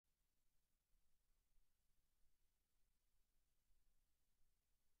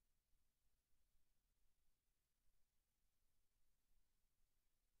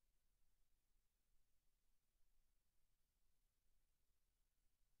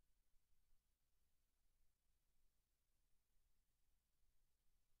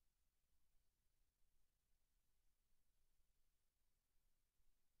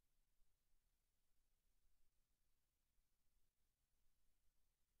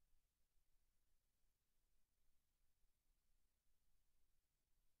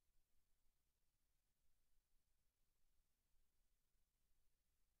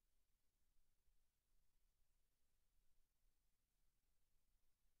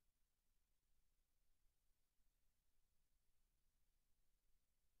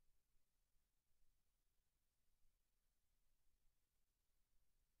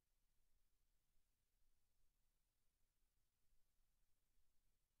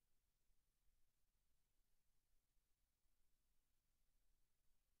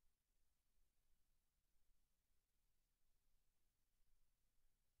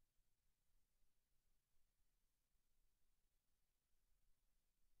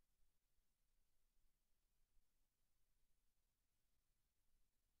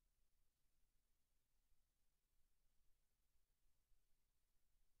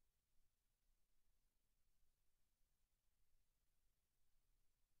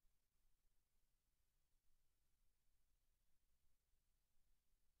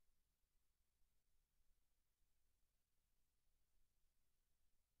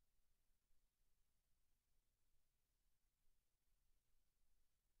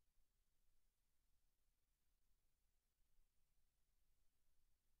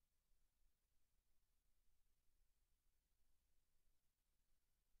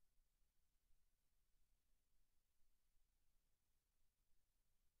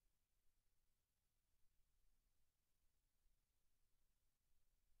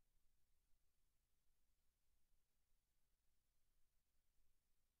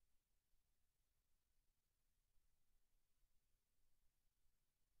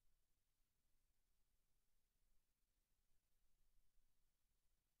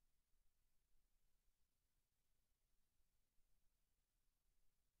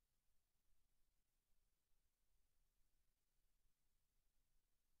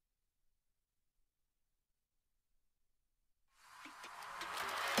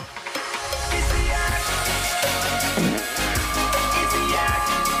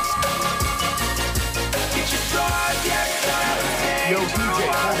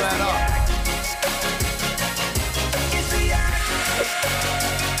Pull that up.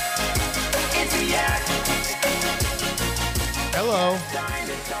 Hello.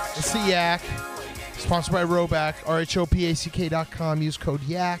 It's the Yak. Sponsored by Roback. RHOPACK.com. Use code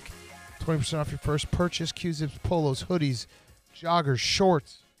YAK. 20% off your first purchase. Q-zips, polos, hoodies, joggers,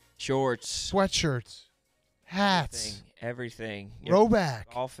 shorts, sweatshirts, hats, everything. Roback.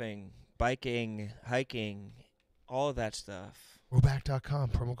 Golfing, biking, hiking, all of that stuff. Roback.com.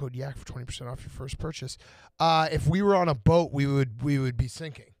 Promo code YAK for 20% off your first purchase. If we were on a boat, we would be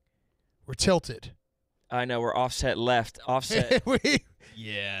sinking. We're tilted. I know, we're offset left. Offset.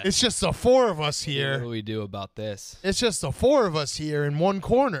 Yeah. It's just the four of us here. What do we do about this? It's just the four of us here in one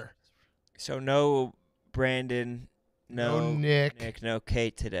corner. So no Brandon, no Nick, no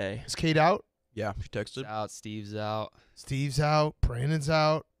Kate today. Is Kate out? Yeah, she texted. Out. Steve's out. Steve's out. Brandon's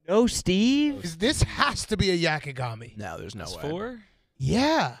out. No Steve? This has to be a Yakagami. No, there's no That's way. 4?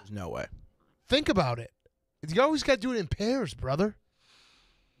 Yeah. There's no way. Think about it. You always got to do it in pairs, brother.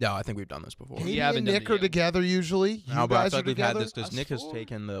 No, I think we've done this before. Katie haven't and done Nick it are yet. together usually. No, You but I guys feel are like we've had together. this because Us Nick has four.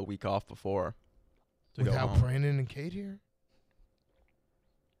 taken the week off before to go Without home. Brandon and Kate here?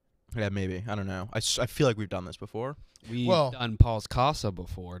 Yeah, maybe. I don't know. I feel like we've done this before. We've Well- done Paul's Casa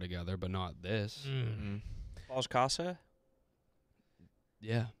before together, but not this. Mm-hmm. Paul's Casa?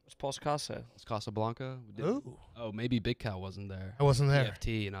 Yeah. What's Paul's Casa? Paul's Casablanca. We did. Ooh. Oh, maybe Big Cow wasn't there. I wasn't there. EFT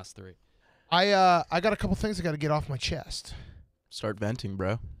and us 3. I got a couple things I got to get off my chest. Start venting,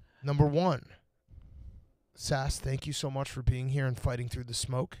 bro. Number one, Sass, thank you so much for being here and fighting through the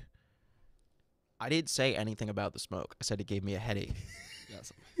smoke. I didn't say anything about the smoke. I said it gave me a headache.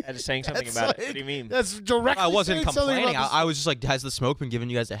 I was saying something That's about it. like- What do you mean? That's directly I wasn't saying something complaining. about I was just like, has the smoke been giving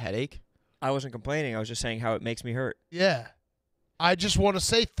you guys a headache? I wasn't complaining. I was just saying how it makes me hurt. Yeah. I just want to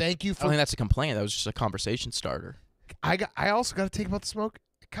say thank you I for. don't think that's a complaint. That was just a conversation starter. I also got to take about the smoke.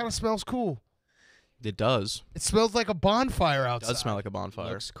 It kind of smells cool. It does. It smells like a bonfire It outside. does smell like a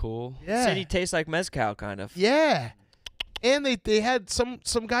bonfire. Looks cool. Yeah. City tastes like mezcal, kind of. Yeah. And they had some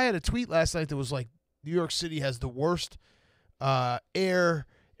guy had a tweet last night that was like, New York City has the worst air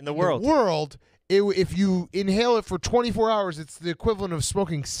In the world. If you inhale it for 24 hours, it's the equivalent of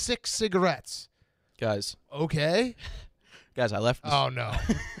smoking 6 cigarettes. Guys, Okay? I left. Oh, no.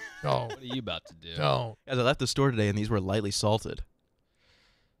 No. What are you about to do? No. Guys, I left the store today, and these were lightly salted.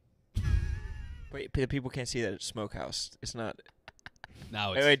 Wait, the people can't see that it's smokehouse. It's not.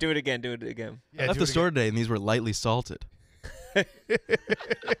 Now Wait, it's do it again. Do it again. Yeah, I left do the it store today, and these were lightly salted.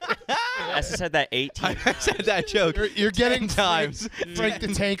 I said that 18 I said that joke. You're getting 10 times. Frank the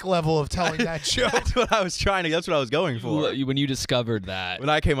Tank level of telling that joke. That's what I was trying to. That's what I was going for. when you discovered that. When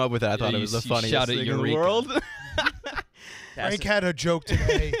I came up with it, I thought Yeah, it was you- the you funniest shouted thing in the Eureka. world. Frank had a joke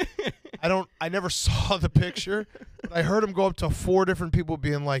today. I never saw the picture, but I heard him go up to 4 different people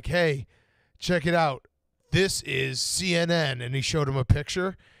being like, "Hey, check it out. This is CNN." And he showed him a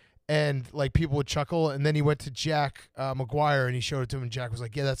picture, and like people would chuckle. And then he went to Jack McGuire and he showed it to him, and Jack was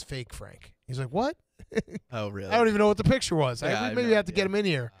like, "Yeah, that's fake, Frank." He's like, "What?" Oh, really? I don't even know what the picture was. Yeah, I I have maybe no have to get idea. him in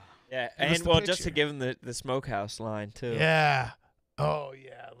here. Yeah, Give us and the well, just picture. to give him the smokehouse line too. Yeah. Oh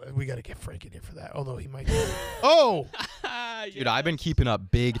yeah. We got to get Frank in here for that. Although he might. Oh. Dude, I've been keeping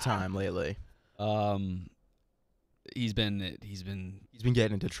up big time lately. He's been He's been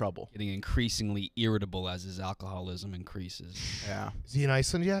getting into trouble. getting increasingly irritable as his alcoholism increases. Yeah. Is he in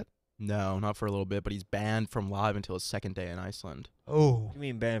Iceland yet? No, not for a little bit, but he's banned from live until his second day in Iceland. Oh. What do you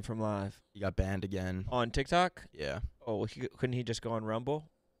mean banned from live He got banned again. on TikTok? Yeah. Oh, well, couldn't he just go on Rumble?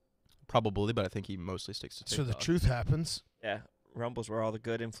 Probably, but I think he mostly sticks to So TikTok. the truth happens. Yeah, Rumble's where all the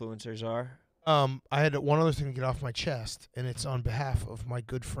good influencers are. I had one other thing to get off my chest, and it's on behalf of my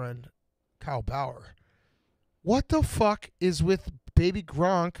good friend Kyle Bauer. What the fuck is with baby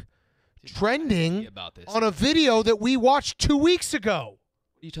Gronk trending about this. on a video that we watched 2 weeks ago?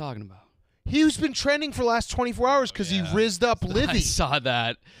 What are you talking about? He's been trending for the last 24 hours because Yeah. he rizzed up I Livy. saw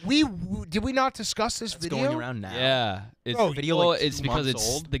that. Did we not discuss this It's video? going around now. Yeah. It's, Bro, video, well, like, it's 2 because months it's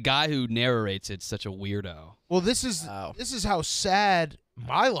old? the guy who narrates it's such a weirdo. Well, this is Wow. how sad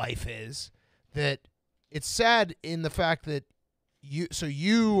my life is. That it's sad in the fact that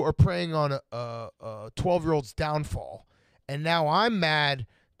you are preying on a 12-year-old's downfall, and now I'm mad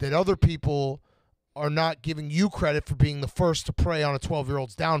that other people are not giving you credit for being the first to prey on a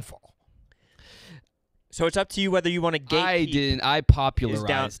 12-year-old's downfall. So it's up to you whether you want to gatekeep. I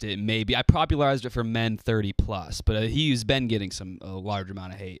popularized it, maybe. I popularized it for men 30 plus, but he's been getting a large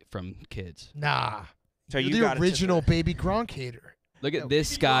amount of hate from kids. Nah, So you're you got the it to original baby Gronk hater. Look at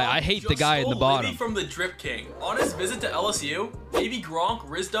this guy. I hate the guy in the bottom. Livy from the Drip King. On his visit to LSU, Baby Gronk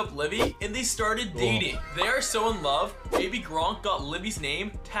rizzed up Livy and they started dating. They are so in love, Baby Gronk got Livy's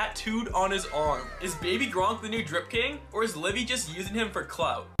name tattooed on his arm. Is Baby Gronk the new Drip King, or is Livy just using him for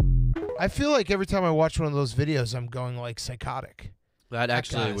clout? I feel like every time I watch one of those videos, I'm going like psychotic. That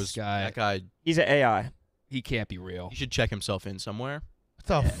actually was that guy. He's an AI. He can't be real. He should check himself in somewhere.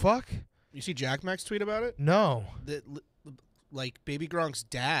 What the fuck? You see Jack Max tweet about it? No. Like Baby Gronk's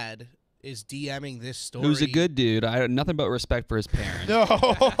dad is DMing this story. Who's a good dude. I have nothing but respect for his parents. No.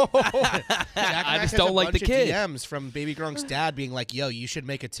 I just don't like the kid. DMs from Baby Gronk's dad being like, "Yo, you should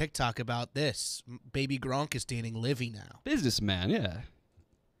make a TikTok about this. Baby Gronk is dating Livy now." Businessman, yeah.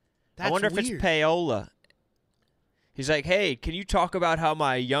 That's I wonder if weird. it's payola. He's like, hey, can you talk about how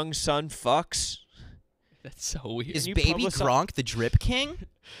my young son fucks? That's so weird. Is you Baby publicize- Gronk the Drip King?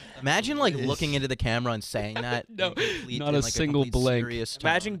 Imagine like looking into the camera and saying that. No, in not in, a like, single complete blink. serious tone.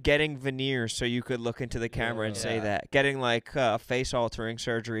 Imagine getting veneers so you could look into the camera and say that. Getting like face-altering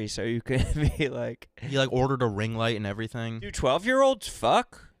surgery so you could be like, he like ordered a ring light and everything. do 12-year-olds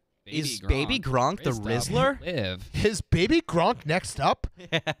fuck? Is Baby Gronk the Rizzler? Live. His Baby Gronk next up?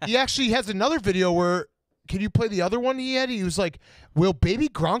 He actually has another video where, can you play the other one he had? He was like, will Baby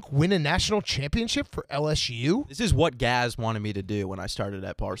Gronk win a national championship for LSU? This is what Gaz wanted me to do when I started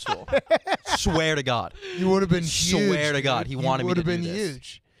at Barstool. Swear to God. You would have been huge. Swear to God, he dude. wanted You me to would have do been this.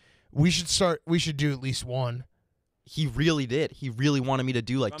 huge. We should do at least one. He really did. He really wanted me to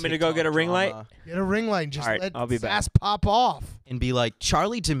do like. Want me to go get a ring light? drama Get a ring light and just All right, let I'll be back. Sass pop off. and be like,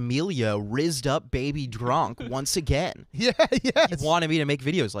 Charlie D'Amelio rizzed up Baby Gronk once again. Yeah, He yes. wanted me to make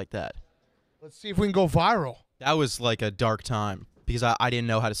videos like that. Let's see if we can go viral. That was like a dark time because I didn't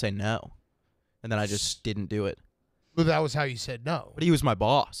know how to say no, and then I just didn't do it. Well, that was how you said no. But he was my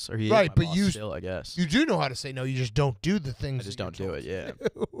boss, or he is Right, my but boss you- still, I guess. You do know how to say no. You just don't do the I things. just that don't you're do it. told Yeah.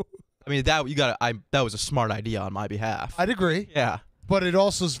 to. I mean that was a smart idea on my behalf. I'd agree. Yeah. But it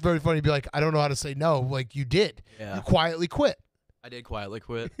also is very funny to be like, I don't know how to say no. Like you did. Yeah. You quietly quit. I did quietly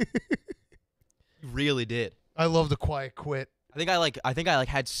quit. You really did. I love the quiet quit. I think I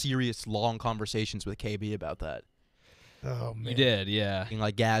had serious long conversations with KB about that. Oh man. You did, yeah. Being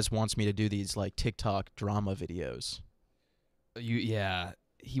like, Gaz wants me to do these like TikTok drama videos. Yeah.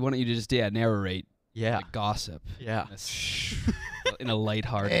 He wanted you to just narrate, Yeah. like, gossip. Yeah. In a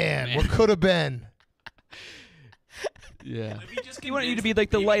lighthearted Man, what could have been? Yeah. Livy just He wanted you to convinced be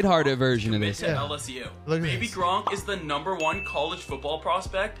like the Baby lighthearted Gronk version to of commit this. to Yeah. LSU. Look at Baby this. Gronk is the #1 college football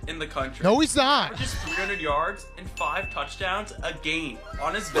prospect in the country. No, he's not. Just 300 yards and 5 touchdowns a game.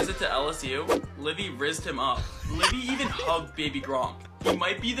 On his visit to LSU, Livy rizzed him up. Livy even hugged Baby Gronk. He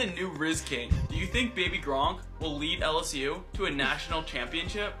might be the new Rizz King. Do you think Baby Gronk will lead LSU to a national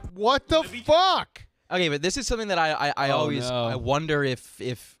championship? What the Livy- fuck? Okay, but this is something that I Oh, always no. I wonder if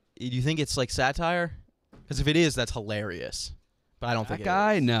do you think it's like satire? Because if it is, that's hilarious. But I don't That think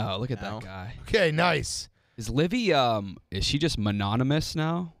guy? it is. No, look at No. that guy. Okay, nice. Is Livy, is she just mononymous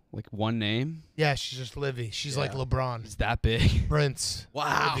now? Like one name? Yeah, she's just Livy. She's like LeBron. Is that big? Prince.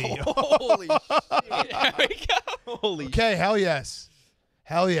 Wow. Livy. Holy shit. There we go. Holy shit. Okay, hell yes.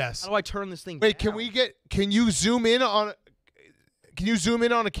 Hell yes. How do I turn this thing Wait, down? can you zoom in on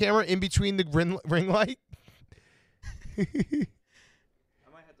a camera in between the ring light? I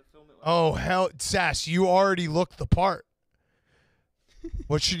might have to film it. Oh, hell, Sass, you already look the part.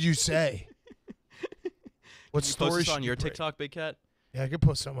 What should you say? What Can you story post this should on you your break? TikTok, Big Cat? Yeah, I can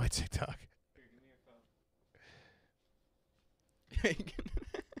post it on my TikTok.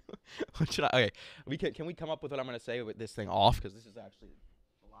 What should I? Okay, can we come up with what I'm gonna say with this thing off? Because this is actually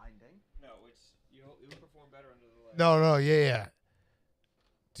blinding. No, you would perform better under the light. No, yeah.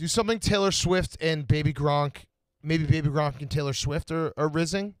 Do something Taylor Swift and Baby Gronk. Maybe Baby Gronk and Taylor Swift are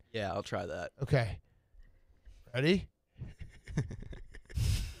rizzing. Yeah, I'll try that. Okay. Ready?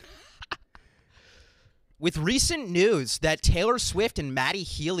 With recent news that Taylor Swift and Matty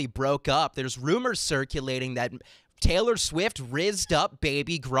Healy broke up, there's rumors circulating that Taylor Swift rizzed up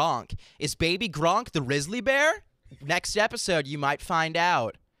Baby Gronk. Is Baby Gronk the Rizzly Bear? Next episode, you might find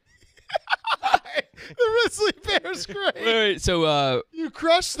out. The Rizzly Bear's great. Wait, so, You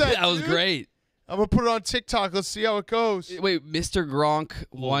crushed that. that was dude. great. I'm gonna put it on TikTok. Let's see how it goes. Wait, Mr. Gronk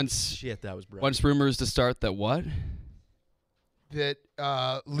wants Shit, that was brilliant. wants rumors to start that what? That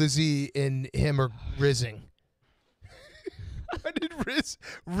Lizzie and him are rizzing. I did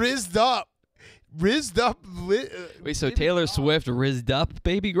rizzed up. Rizzed up. Wait, so Taylor Swift rizzed up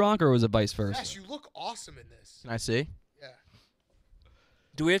Baby Gronk, or was it vice versa? Yes, you look awesome in this. Can I see? Yeah.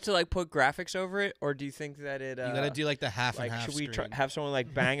 Do we have to like put graphics over it, or do you think that it? You gotta do like the half like and half. should we screen. have someone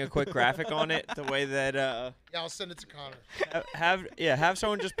like bang a quick graphic on it the way that Yeah, I'll send it to Connor. have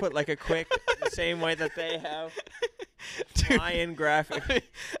someone just put like a quick the same way that they have fly-in graphic.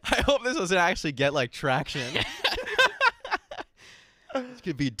 I hope this doesn't actually get like traction. This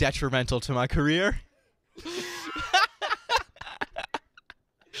could be detrimental to my career.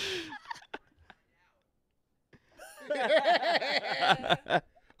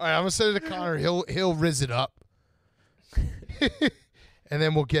 All right, I'm gonna send it to Connor. He'll Rizz it up, and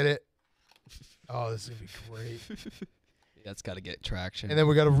then we'll get it. Oh, this is gonna be great. That's got to get traction. And then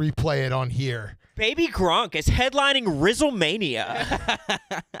we got to replay it on here. Baby Gronk is headlining Rizzlemania.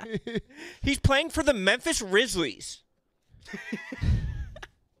 He's playing for the Memphis Grizzlies.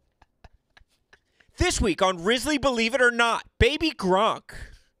 This week on Rizzly Believe It or Not, Baby Gronk.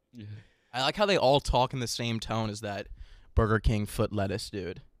 I like how they all talk in the same tone as that Burger King foot lettuce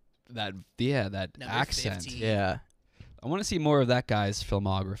dude. that Number accent. 15. Yeah. I want to see more of that guy's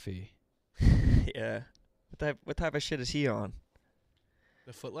filmography. Yeah. What type of shit is he on?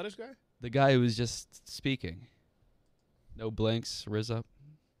 The foot lettuce guy? The guy who was just speaking. No blinks, Rizz up.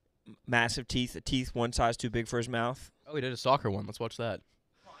 Massive teeth, one size too big for his mouth. Oh, he did a soccer one. Let's watch that.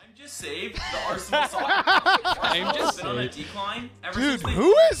 Prime just saved the Arsenal soccer. Arsenal has been on a decline ever Dude, since they who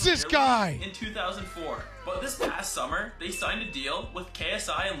won is this the guy? in 2004. But this past summer, they signed a deal with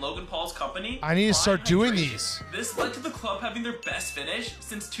KSI and Logan Paul's company. I need to start Prime doing Hydration. these. This led to the club having their best finish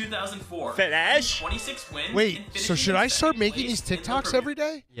since 2004. Finish? 26 wins. Wait, and so finishing should in I start second making place these in the TikToks Premier. every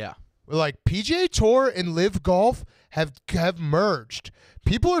day? Yeah. Like PGA Tour and Live Golf have merged.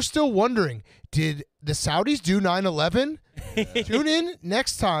 People are still wondering, did the Saudis do 9/11? Tune in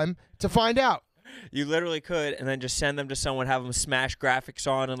next time to find out. You literally could, and then just send them to someone, have them smash graphics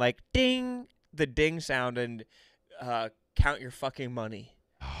on, and like ding, the ding sound, and count your fucking money.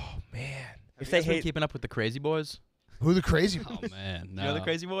 Oh man, If Have they you guys been hate, keeping up with the Crazy Boys? who the crazy? Oh man, no. You know the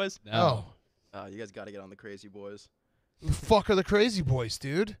Crazy Boys? No. Oh, You guys got to get on the Crazy Boys. who the fuck are the crazy boys,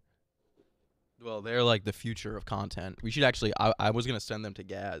 dude? Well, they're like the future of content. We should actually. I was gonna send them to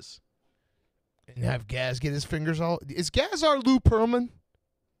Gaz. And have Gaz get his fingers all. Is Gaz our Lou Pearlman?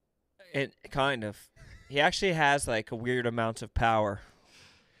 and kind of, he actually has like a weird amounts of power.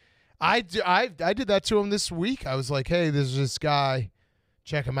 I did that to him this week. I was like, hey, there's this guy,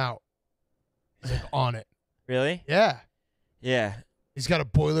 check him out. He's like on it. Really? Yeah. Yeah. He's got a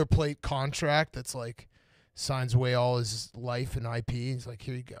boilerplate contract that's like signs away all his life and IP. He's like,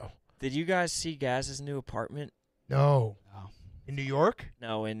 here you go. Did you guys see Gaz's new apartment? No. No. In New York?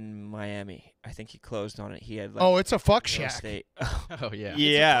 No, in Miami. I think he closed on it. He had like Oh, it's a fuck real shack. estate. Oh yeah.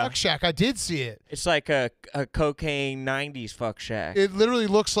 Yeah. Fuck shack. I did see it. It's like a cocaine 90s fuck shack. It literally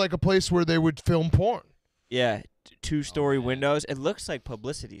looks like a place where they would film porn. Yeah. Two-story man. windows. It looks like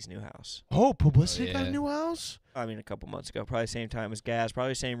Publicity's new house. Oh, Publicity got a yeah. new house? I mean, a couple months ago. Probably same time as Gaz.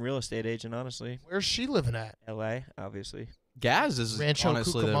 Probably same real estate agent, honestly. Where's she living at? L.A., obviously. Gaz is Rancho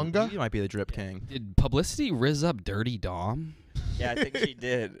honestly Cucamonga? he might be the drip king. Did Publicity Rizz up Dirty Dom? Yeah, I think she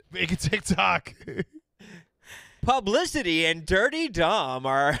did. Make a TikTok. Publicity and Dirty Dom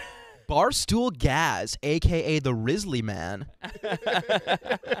are... Barstool Gaz, aka the Rizzly Man.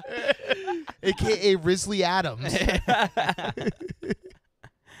 AKA Risley Adams.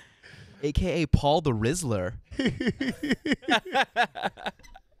 AKA Paul the Rizzler.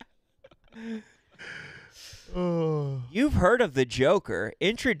 Oh. You've heard of the Joker.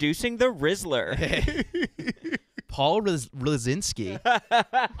 Introducing the Rizzler. Paul Rizinski.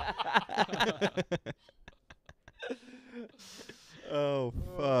 Oh,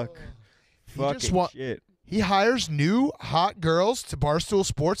 fuck. He Fucking just wa- shit. He hires new hot girls to Barstool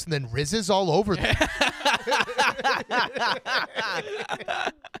Sports and then rizzes all over them.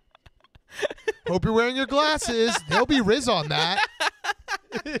 Hope you're wearing your glasses. There'll be Rizz on that.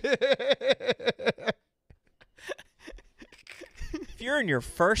 If you're in your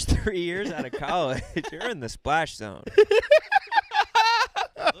first 3 years out of college, you're in the splash zone.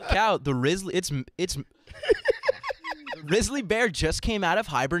 Look out, the Rizzly. It's the Rizzly Bear just came out of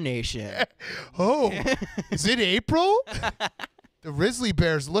hibernation. Oh, is it April? The Rizzly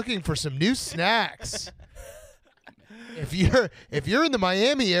Bear's looking for some new snacks. If you're in the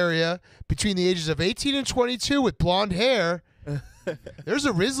Miami area between the ages of 18 and 22 with blonde hair, there's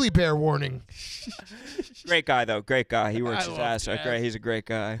a Rizzly Bear warning. Great guy, though. Great guy. He works I his love ass off. Gaz. Great. He's a great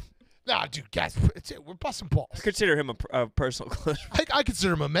guy. Nah, dude, guys, we're busting balls. I consider him a personal close. I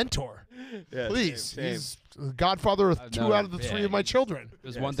consider him a mentor. Yeah, Please, same. he's the godfather of I've 2 known out him. of the Yeah, 3 of my he's- children.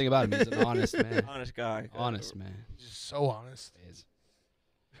 There's Yes. one thing about him. He's an honest man. Honest guy. Honest man. He's so honest. He is.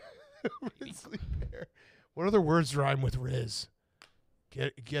 Rizzly Bear. What other words rhyme with Rizz?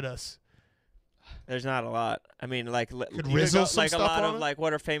 Get us. There's not a lot. I mean, like Could you Rizz go- some like a stuff lot on of it? like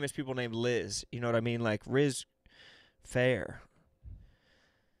what are famous people named Liz? You know what I mean? Like Rizz Fair.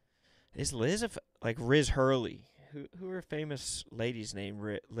 Is Liz like Rizz Hurley? Who are famous ladies named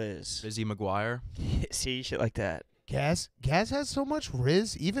Liz? Lizzie McGuire. See, shit like that. Gaz has so much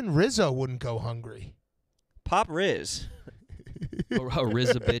Rizz. Even Rizzo wouldn't go hungry. Pop Rizz. Or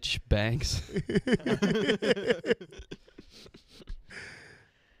Rizabitch Banks.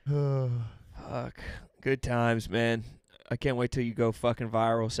 Fuck. Good times, man. I can't wait till you go fucking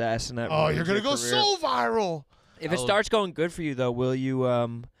viral, Sass. And that Oh, ruins you're gonna your go career. so viral. If it starts going good for you, though, will you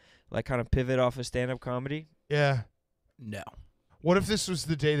like kind of pivot off of stand-up comedy? Yeah. No, What if this was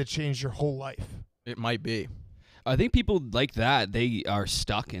the day that changed your whole life? it might be. I think people like that. They are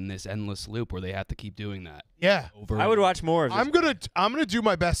stuck in this endless loop where they have to keep doing that Yeah. over. I would watch more of this. I'm gonna do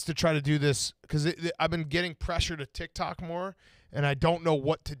my best to try to do this because I've been getting pressure to TikTok more, and I don't know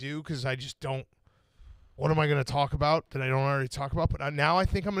what to do because I just don't. What am I gonna talk about that I don't already talk about? But now I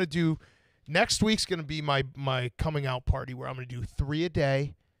think I'm gonna do. Next week's gonna be my coming out party where I'm gonna do 3 a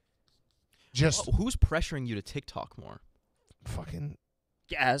day. Just Who's pressuring you to TikTok more? fucking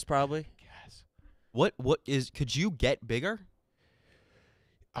Gaz, probably. gas. What is? Could you get bigger?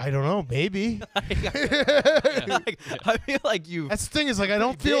 I don't know. Maybe. Like, I feel like you. That's the thing is like I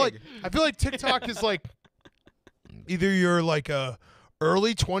don't Pretty feel like big. I feel like TikTok is like either you're like a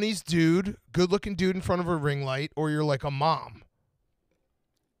early 20s dude, good looking dude in front of a ring light, or you're like a mom.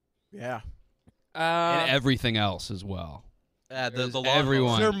 Yeah. and everything else as well. The long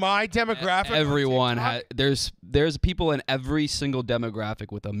everyone. They're my demographic. on Everyone TikTok. there's people in every single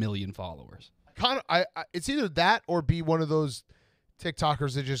demographic with 1 million followers. I it's either that or be one of those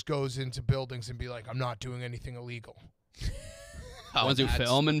TikTokers that just goes into buildings and be like, I'm not doing anything illegal. The ones who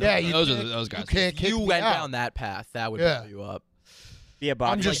film and Yeah, you those can't- are those guys. You can't kick You me went out. down that path. That would Yeah. blow you up. Be a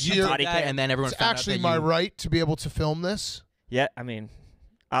body. I'm just like, here- body That, cam. and then everyone It's found actually out that my you, right to be able to film this. Yeah, I mean,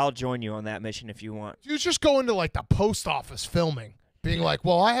 I'll join you on that mission if you want. Dude's just going to like the post office filming, being like,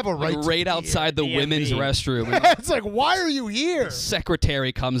 well, I have a right Like to right be outside the DMV. women's restroom. here. And It's like, why are you here? the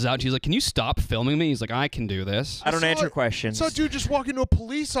secretary comes out and she's like, "Can you stop filming me?" He's like, "I can do this." I don't saw answer it- questions. So dude just walk into a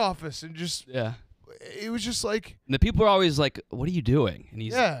police office and just Yeah. it was just like, And the people are always like, "What are you doing?" And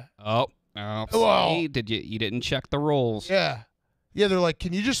he's yeah. "Oh, Well- see, you didn't check the rules." Yeah. Yeah, they're like,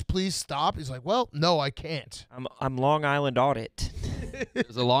 "Can you just please stop?" He's like, "Well, no, I can't." I'm Long Island audit.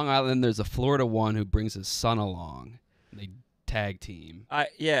 There's a Long Island, there's a Florida one who brings his son along. They tag team.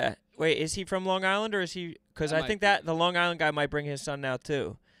 Yeah. Wait, is he from Long Island or is he? Because That I might think be. that the Long Island guy might bring his son now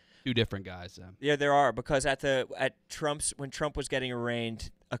too. Two different guys. Yeah, there are because at Trump's when Trump was getting arraigned,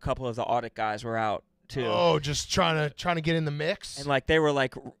 a couple of the audit guys were out too. Oh, just trying to get in the mix. And like they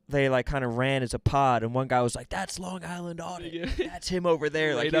kind of ran as a pod, and one guy was like, "That's Long Island audit. That's him over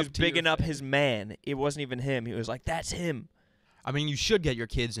there." Like Right he was up to your bigging up his man. It wasn't even him. He was like, "That's him." I mean, you should get your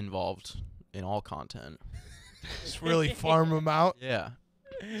kids involved in all content. Just really farm them out. Yeah.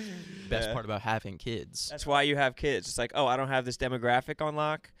 Best Yeah. part about having kids. That's why you have kids. It's like, oh, I don't have this demographic on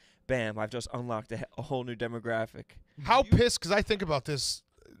lock. Bam, I've just unlocked a whole new demographic. How pissed? Because I think about this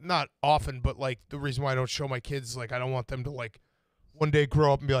not often, but like the reason why I don't show my kids is like I don't want them to like one day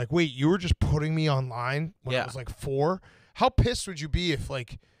grow up and be like, "Wait, you were just putting me online when I Yeah. was like 4?" How pissed would you be if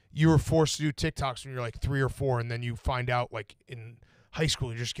like you were forced to do TikToks when you're like 3 or 4, and then you find out like in high school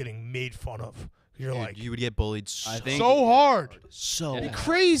you're just getting made fun of? You're Dude, like, you would get bullied so, I think- so hard, so Yeah. hard.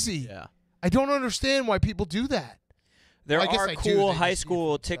 crazy. Yeah. I don't understand why people do that. There I guess are I do, cool they high just see it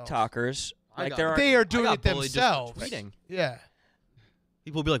school for themselves. TikTokers. I Like got there it. are. They are doing got it bullied just for themselves. tweeting. Yeah.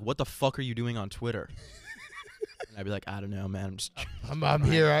 People will be like, "What the fuck are you doing on Twitter?" And I'd be like, "I don't know, man. I'm just I'm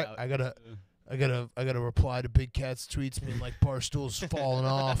here. I gotta reply to Big Cat's tweets being like Barstool's falling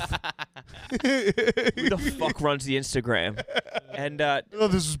off. Who the fuck runs the Instagram? And Oh,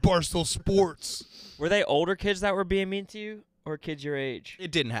 this is Barstool Sports. were they older kids that were being mean to you, or kids your age?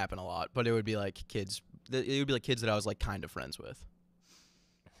 It didn't happen a lot, but it would be like kids. It would be like kids that I was like kind of friends with.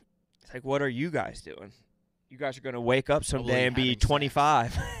 It's like, what are you guys doing? You guys are gonna wake up someday Probably and be having sex.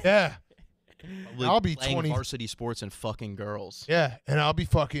 25. Yeah, Probably I'll be playing 20. varsity sports and fucking girls. yeah, and I'll be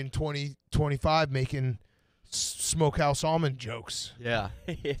fucking 20, 25 making smokehouse almond jokes. Yeah,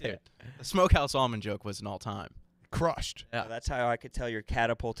 Yeah. dude. The smokehouse almond joke was an all time. Crushed. Yeah. That's how I could tell you're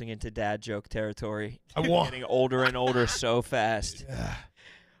catapulting into dad joke territory. I You're want. getting older and older so fast. Yeah.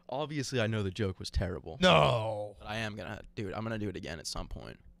 Obviously, I know the joke was terrible. No, But I am gonna, dude. I'm gonna do it again at some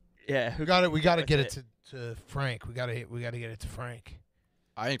point. Yeah. we got it. We got to With get it to Frank. We got to get it to Frank.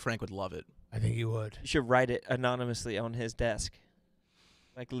 I think Frank would love it. I think he would. You should write it anonymously on his desk.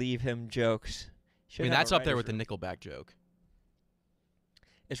 Like leave him jokes. I Should mean, have a that's up there writer's with the room. Nickelback joke.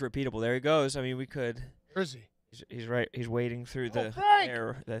 it's repeatable. There he goes. I mean, we could. Where is he? He's right. He's wading through the Frank!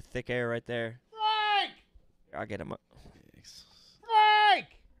 air, the thick air right there. Frank! I'll get him up. Frank!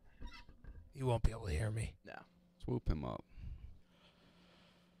 He won't be able to hear me. No. Swoop him up.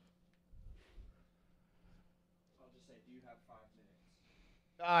 I'll just say, do you have 5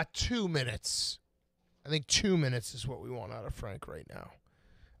 minutes? 2 minutes. I think 2 minutes is what we want out of Frank right now.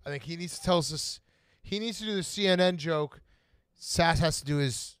 I think he needs to tell us this. He needs to do the CNN joke. Sass has to do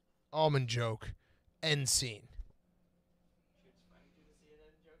his almond joke. End scene.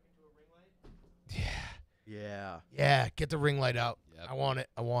 Yeah. Yeah, get the ring light out. Yep. I want it.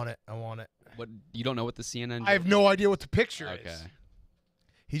 I want it. I want it. What? You don't know what the CNN? I have no idea what the picture Okay. is.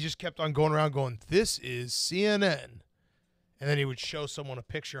 He just kept on going around going, "This is CNN." And then he would show someone a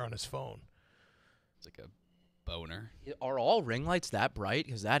picture on his phone. It's like a boner. Are all ring lights that bright?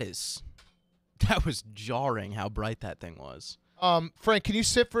 Because that was jarring how bright that thing was. Frank, can you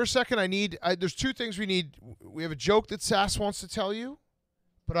sit for a second? There's 2 things we need. We have a joke that Sass wants to tell you,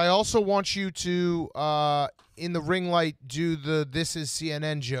 but I also want you to, in the ring light, do the "This is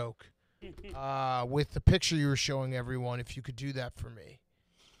CNN" joke with the picture you were showing everyone. If you could do that for me.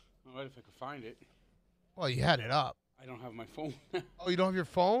 All right, if I could find it. Well, you had it up. I don't have my phone. Oh, you don't have your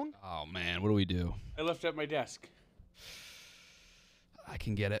phone? Oh man, what do we do? I left it at my desk. I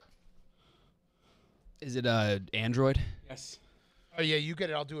can get it. Is it Android? Yes. Oh, yeah, you get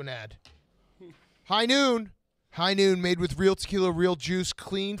it. I'll do an ad. High Noon. High Noon, made with real tequila, real juice,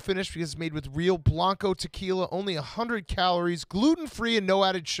 clean finish because it's made with real Blanco tequila, only 100 calories, gluten-free and no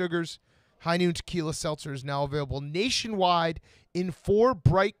added sugars. High Noon Tequila Seltzer is now available nationwide in 4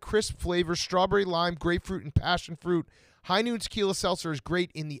 bright, crisp flavors, strawberry, lime, grapefruit, and passion fruit. High Noon Tequila Seltzer is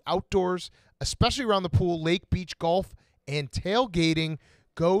great in the outdoors, especially around the pool, lake, beach, golf, and tailgating.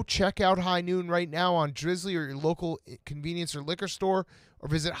 Go check out High Noon right now on Drizzly or your local convenience or liquor store, or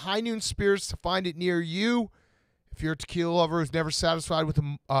visit High Noon Spirits to find it near you. If you're a tequila lover who's never satisfied with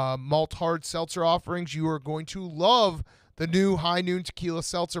the malt hard seltzer offerings, you are going to love the new High Noon Tequila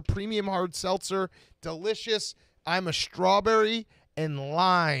Seltzer, premium hard seltzer, delicious. I'm a strawberry and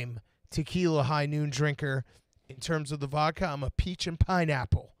lime tequila High Noon drinker. In terms of the vodka, I'm a peach and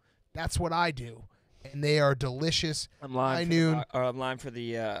pineapple. That's what I do. And they are delicious. I'm High lime. Noon. I'm lime for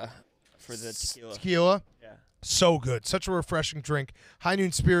the tequila. Tequila. Yeah. So good. Such a refreshing drink.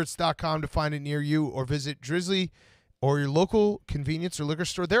 HighNoonSpirits.com to find it near you, or visit Drizzly or your local convenience or liquor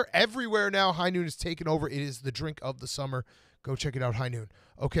store. They're everywhere now. High Noon is taken over. It is the drink of the summer. Go check it out, High Noon.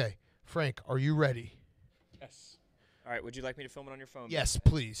 Okay, Frank, are you ready? Yes. All right. Would you like me to film it on your phone? Yes,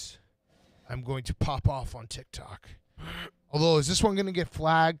 please. I'm going to pop off on TikTok. Although, is this one going to get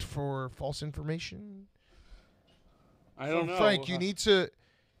flagged for false information? I don't know. Frank, you need to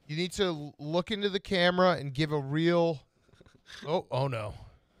look into the camera and give a real. Oh no,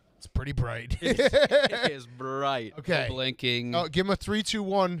 it's pretty bright. It is bright. Okay, Blinking. oh, give him a 3, 2,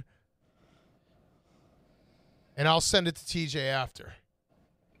 1, and I'll send it to TJ after.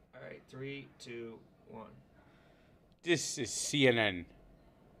 All right. 3, 2, 1. This is CNN.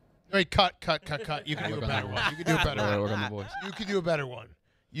 Wait, cut. You can do a Work on better that one. You can do a better one. Work on the voice. You can do a better one.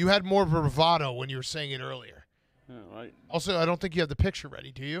 You had more bravado when you were saying it earlier. All right. Also, I don't think you have the picture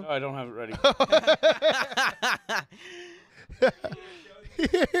ready, do you? No, I don't have it ready.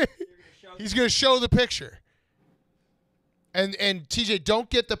 He's going to show the picture. And TJ, don't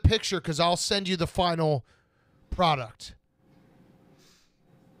get the picture because I'll send you the final product.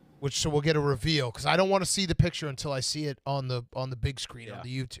 So we'll get a reveal because I don't want to see the picture until I see it on the big screen on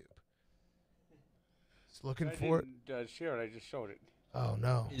the YouTube. Just looking I for it. didn't share it. I just showed it. Oh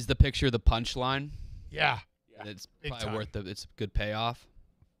no. Is the picture the punchline? Yeah. It's Big probably time. worth it. It's a good payoff.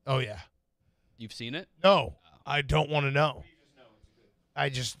 Oh yeah. You've seen it? No, I don't want to know.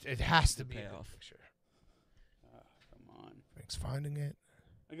 It has to be a payoff. picture. Come on. Frank's finding it.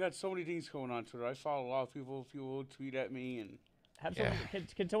 I got so many things going on Twitter. I follow a lot of people. People tweet at me, and Have Yeah. someone,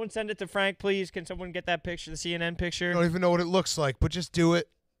 can someone send it to Frank, please? Can someone get that picture, the CNN I picture? don't even know what it looks like, but just do it.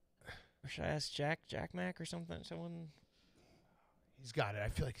 Or should I ask Jack Mac or something? Someone. He's got it. I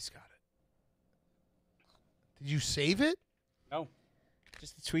feel like he's got it. Did you save it? no.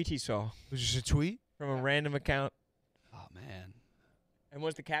 Just the tweet he saw Was it just a tweet? from a random account. Oh man. And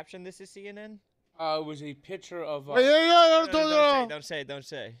was the caption, "This is CNN"? It was a picture of. Wait, yeah, No, don't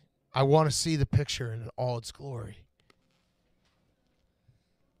say. I want to see the picture in all its glory.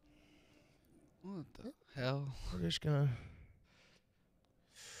 What the hell? We're just gonna.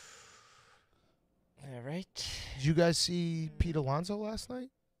 All right. Did you guys see Pete Alonso last night?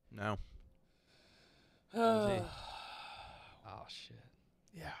 No. Oh shit.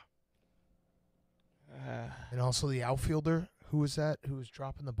 Yeah. Uh, And also the outfielder Who was that? Who was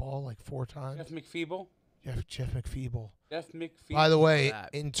dropping the ball like 4 times? Jeff McFeeble. Jeff McFeeble. Jeff McFeeble. By the way,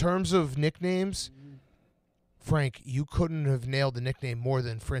 that. in terms of nicknames, Frank, you couldn't have nailed the nickname more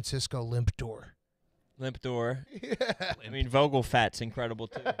than Francisco Limpdoor. Limpdoor. Yeah. I mean, Vogelfat's incredible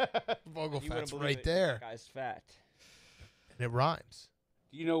too. Vogelfat's right there. That guy's fat. And it rhymes.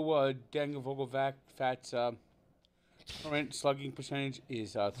 Do you know Daniel Vogelfat's current slugging percentage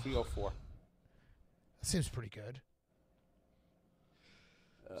is 304. That seems pretty good.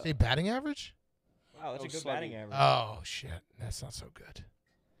 Say batting average? Wow, that's Oh, a good slugging. batting average. Oh, shit. That's not so good.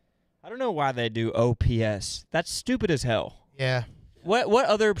 I don't know why they do OPS. That's stupid as hell. Yeah. What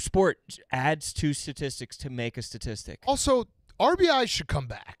other sport adds to statistics to make a statistic? Also, RBIs should come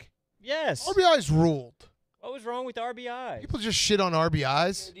back. Yes. RBIs ruled. What was wrong with RBI? People just shit on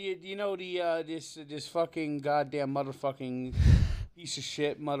RBIs. Do you know this fucking goddamn motherfucking piece of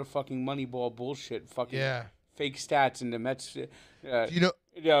shit motherfucking Moneyball bullshit fucking Yeah. fake stats in the Mets? Do you know?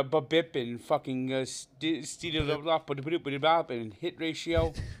 Babip and fucking and hit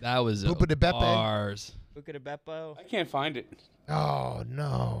ratio. That was Boopa de Beppe. bars. Look at a Beppo. I can't find it. Oh,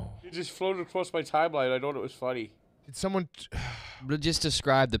 no. It just floated across my timeline. I thought it was funny. Did someone... But just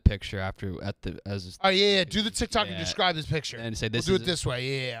describe the picture as Oh, yeah. Do the TikTok and Yeah. describe this picture. and say this We'll is do it this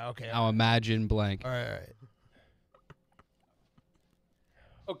way. Yeah, okay. now imagine blank. All right.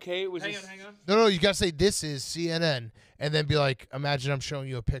 Okay, it was. Hang on. No, you got to say this is CNN and then be like, imagine I'm showing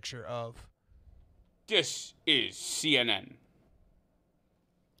you a picture of... This is CNN.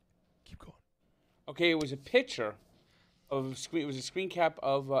 Keep going. Okay, it was a picture of screen. It was a screen cap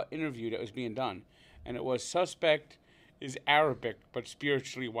of interview that was being done, and it was suspect is Arabic but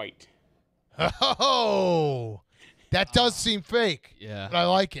spiritually white. Oh, that does seem fake. Yeah. But I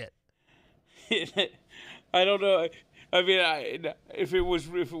like it. I don't know. I mean, if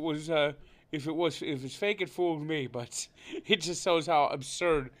it's fake, it fooled me. But it just shows how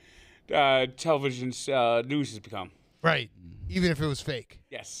absurd television's news has become. Right. Even if it was fake.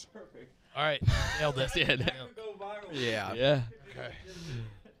 Yes. All right. Nailed it. Yeah. Yeah. Okay.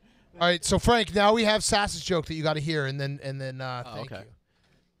 All right. So Frank, now we have Sass's joke that you got to hear, and then thank okay.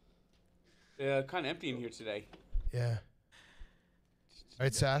 Kind of empty in here today. you. Yeah. All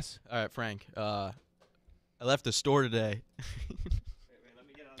right, Sass. All right, Frank. I left the store today.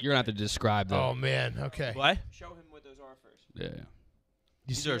 You're gonna have to describe that. Oh man. Okay. What? Show him what those are first. Yeah.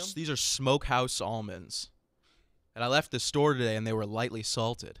 These are smokehouse almonds. And I left the store today, and they were lightly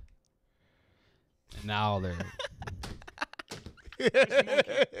salted. And now they're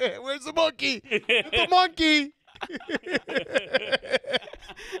Where's the monkey? Get the monkey.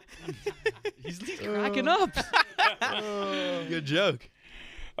 he's cracking up. Good joke.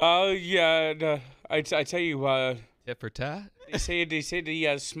 Yeah. I tell you. Tit for tat. They say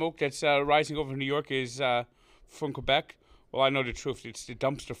the smoke that's rising over New York is from Quebec. Well, I know the truth. It's the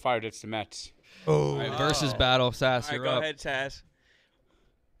dumpster fire that's the Mets. Oh. All right, versus battle, Sass. All right, You're go up. ahead, Sass.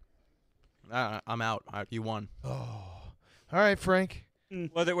 I'm out. You won. Oh. All right, Frank. Where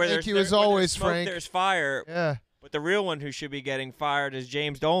Thank there's, you there- as where there's always, smoke, Frank. There's fire, Yeah. but the real one who should be getting fired is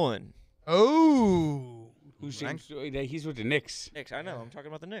James Dolan. Oh. Who's James? He's with the Knicks. Knicks, I know. I'm talking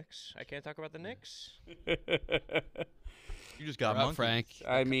about the Knicks. I can't talk about the Knicks. You just got You're up, monkey. Frank.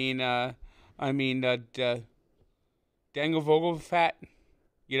 I mean, Daniel Vogelfat.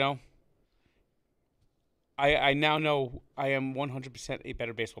 You know, I now know I am 100% a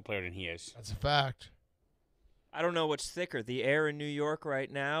better baseball player than he is. That's a fact. I don't know what's thicker, the air in New York right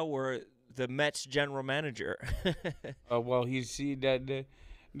now or the Mets general manager. Well, he's a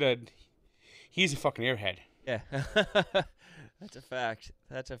fucking airhead. Yeah. That's a fact.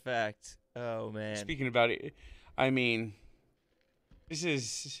 That's a fact. Oh, man. Speaking about it, I mean, this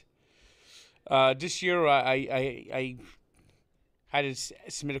is this year I had to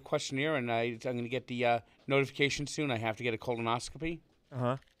submit a questionnaire, and I'm going to get the notification soon. I have to get a colonoscopy.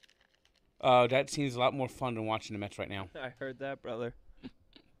 Uh-huh. That seems a lot more fun than watching the Mets right now. I heard that, brother.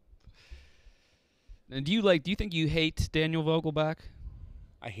 And do you think you hate Daniel Vogelback?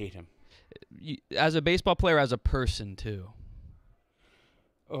 I hate him. As a baseball player, as a person too.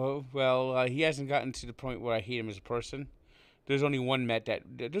 Oh well, he hasn't gotten to the point where I hate him as a person. There's only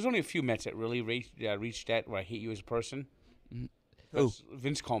a few Mets that really reached that where I hate you as a person. That's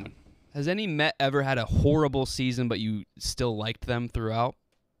Vince Coleman. Has any Met ever had a horrible season, but you still liked them throughout?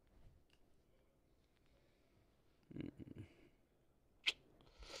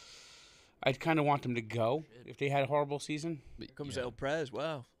 I'd kind of want them to go if they had a horrible season. Here comes El Prez.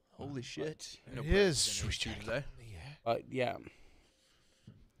 Wow. Holy shit. It is. Yeah.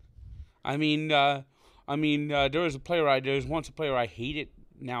 I mean, there was once a player I hated.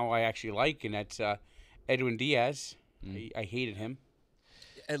 Now I actually like, and that's Edwin Diaz. I hated him.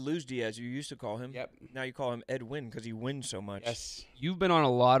 Ed Luz Diaz, you used to call him. Yep. Now you call him Ed Win because he wins so much. Yes. You've been on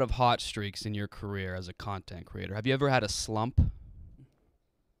a lot of hot streaks in your career as a content creator. Have you ever had a slump?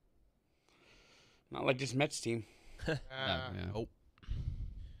 Not like this Mets team. No, yeah. Oh,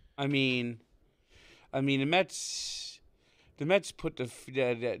 I mean, the Mets put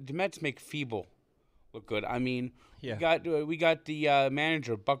the Mets make Feeble look good. I mean, Yeah. we got the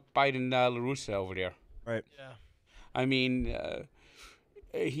manager Buck Biden LaRussa over there. Right. Yeah. I mean,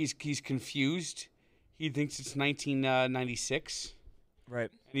 he's confused. He thinks it's 1996, Right.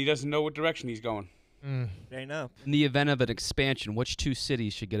 and he doesn't know what direction he's going. Mm. It ain't up. In the event of an expansion, which 2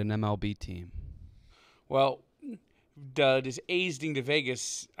 cities should get an MLB team? Well, this A's thing to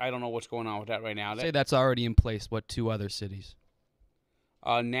Vegas, I don't know what's going on with that right now. Say that's already in place. What 2 other cities?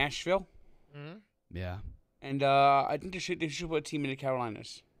 Nashville, Yeah. and I think they should put a team in the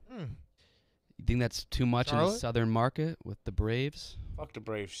Carolinas. Mm. You think that's too much in Charlotte? the southern market with the Braves? Fuck the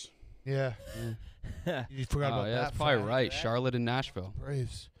Braves. Yeah. Yeah. You forgot about Oh, yeah, that. that's probably fact. right. Charlotte and Nashville.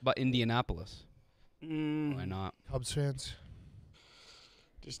 Braves. But Indianapolis. Mm, Why not? Cubs fans.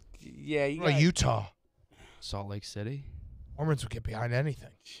 Just yeah, you What about got Utah? Salt Lake City? Mormons would get behind anything.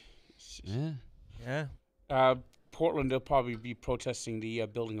 Yeah. Yeah. Portland. They'll probably be protesting the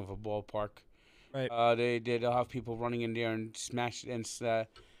building of a ballpark. Right. They'll have people running in there and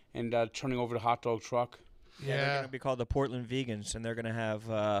turning over the hot dog truck. Yeah. They're gonna be called the Portland Vegans, and they're gonna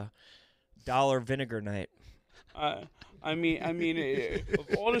have dollar vinegar night. I mean,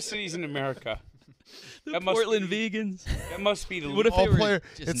 of all the cities in America, that must Portland be, vegans. that must be the What if all they were player,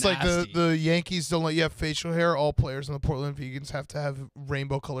 just it's like nasty? the Yankees don't let you have facial hair. All players on the Portland Vegans have to have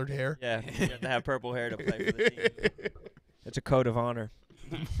rainbow colored hair. Yeah. You have to have purple hair to play for the team. It's a code of honor.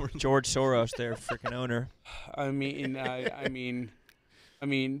 George Soros, their freaking owner. I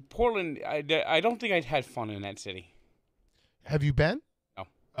mean, Portland. I don't think I'd had fun in that city. Have you been? No.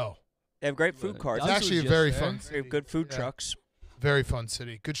 Oh, They have great food carts. it's Dunce actually a was very just fun there. They city. have good food Yeah. trucks. Very fun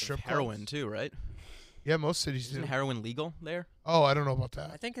city. Good strip heroin clubs. too, right? Yeah, most cities do. Isn't heroin legal there? Oh, I don't know about I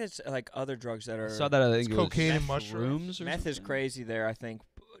that. think it's like other drugs that I are. saw that. I think It's it was cocaine and meth mushrooms. or Meth is something. crazy there, I think,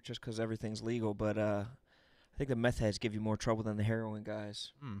 just because everything's legal. But I think the meth heads give you more trouble than the heroin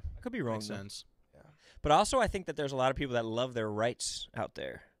guys. Hmm. I could be wrong. Makes though. sense. But also, I think that there's a lot of people that love their rights out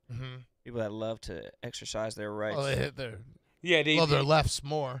there. Mm-hmm. People that love to exercise their rights. Well, they hit their Yeah, they love their lefts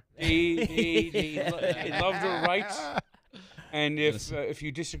more. they love their rights, and if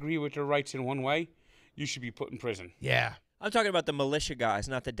you disagree with their rights in one way, you should be put in prison. Yeah, I'm talking about the militia guys,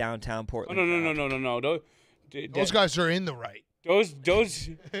 not the downtown Oh, Portland. no. those guys are in the right. Those that's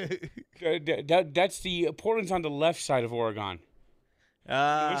the Portland's on the left side of Oregon.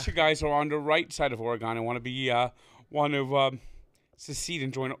 The militia guys are on the right side of Oregon and want to be secede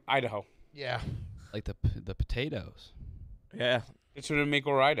and join Idaho. Yeah. Like the potatoes. Yeah. That's what they make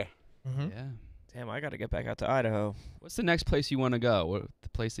Orida. Mm-hmm. Yeah. Damn, I got to get back out to Idaho. What's the next place you want to go? What the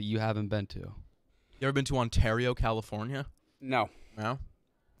place that you haven't been to? You ever been to Ontario, California? No, No.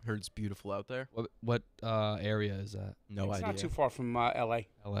 Heard it's beautiful out there. What area is that? No it's idea. not too far from L.A.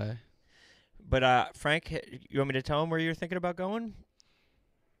 L.A. But Frank, you want me to tell him where you're thinking about going?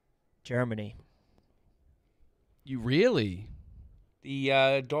 Germany. You really?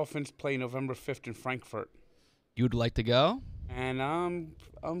 The Dolphins play November 5th in Frankfurt, You'd like to go? and I'm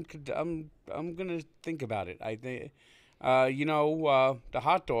gonna think about it. I think, the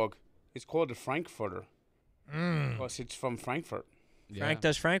hot dog is called the Frankfurter because it's from Frankfurt. Frank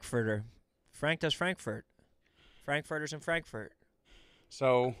does Frankfurter. Frank does Frankfurt. Frankfurters in Frankfurt.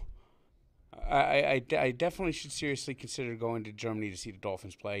 So, I definitely should seriously consider going to Germany to see the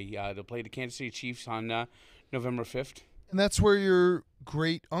Dolphins play. They'll play the Kansas City Chiefs on November 5th. And that's where your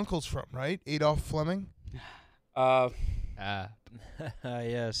great uncle's from, right? Adolf Fleming.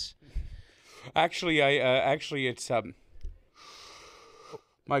 Yes. Actually, it's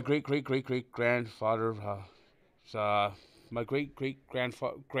my great grandfather. My great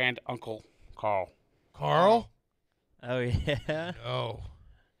grand uncle Carl. Carl? Oh, yeah. No.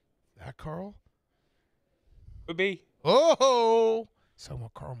 That Carl? Could be. Oh! Someone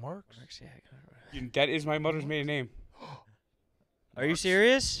Karl Marx? That is my mother's maiden name. Are you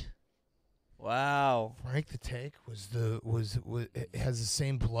serious? Wow. Frank the Tank was it has the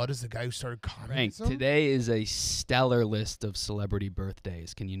same blood as the guy who started Frank, communism? today is a stellar list of celebrity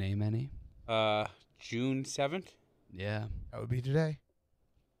birthdays. Can you name any? June 7th. Yeah. That would be today.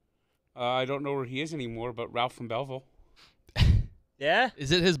 I don't know where he is anymore, but Ralph from Belleville. Yeah?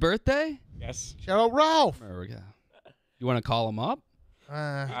 Is it his birthday? Yes. Shout out Ralph. There we go. You want to call him up? You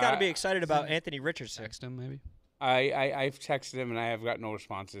got to be excited about Anthony Richardson. Text him, maybe? I've texted him and I have got no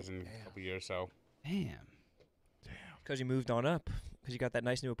responses in a couple years. So Damn. Because you moved on up. Because you got that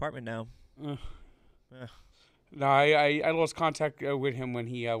nice new apartment now. Uh, Yeah. No, I lost contact with him when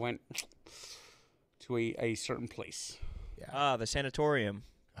he went to a certain place. Ah, the sanatorium.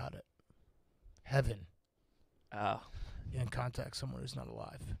 Got it. Heaven. Oh, You in contact someone who's not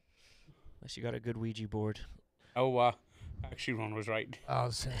alive. unless you got a good Ouija board. Oh, actually, Ron was right. Oh,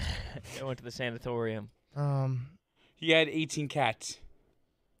 I went to the sanatorium. He had 18 cats.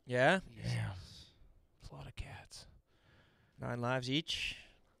 Yeah? Damn. It's a lot of cats. 9 lives each.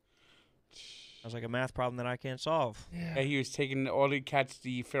 Sounds like a math problem that I can't solve. Yeah, he was taking all the cats,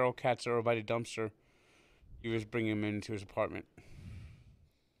 the feral cats that were by the dumpster. He was bringing them into his apartment.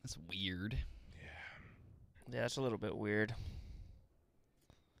 That's weird. Yeah, it's a little bit weird.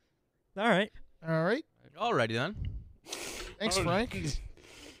 All right. All right. Alrighty then. Thanks, Oh, Frank.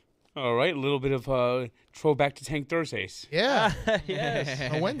 All right, a little bit of throwback to Tank Thursdays. Yeah.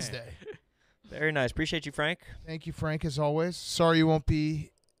 Yes. A Wednesday. Very nice. Appreciate you, Frank. Thank you, Frank, as always. Sorry you won't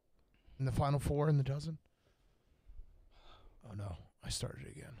be in the Final Four in the dozen. Oh, no. I started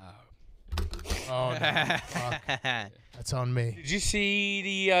again. Oh, no. Fuck. That's on me. Did you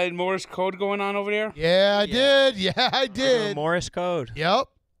see the Morse code going on over there? Yeah, I did. Yeah, I We're doing did. Morse code. Yep.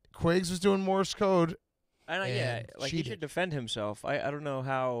 Quiggs was doing Morse code. I know, yeah. And Like, he cheated. should defend himself. I don't know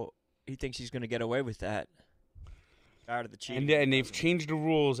how he thinks he's going to get away with that. Out of the cheating. And they've changed the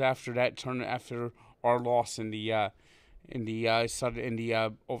rules after that turn after our loss in the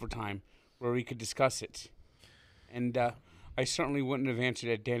overtime, where we could discuss it. And I certainly wouldn't have answered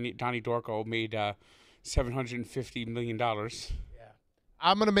that Donnie Darko made $750 million.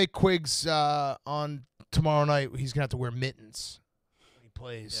 I'm going to make Quiggs on tomorrow night. He's going to have to wear mittens when he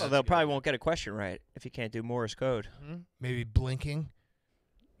plays. So they'll probably won't get a question right if he can't do Morse code. Maybe blinking.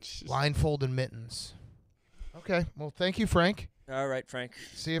 Blindfold and mittens. Okay. Well, thank you, Frank. All right, Frank.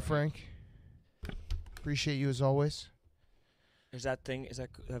 See you, Frank. Appreciate you as always. Is that video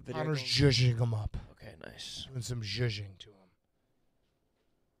Connor's going? zhuzhing him up. Okay, nice. Doing some zhuzhing to him.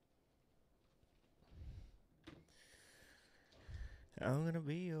 I'm going to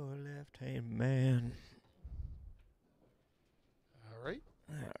be your left-hand man. All right.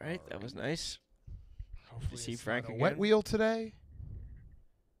 All right, that was nice. Hopefully see it's Frank not a wet again? wheel today.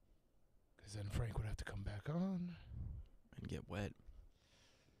 Because then Frank would have to come back on. And get wet.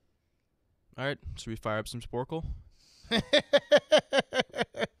 All right, should we fire up some Sporkle? I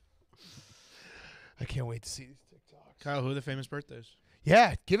can't wait to see these TikToks. Kyle, who are the famous birthdays?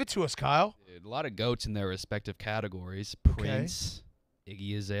 Yeah, give it to us, Kyle. Dude, a lot of goats in their respective categories. Okay. Prince,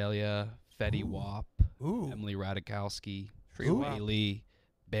 Iggy Azalea, Fetty Ooh. Wap, Ooh. Emily Ratajkowski, Ooh. Lee,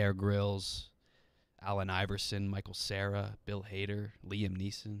 Bear Grylls, Allen Iverson, Michael Cera, Bill Hader, Liam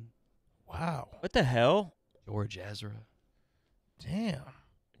Neeson, Wow. What the hell? George Ezra. Damn.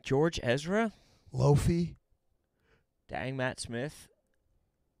 George Ezra? Lofi. Dang, Matt Smith.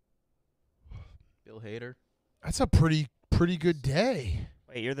 Bill Hader. That's a pretty good day.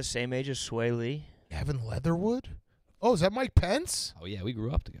 Wait, you're the same age as Sway Lee? Evan Leatherwood. Oh, is that Mike Pence? Oh, yeah, we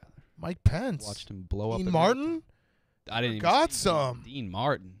grew up together. Mike Pence. Watched him blow up. Dean in Martin. I didn't even Got see some. Dean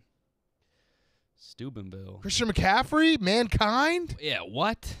Martin. Steubenville. Christian McCaffrey. Mankind. Yeah,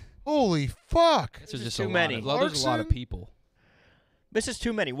 what? Holy fuck. This is is just too a many. lot of, there's a lot of Clarkson? people. This is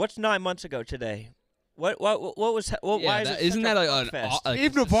too many. What's 9 months ago today? What was why Yeah, is that, it isn't such that a like fuck fest? a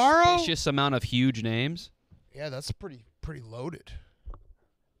Steve Navarro? suspicious amount of huge names? Yeah, that's pretty loaded.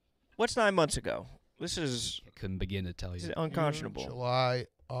 What's 9 months ago? This is I couldn't begin to tell this you. is unconscionable. July,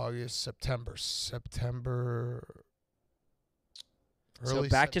 August, September. So Early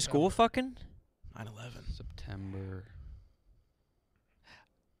back to school September. fucking? 9/11. September.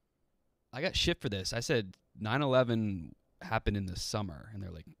 I got shit for this. I said 9/11 happened in the summer, and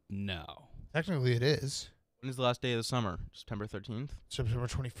they're like, no. Technically, it is When is the last day of the summer? September 13th? September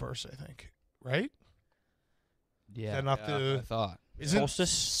 21st, I think. Right? Yeah, that not the- I thought. Isn't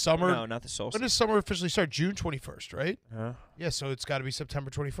Solstice? summer? No, not the solstice. When does summer officially start? June 21st, right? Huh? Yeah, so it's got to be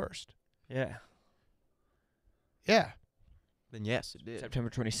September 21st. Yeah. Yeah. Then yes, it did. September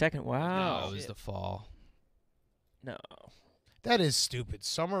 22nd. Wow. No, it was the fall. No. That is stupid.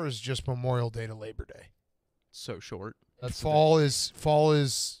 Summer is just Memorial Day to Labor Day. So short. Fall is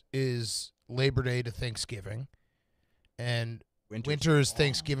Labor Day to Thanksgiving, and winter is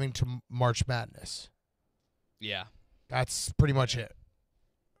Thanksgiving to March Madness. Yeah. That's pretty much it,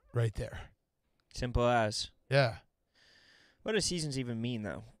 right there. Simple as. Yeah. What do seasons even mean,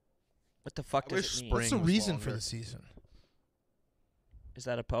 though? What the fuck I does wish it mean? spring What's the was reason for longer. the season? Is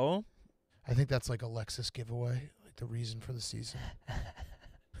that a poem? I think that's like a Lexus giveaway, like the reason for the season.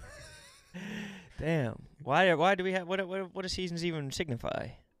 Damn. Why do we have what do seasons even signify?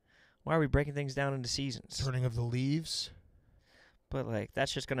 Why are we breaking things down into seasons? Turning of the leaves. But like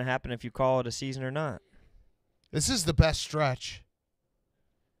that's just gonna happen if you call it a season or not. This is the best stretch.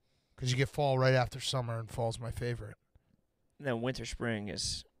 Because you get fall right after summer, and fall's my favorite. And then winter, spring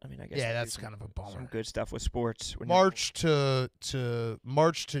is. I mean, I guess. Yeah, they do that's some- kind of a Some bummer. good stuff with sports. when you're-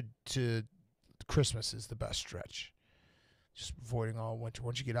 March to Christmas is the best stretch. Just avoiding all winter.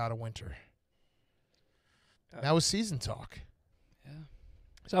 Once you get out of winter. That was season talk. Yeah.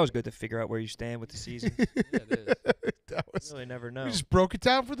 It's always good to figure out where you stand with the season. Yeah, it is. That You was. really never know. We just broke it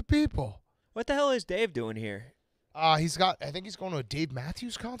down for the people. What the hell is Dave doing here? I think he's going to a Dave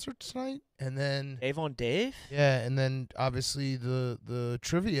Matthews concert tonight, and then Dave on Dave? and then obviously the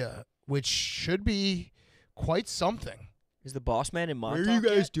trivia, which should be quite something. Is the boss man in Montauk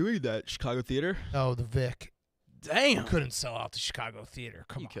yet? doing that? Chicago Theater? Oh, the Vic. Damn. Couldn't sell out the Chicago Theater.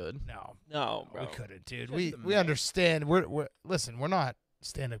 Come You on. could. No, No, bro. we couldn't, dude. guys We do the we Met. understand. We're listen. We're not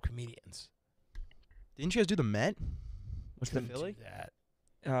stand-up comedians. Didn't you guys do the Met? What's Couldn't the do Philly?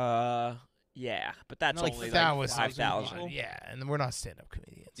 that. Yeah, but that's Not like only that like was 5,000. Yeah, and we're not stand-up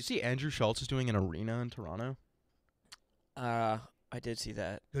comedians. You see Andrew Schultz is doing an arena in Toronto? I did see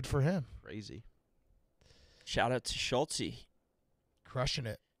that. Good for him. Crazy. Shout out to Schultzy, Crushing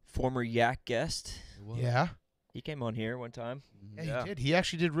it. former Yak guest. It was. Yeah. He came on here one time. Mhm. Yeah, he did. He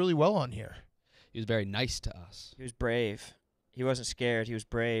actually did really well on here. He was very nice to us. He was brave. He wasn't scared. He was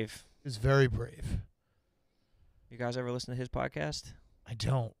brave. He was very brave. You guys ever listen to his podcast? I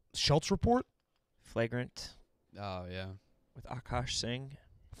don't. Schultz Report? Flagrant Oh, yeah. with Akash Singh.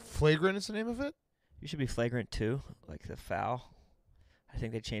 Flagrant is the name of it? You should be Flagrant too, like the foul. I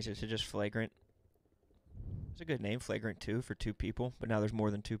think they changed it to just Flagrant. It's a good name, Flagrant 2, for two people, but now there's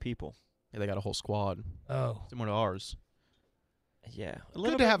more than two people. Yeah, they got a whole squad. Oh. Similar to ours. Yeah, a Good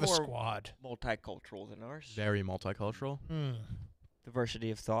little to bit have a more squad. multicultural than ours. Very multicultural.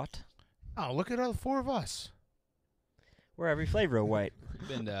 Diversity of thought. Oh, look at all the four of us. We're every flavor of white. We've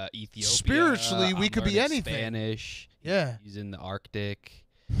been to Ethiopia. Spiritually, we I'm could be learning anything. Spanish. Yeah. He's in the Arctic.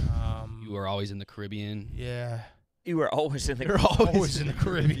 Um, You were always in the Caribbean. Yeah. You were always in the. You're always in the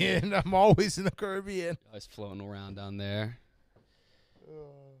Caribbean. I'm always in the Caribbean. Always floating around down there.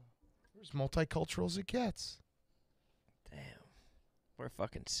 We're as multicultural as it gets. Damn, we're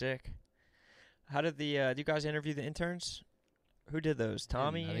fucking sick. How did the? Do you guys interview the interns? Who did those?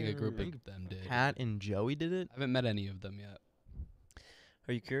 Tommy? I think a group or- of them did. Pat and Joey did it. I haven't met any of them yet.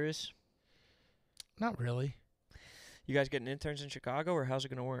 Are you curious? Not really. You guys getting interns in Chicago, or how's it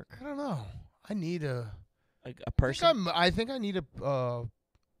gonna work? I don't know. I need a person? I think I need a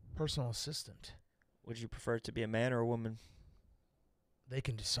personal assistant. Would you prefer it to be a man or a woman? They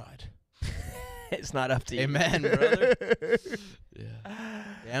can decide. It's not up to you. Amen, brother. Yeah.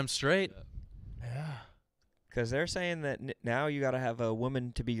 Damn straight. Yeah. Because they're saying that now you got to have a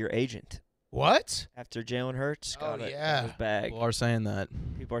woman to be your agent. What? After Jalen Hurts Oh, got yeah. his bag. People are saying that.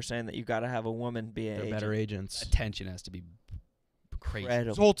 People are saying that you got to have a woman be an They're agent. better agents. Attention has to be crazy. His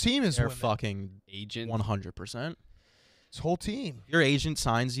Incredible. whole team is They're women. fucking Agent. 100%. His whole team. Your agent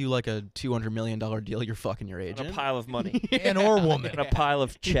signs you like a $200 million deal. You're fucking your On agent. a pile of money. Man or woman. And a pile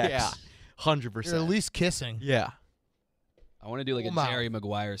of checks. Yeah. 100%. You're at least kissing. Yeah. I want to do like a Full mouth. Jerry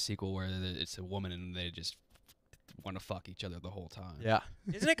Maguire sequel where it's a woman and they just want to fuck each other the whole time. Yeah.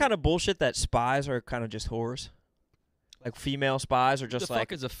 Isn't it kind of bullshit that spies are kind of just whores? Like female spies are Who just the like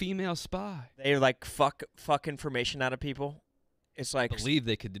fuck is a female spy? they like fuck information out of people. It's like Believe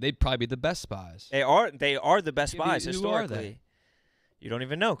they could. They'd probably be the best spies. they are the best Yeah, but spies who are historically. they? You don't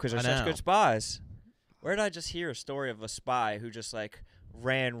even know because they're I such know. good spies. Where did I just hear a story of a spy who just like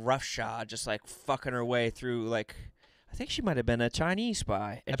ran roughshod, just like fucking her way through like. I think she might have been a Chinese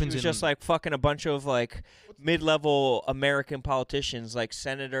spy. And she Happens was just in- like fucking a bunch of like mid-level American politicians, like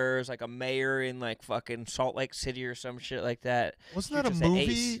senators, like a mayor in like fucking Salt Lake City or some shit like that. Wasn't She that a just said movie?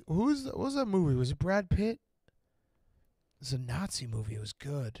 ace. What was that movie? Was it Brad Pitt? It was a Nazi movie. It was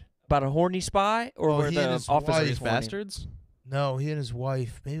good. About a horny spy, or Oh, were he and the his officers wife- These horny? bastards? No, he and his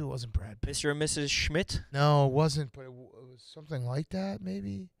wife. Maybe it wasn't Brad Pitt. Mr. and Mrs. Schmidt. No, it wasn't, but it was something like that,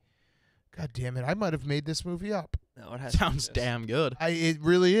 maybe. God damn it. I might have made this movie up. No, it has to be Sounds this. damn good. It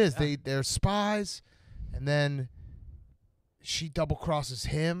really is. Yeah. They're spies, and then she double crosses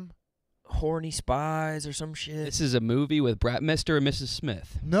him. Horny spies or some shit. This is a movie with Mr. and Mrs.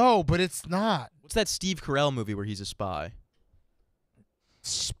 Smith. No, but it's not. What's that Steve Carell movie where he's a spy?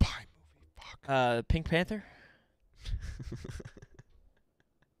 Spy movie. Fuck. Pink Panther.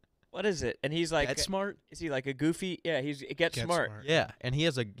 What is it? And he's like, Get Smart? is he like a goofy? Yeah, it gets Get smart. Yeah, and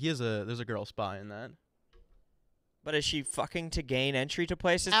there's a girl spy in that. But is she fucking to gain entry to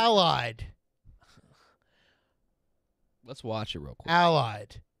places? Allied. Let's watch it real quick.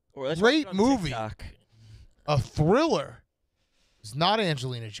 Allied. Or let's Great watch it on movie. TikTok. A thriller. It's not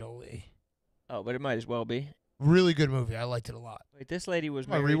Angelina Jolie. Oh, but it might as well be. Really good movie. I liked it a lot. Wait, this lady was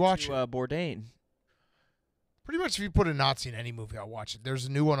I married rewatch to Bourdain. Pretty much, if you put a Nazi in any movie, I'll watch it. There's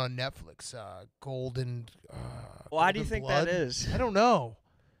a new one on Netflix, Golden. Why do you Golden think Blood. that is? I don't know.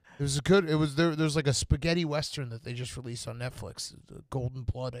 It was a good. It was there. There's like a spaghetti western that they just released on Netflix. Golden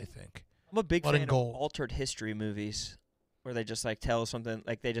Blood, I think. I'm a big Blood fan and of Gold. altered history movies, where they just like tell something,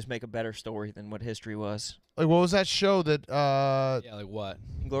 like they just make a better story than what history was. Like, what was that show that? Yeah, like what?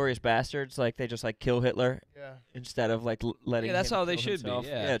 Inglourious Bastards, like they just like kill Hitler Yeah. instead of like letting. Yeah, that's him how they kill should himself. be.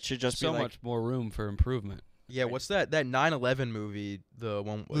 Yeah. Yeah, it should just so be like, much more room for improvement. Yeah, what's that 9/11 movie? The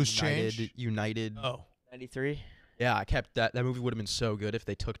one with Loose Change? United. Oh. 93. Yeah, I kept that. That movie would have been so good if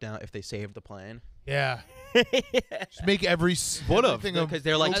they saved the plane. Yeah. Just make every. Would have, everything a- because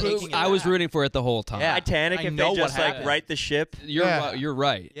they're like taking. I was rooting for it the whole time. Yeah. Titanic, I if know they what just like happened. right the ship. You're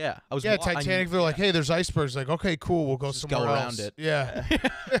right. Yeah, I was. Yeah, wa- I Titanic. knew- They're like, hey, there's icebergs. Like, okay, cool. We'll go Just somewhere go else. around it.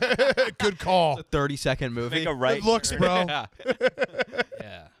 Yeah. Good call. It's a 30-second movie. Make a right. Good looks, turn. bro.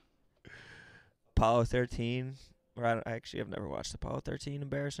 Yeah. Apollo 13. Or I actually have never watched Apollo 13.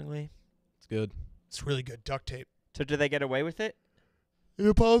 Embarrassingly. It's good. It's really good. Duct tape. So did they get away with it? In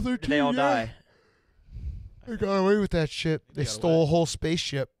Apollo Or 13. did they all yeah. die? They got away with that shit. They got stole a whole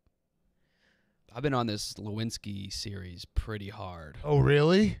spaceship. I've been on this Lewinsky series pretty hard. Oh,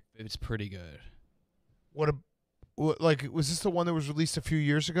 really? It's pretty good. Like, was this the one that was released a few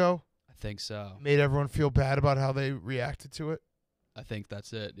years ago? I think so. Made everyone feel bad about how they reacted to it? I think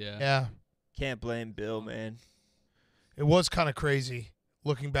that's it. Yeah. Yeah. Can't blame Bill, man. It was kind of crazy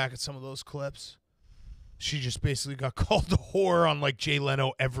looking back at some of those clips. She just basically got called a whore on like Jay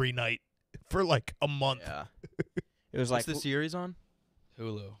Leno every night for like a month. Yeah. It was What's like the series on?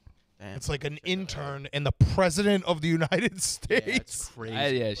 Hulu. Damn. It's like an intern and the president of the United Yeah, States. it's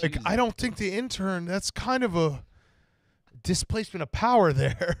crazy. Yeah. Like, I don't think the intern, that's kind of a displacement of power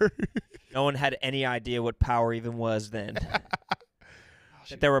there. no one had any idea what power even was then.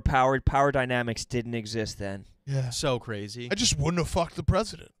 That there were power dynamics didn't exist then. Yeah. So crazy. I just wouldn't have fucked the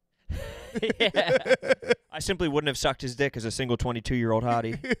president. Yeah. I simply wouldn't have sucked his dick as a single 22-year-old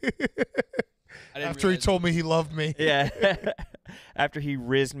hottie. After he told me he loved me. Yeah. After he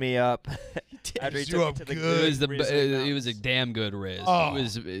rizzed me up. After he Rizzed took you me up to the good. He was a damn good Riz. Oh. He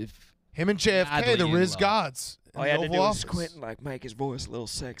was. Him and JFK, Madly the in Rizz love. gods. in All the you had to Oval do was Office. squint and like make his voice a little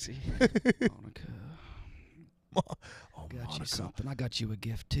sexy. Monica. Oh, Got you Monica. something. I got you a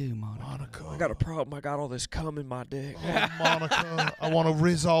gift too, Monica. Monica. I got a problem. I got all this cum in my dick. Oh, Monica. I want to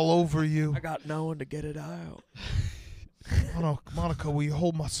Rizz all over you. I got no one to get it out. Monica, will you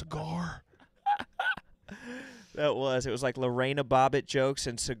hold my cigar? It was like Lorena Bobbitt jokes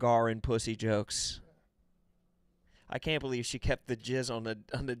and cigar and pussy jokes. I can't believe she kept the jizz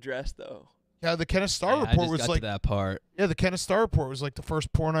on the dress though. Yeah, the Kenneth Starr Yeah, I report just was got like to that part. Yeah, the Kenneth Starr report was like the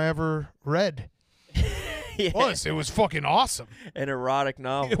first porn I ever read. Yeah. It was fucking awesome. An erotic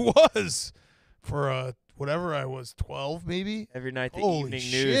novel. It was for whatever I was, 12 maybe. Every night the Holy evening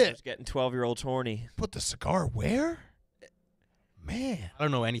shit. news was getting 12-year-olds horny. Put the cigar where? Man. I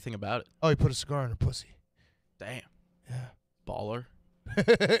don't know anything about it. Oh, he put a cigar in her pussy. Damn. Yeah. Baller.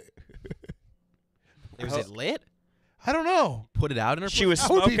 I Was it lit? don't know. Put it out in her. She pussy? was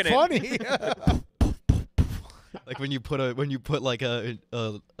That would be smoking it. funny. Like when you put like a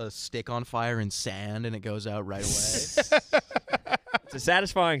stick on fire in sand and it goes out right away. It's a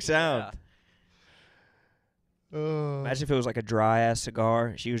satisfying sound. Imagine if it was like a dry-ass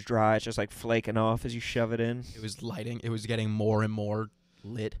cigar. She was dry. It's just like flaking off as you shove it in. It was lighting. It was getting more and more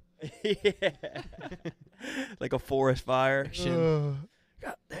lit. Yeah. Like a forest fire. Uh,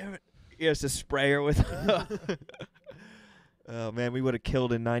 God damn it. He has to spray her with. Oh, man. We would have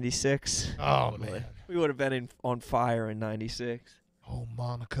killed in 96. oh, man. We would have been on fire in 96. Oh,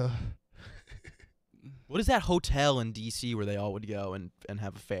 Monica. What is that hotel in D.C. where they all would go and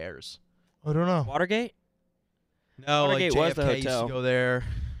have affairs? I don't know. Watergate? No, Watergate like was the JFK used hotel. to go there.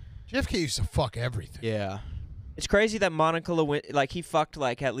 JFK used to fuck everything. Yeah. It's crazy that Monica Lewinsky, like, he fucked,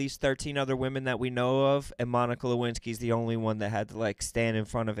 like, at least 13 other women that we know of, and Monica Lewinsky's the only one that had to, like, stand in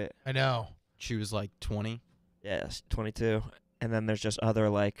front of it. I know. She was like 20. Yes, 22. And then there's just other,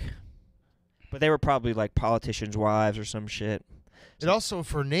 like... But they were probably, like, politicians' wives or some shit. It also,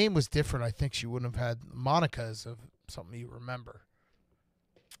 if her name was different, I think she wouldn't have had Monica as something you remember.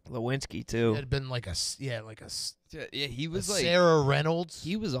 Lewinsky, It too. had been like a Yeah, he was like Sarah Reynolds.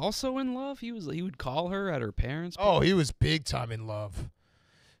 he was also in love. He would call her at her parents'. Oh, he was big time in love.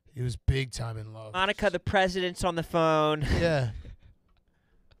 He was big time in love. Monica, the president's on the phone. Yeah.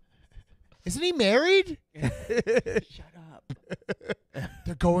 Isn't he married? Shut up.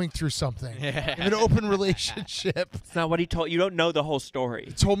 they're going through something. They have an open relationship. It's not what he told you. Don't know the whole He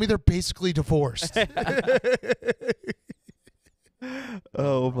story. told me they're basically divorced.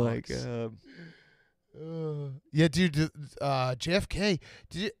 Oh my god. Yeah, dude. JFK.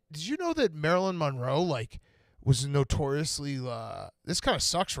 Did you know that Marilyn Monroe was notoriously this kind of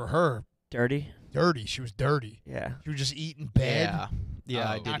sucks for her. Dirty. Dirty. She was dirty. Yeah. She would just eat in bed. Yeah,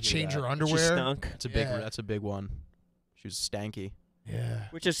 I Oh. did Not hear change that. her She underwear. stunk. That's a big one. She was stanky. Yeah.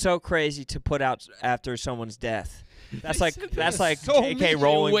 Which is so crazy to put out after someone's death. That's like so J.K. mean.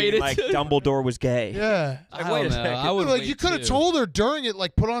 Rowling being Waited like to- Dumbledore was gay. Yeah. Like, I wait a don't know. second. I would Like you wait, could have too. told her during it,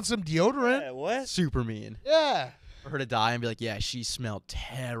 put on some deodorant. Yeah, what? Super mean. Yeah. For her to die and be like, yeah, she smelled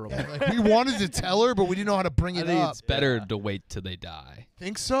terrible. We wanted to tell her, but we didn't know how to bring I it think up. it's better to wait till they die.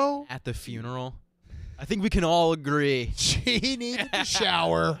 Think so? At the funeral. I think we can all agree. She needed to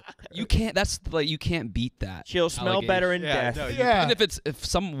shower. You can't. That's like you can't beat that. She'll smell better in Yeah, death. no, Yeah. And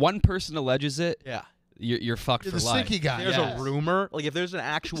if one person alleges it, Yeah. you're fucked You're for the life. stinky guy. There's Yeah. a rumor, like if there's an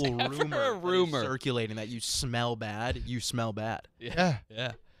actual Never rumor, a rumor. that is circulating that you smell bad, you smell bad. Yeah.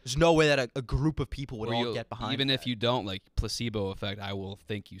 Yeah. There's no way that a group of people would Or all you'll- get behind. even if that. you don't, like placebo effect, I will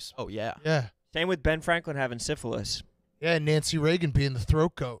think you. Oh yeah. Yeah. Same with Ben Franklin having syphilis. Yeah, Nancy Reagan being the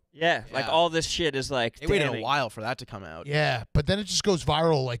throat goat. Yeah, like Yeah. all this shit is like. They waited a damning. while for that to come out. Yeah, but then it just goes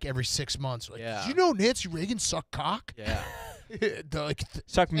viral like every 6 months. Like, Yeah. did you know Nancy Reagan sucked cock? Yeah. Like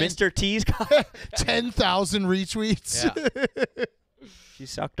Suck Mr. T's cock. 10,000 retweets. She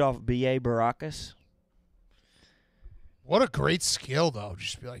sucked off B.A. Baracus. What a great skill, though.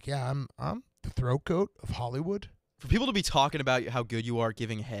 Just be like, yeah, I'm the throat goat of Hollywood. For people to be talking about how good you are at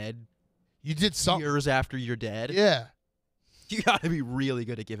giving head You did something. years after you're dead, Yeah. you got to be really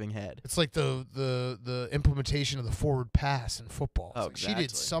good at giving head. It's like the implementation of the forward pass in football. It's Oh, like She did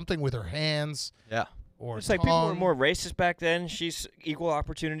exactly. something with her hands Yeah. or It's like people were tongue. more racist back then. She's equal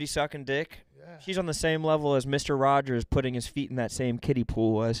opportunity sucking dick. Yeah. She's on the same level as Mr. Rogers putting his feet in that same kiddie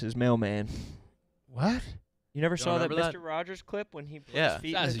pool as his mailman. What? You never Don't saw that remember Mr. that? Rogers clip when he put Yeah. his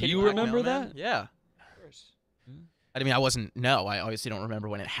feet Guys, in the kiddie you pool? remember Mailman? that? Yeah. I mean, I wasn't. No, I obviously don't remember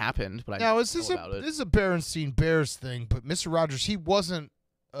when it happened, but I Now, know is this about a it. this is a Berenstein Bears thing? But Mr. Rogers, he wasn't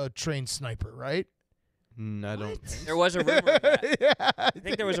a trained sniper, right? I don't. There was a rumor of that. Yeah, I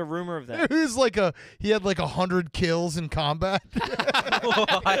think there was a rumor of that. It was like he had like 100 kills in combat.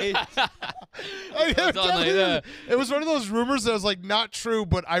 It was one of those rumors that was like not true,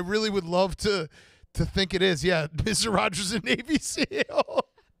 but I really would love to think it is. Yeah, Mr. Rogers, a Navy SEAL.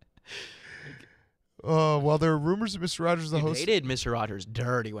 Well, there are rumors that Mr. Rogers, the Dude, host. they did Mr. Rogers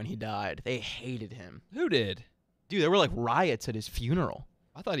dirty when he died. They hated him. Who did? Dude, there were like riots at his funeral.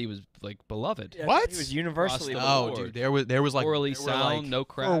 I thought he was like beloved. Yeah, What? He was universally Crossed Oh, Lord. dude, there was like Morally there were, sound, like, no Or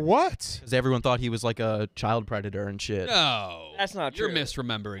crack. what? because everyone thought he was like a child predator and shit. No, That's not You're true.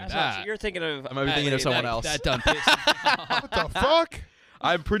 misremembering That's not that. true. You're thinking of. I might be thinking of someone else. That done pissed me off. What the fuck?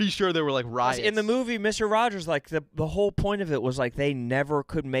 I'm pretty sure there were like riots In the movie, Mr. Rogers, like the whole point of it was like they never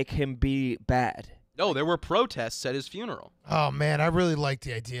could make him be bad. No, there were protests at his funeral. Oh man, I really like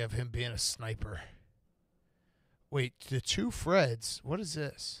the idea of him being a sniper. Wait, the two Freds. What is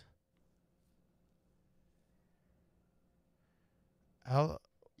this?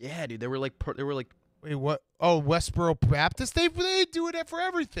 Yeah, dude, there were like Wait, what? Oh, Westboro Baptist. They do it for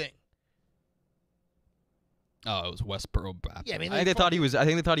everything. Oh, it was Westboro Baptist. Yeah, I mean, I think they thought he was. I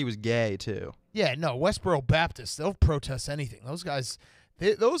think they thought he was gay too. Yeah, no, Westboro Baptist. They'll protest anything. Those guys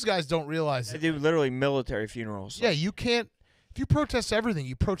don't realize They it. do literally military funerals. Yeah, you can't. If you protest everything,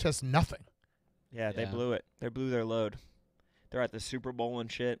 you protest nothing. Yeah, they Yeah. blew it. They blew their load. They're at the Super Bowl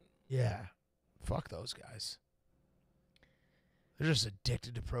and shit. Yeah, fuck those guys. They're just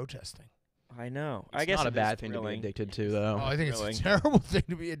addicted to protesting. I know. It's I guess not a it is bad thing to be thrilling. addicted to, though. Oh, I think Thrilling. it's a terrible thing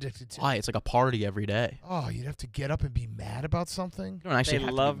to be addicted to. Why? It's like a party every day. Oh, you'd have to get up and be mad about something. You don't actually They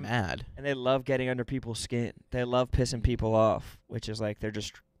have love- to be mad. And they love getting under people's skin. They love pissing people off, which is like they're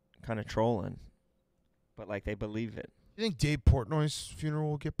just kind of trolling. But like they believe it. You think Dave Portnoy's funeral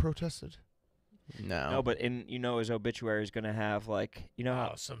will get protested? No. No, but his obituary is going to have like,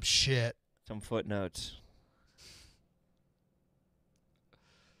 how Oh, some shit. some footnotes.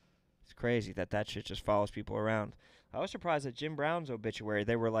 It's crazy that shit just follows people around. I was surprised at Jim Brown's obituary.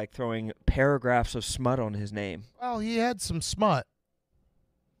 They were like throwing paragraphs of smut on his name. Well, he had some smut.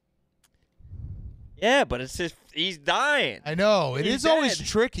 Yeah, but it's just he's dying. I know. It He's is always dead.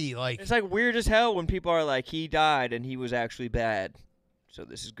 tricky. Like, It's like weird as hell when people are like, he died and he was actually bad. So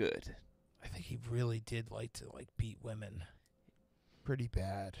this is good. I think he really did like to beat women. Pretty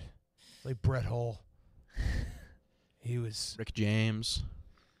bad. Like Brett Hull. He was. Rick James.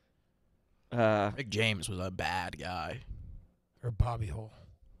 Rick James was a bad guy. Or Bobby Hole,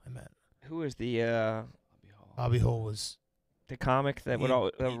 I meant. Who is the Bobby Hole was... the comic that would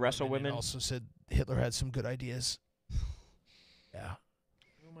all wrestle women. women? Also said Hitler had some good ideas. Yeah.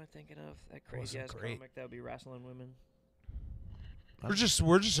 Who am I thinking of? That Wasn't crazy-ass great. comic that would be wrestling women? We're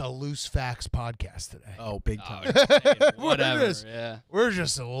just a loose facts podcast today. Oh, big Oh, time. whatever. We're just, Yeah. we're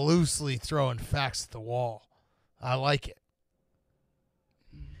just loosely throwing facts at the wall. I like it.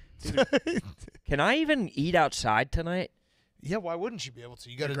 Can I even eat outside tonight? Yeah, why wouldn't you be able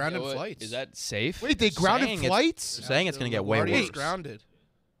to? You got to grounded What- flights. Is that safe? Wait, they grounded Saying it's- flights? They're saying it's going to get way LaGuardia is worse. grounded.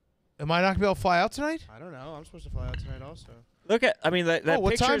 Am I not gonna be able to fly out tonight? I don't know. I'm supposed to fly out tonight also. Look at, I mean, the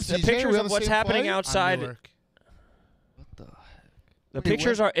what time, pictures, the TJ? pictures We on of the what's same happening flight? outside. Newark. What the heck? The Wait,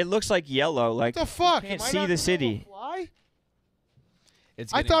 pictures are. It looks like yellow. Like What the fuck? can't Am I see not the gonna be able city. to fly?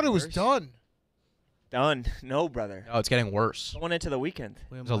 It's I getting thought it was worse. done. Done. No, brother. No, it's getting worse. Going into the weekend.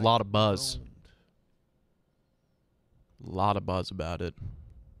 Where There's a am I lot of buzz. grounded? A lot of buzz about it.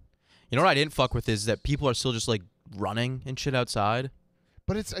 You know what I didn't fuck with is that people are still just like running and shit outside.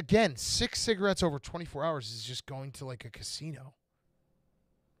 But it's, again, 6 cigarettes over 24 hours is just going to, like, a casino.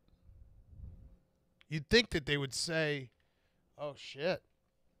 You'd think that they would say, oh, shit.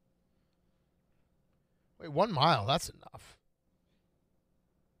 Wait, 1 mile, that's enough.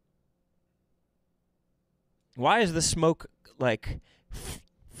 Why is the smoke like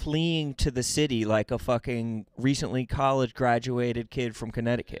fleeing to the city like a fucking recently college graduated kid from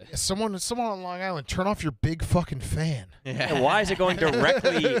Connecticut? Someone on Long Island, turn off your big fucking fan. And why is it going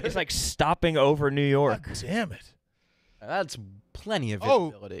directly? It's like stopping over New York. God damn it. That's plenty of Oh,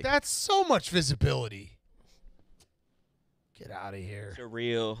 visibility. that's so much visibility. Get out of here.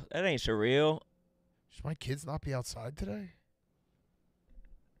 Surreal. That ain't surreal. Should my kids not be outside today?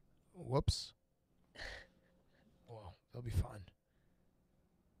 Whoops. Well, they'll be fine.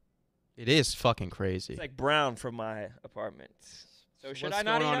 It is fucking crazy. It's like brown from my apartment. So should What's I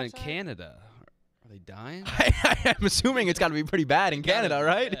not going eat on outside? in Canada? Are they dying? I'm assuming it's got to be pretty bad in Canada,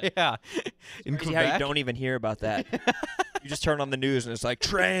 right? Yeah. In Crazy how you Quebec. don't even hear about that. You just turn on the news and it's like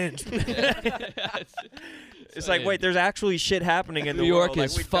trans. It's like, wait, there's actually shit happening in New the York world. Like,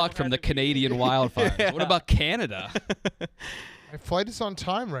 is we fucked don't from have the to be- Canadian wildfires. What about Canada? My flight is on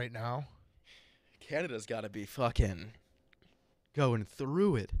time right now. Canada's got to be fucking going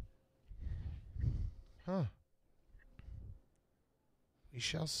through it. Huh. We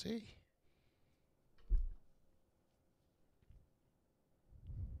shall see.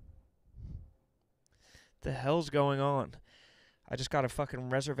 The hell's going on? I just got a fucking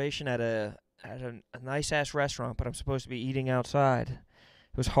reservation at a nice ass restaurant, but I'm supposed to be eating outside.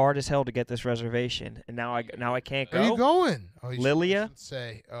 It was hard as hell to get this reservation, and now I can't Where are go. you going? Oh, you Lilia? should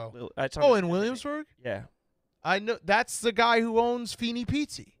say. Oh. It's on Oh, the- in Williamsburg? Yeah. I know. That's the guy who owns Feeney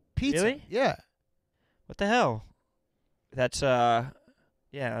Pizza. Really? Yeah. What the hell? That's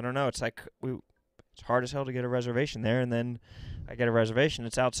yeah, I don't know. It's like it's hard as hell to get a reservation there, and then I get a reservation.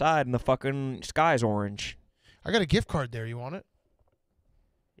 It's outside, and the fucking sky's orange. I got a gift card there. You want it?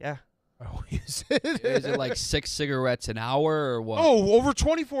 Yeah. Oh, is it? Is it like 6 cigarettes an hour or what? Oh, over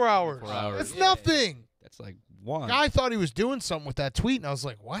 24 hours. 24 hours. That's nothing. That's like one. Guy thought he was doing something with that tweet, and I was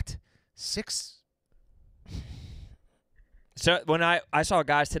like, what? 6? So when I saw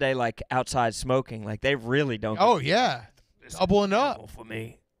guys today like outside smoking, like they really don't. Oh, yeah. Doubling up. For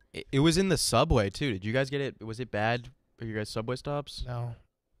me. It was in the subway too. Did you guys get it? Was it bad for your guys' subway stops? No.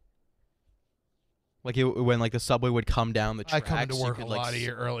 Like when like the subway would come down the I tracks, come into you work could, a like, lot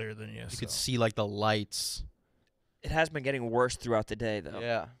earlier than you. You could see like the lights. It has been getting worse throughout the day, though.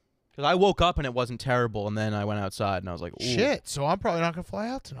 Yeah. Because I woke up and it wasn't terrible, and then I went outside and I was like, ooh. Shit. So I'm probably not going to fly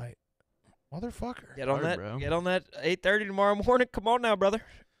out tonight. Motherfucker. Get on Hard, that. bro. Get on that. 8:30 tomorrow morning. Come on now, brother.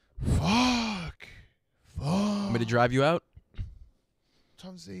 Fuck. Want me to drive you out? What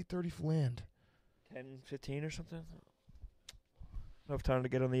time's the 8:30 for land? 10:15 or something. Enough time to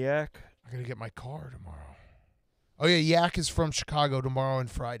get on the yak. I got to get my car tomorrow. Oh, yeah. Yak is from Chicago tomorrow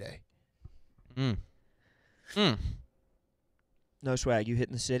and Friday. No swag. You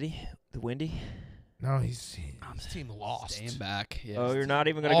hitting the city? The Windy? No, his team lost. Staying back. Yeah. Oh, you're not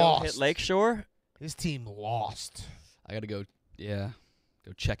even gonna go hit Lost. Lakeshore? His team lost. I got to go, go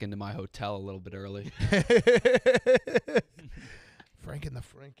check into my hotel a little bit early. Frank and the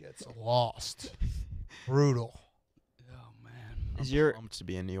Frankettes lost. Brutal. Oh, man. Is your Pumped to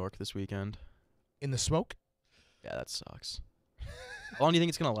be in New York this weekend. In the smoke? Yeah, that sucks. How long do you think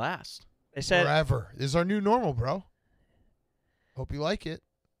it's gonna last? They said. Forever. This is our new normal, bro. Hope you like it.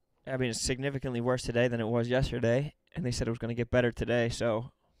 I mean, it's significantly worse today than it was yesterday, and they said it was gonna get better today.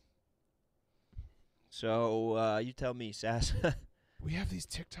 So you tell me, Sass. We have these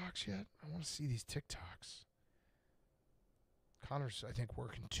TikToks yet? I want to see these TikToks. Connor's, I think,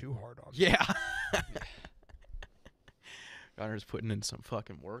 working too hard on. Yeah. Connor's putting in some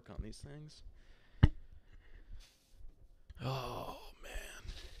fucking work on these things. Oh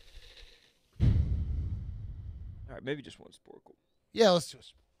man. All right, maybe just one Sporkle. Yeah, let's do it.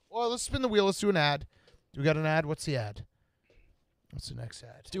 Well, let's spin the wheel. Let's do an ad. Do we got an ad? What's the ad? What's the next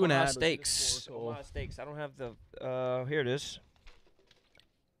ad? Do an ad. Steaks. Omaha Steaks. I don't have the. Here it is.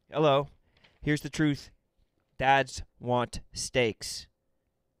 Hello. Here's the truth. Dads want steaks.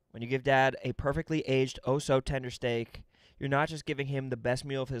 When you give Dad a perfectly aged, oh-so-tender steak, you're not just giving him the best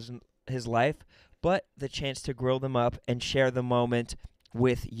meal of his life, but the chance to grill them up and share the moment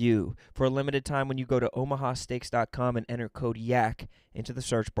with you. For a limited time, when you go to omahasteaks.com and enter code YAK into the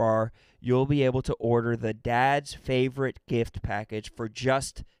search bar, you'll be able to order the Dad's Favorite Gift Package for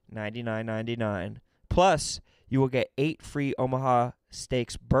just $99.99. Plus, you will get 8 free Omaha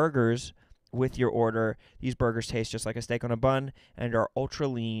Steaks burgers with your order. These burgers taste just like a steak on a bun and are ultra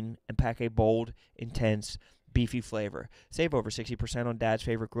lean and pack a bold, intense, beefy flavor. Save over 60% on Dad's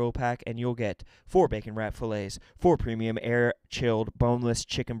Favorite Grill Pack, and you'll get 4 bacon wrap fillets, 4 premium air-chilled boneless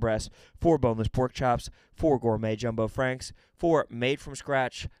chicken breasts, 4 boneless pork chops, 4 gourmet jumbo franks, 4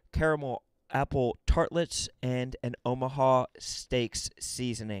 made-from-scratch caramel apple tartlets, and an Omaha Steaks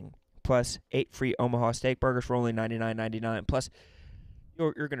seasoning. Plus, 8 free Omaha Steak burgers for only $99.99. Plus,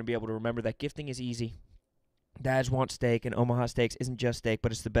 you're going to be able to remember that gifting is easy. Dads want steak, and Omaha Steaks isn't just steak,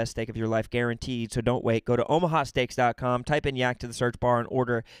 but it's the best steak of your life, guaranteed. So don't wait. Go to omahasteaks.com, type in YAK to the search bar, and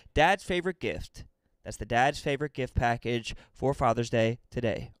order Dad's Favorite Gift. That's the Dad's Favorite Gift Package for Father's Day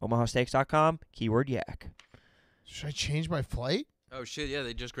today. omahasteaks.com, keyword YAK. Should I change my flight? Oh shit! Yeah,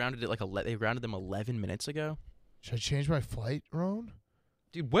 they just grounded it they grounded them 11 minutes ago. Should I change my flight, Roan?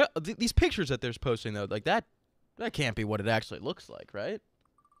 Dude, well, these pictures that they're posting though, like that can't be what it actually looks like, right?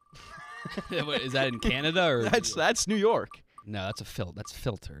 What, is that in Canada or that's New York? No, that's that's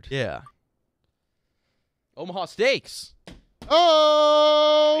filtered. Yeah. Omaha Steaks.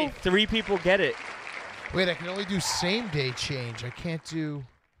 Oh! Hey, 3 people get it. Wait, I can only do same day change. I can't do.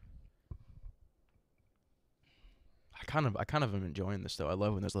 I kind of am enjoying this though. I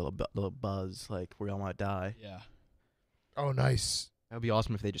love when there's a little buzz like we all might die. Yeah. Oh, nice. That would be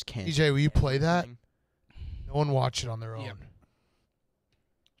awesome if they just can't. DJ, will you play that? No one watch it on their own. Yep.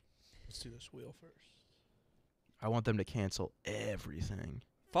 Let's do this wheel first. I want them to cancel everything.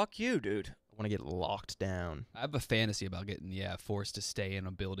 Fuck you, dude. I want to get locked down. I have a fantasy about getting forced to stay in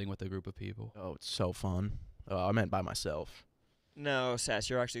a building with a group of people. Oh, it's so fun. Oh, I meant by myself. No, Sass,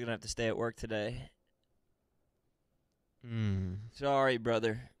 you're actually going to have to stay at work today. Hmm. Sorry,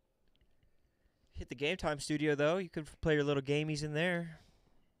 brother. Hit the Game Time studio, though. You could play your little gamies in there.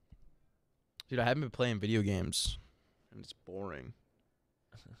 Dude, I haven't been playing video games, and it's boring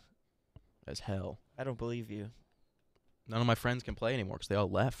as hell. I don't believe you. None of my friends can play anymore because they all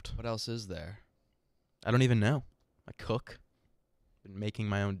left. What else is there? I don't even know. I cook. Been making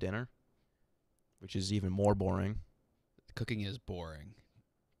my own dinner, which is even more boring. Cooking is boring.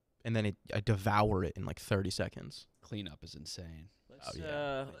 And then I devour it in like 30 seconds. Cleanup is insane. Let's,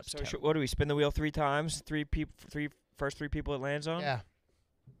 yeah. That's so terrible. what do we spin the wheel 3 times? First 3 people it lands on? Yeah.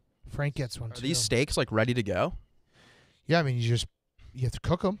 Frank gets one Are too. these steaks like ready to go? Yeah, I mean you have to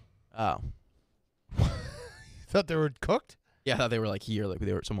cook them. Oh. Thought they were cooked? Yeah, I thought they were like here, like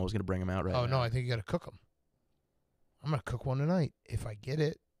someone was gonna bring them out right Oh now. no, I think you got to cook them. I'm gonna cook one tonight if I get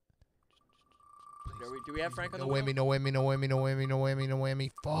it. Do we have Frank on No the wheel? whammy, no whammy, no whammy, no whammy, no whammy, no whammy.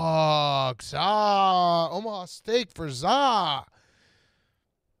 Fuck. Zah. Omaha steak for Zah.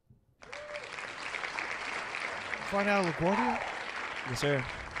 Find out LaGuardia? Yes, sir.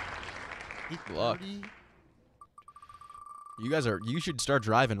 Good luck. You should start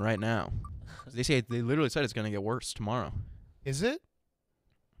driving right now. They literally said it's gonna get worse tomorrow. Is it?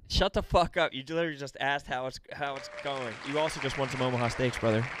 Shut the fuck up. You literally just asked how it's going. You also just won some Omaha Steaks,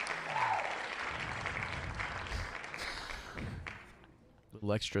 brother. A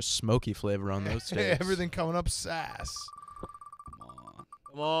little extra smoky flavor on those steaks. Everything coming up sass. Come on.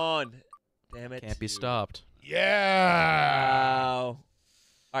 Come on. Damn it. Can't be stopped. Yeah. Wow.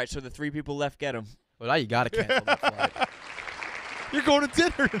 All right, so the 3 people left get them. Well, now you gotta cancel the flight. You're going to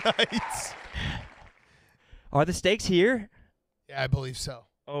dinner tonight. Are the steaks here? Yeah, I believe so.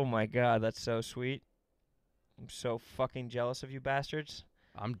 Oh, my God. That's so sweet. I'm so fucking jealous of you bastards.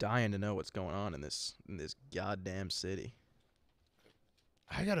 I'm dying to know what's going on in this goddamn city.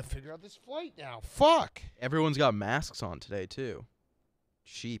 I got to figure out this flight now. Fuck. Everyone's got masks on today too.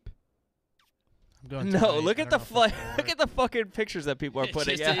 Sheep. I'm going No, tonight. look I at don't the know if it's look at the fucking pictures that people are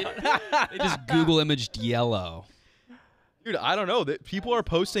putting out. They just Google imaged yellow. Dude, I don't know. People are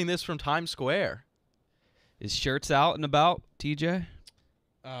posting this from Times Square. Is shirts out and about, TJ?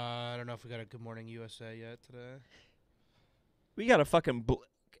 I don't know if we got a Good Morning USA yet today. We got to fucking.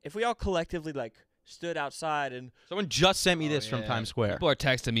 If we all collectively like stood outside and Someone just sent me this from Times Square. People are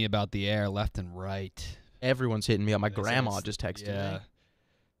texting me about the air left and right. Everyone's hitting me up. My They say grandma it's- just texted yeah. me.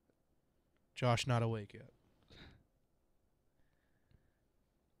 Josh not awake yet.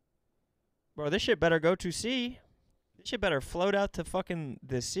 bro, this shit better go to sea. This shit better float out to fucking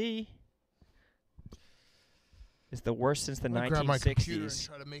the sea. It's the worst since the I'm gonna grab my computer and 1960s.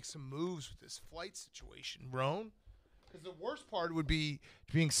 try to make some moves with this flight situation, Roan. Because the worst part would be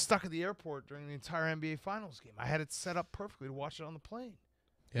being stuck at the airport during the entire NBA Finals game. I had it set up perfectly to watch it on the plane.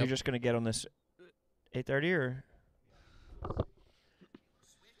 You're just gonna get on this 8:30 or?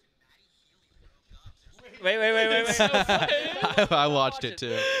 Wait. I watched it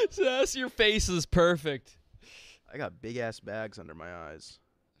too. Sass, your face is perfect. I got big ass bags under my eyes.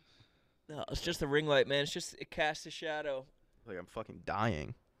 No, it's just the ring light, man. It's just it casts a shadow. Like I'm fucking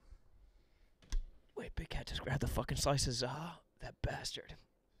dying. Wait, Big Cat just grabbed the fucking slices. Ah, that bastard.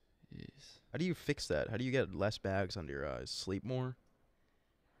 How do you fix that? How do you get less bags under your eyes? Sleep more?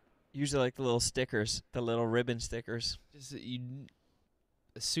 Usually like the little stickers, the little ribbon stickers. Just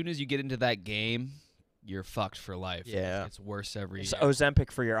as soon as you get into that game, you're fucked for life. Yeah. It's worse every It's year.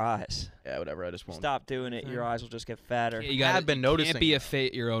 Ozempic for your eyes. Yeah, whatever. I just won't. Stop doing it. Your eyes will just get fatter. You gotta, I've been you noticing Can't be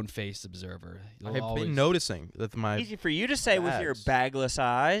that. your own face observer. You'll I've always- been noticing that my. Easy for you to say with your bagless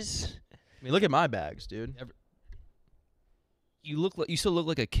eyes. I mean, look at my bags, dude. You still look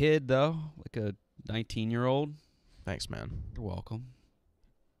like a kid though, like a 19-year-old. Thanks, man. You're welcome.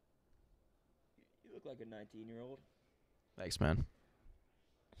 You look like a 19-year-old. Thanks, man.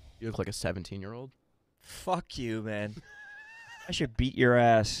 You look like a 17-year-old. Fuck you, man. I should beat your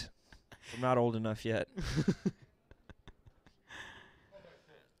ass. I'm not old enough yet.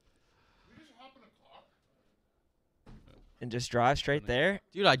 And just drive straight there?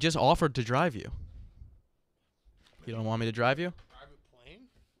 Dude, I just offered to drive you. You don't want me to drive you? Private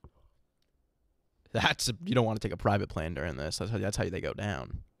plane? You don't want to take a private plane during this. That's how they go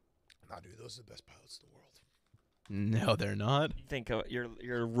down. Nah, dude, those are the best pilots in the world. No, they're not. You think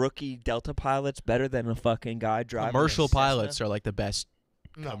your rookie Delta pilot's better than a fucking guy driving a Commercial Cessna? pilots are like the best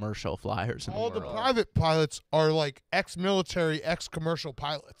No. commercial flyers in All the the world. private pilots are like ex-military, ex-commercial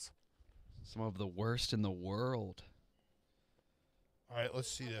pilots. Some of the worst in the world. All right,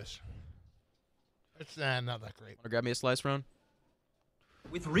 let's see this. It's not that great. Want to grab me a slice, Ron?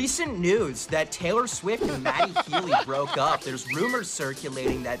 With recent news that Taylor Swift and Matty Healy broke up, there's rumors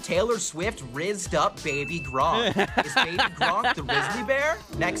circulating that Taylor Swift rizzed up Baby Gronk. Is Baby Gronk the Rizzly Bear?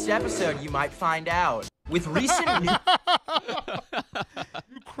 Next episode, you might find out. With recent news...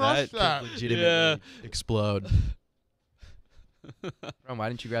 You crushed that. could legitimately explode. Ron, why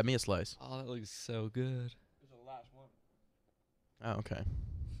didn't you grab me a slice? Oh, that looks so good. Oh, okay.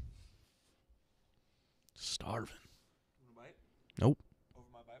 Starving. Nope.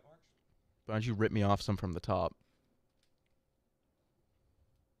 Why don't you rip me off some from the top?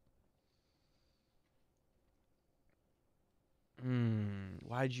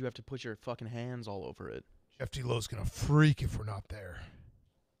 Why did you have to put your fucking hands all over it? Jeff D. Lowe's going to freak if we're not there.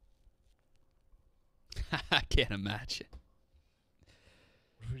 I can't imagine.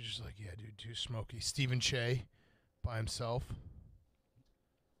 What if we just like, yeah, dude, too smoky. Stephen Che by himself.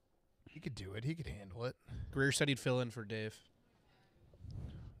 He could do it. He could handle it. Greer said he'd fill in for Dave.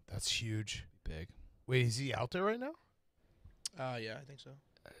 That's huge. Big. Wait, is he out there right now? Yeah, I think so.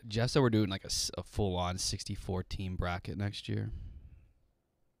 Jeff said we're doing like a full-on 64 team bracket next year.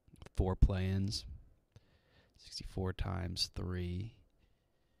 4 play-ins. 64 times 3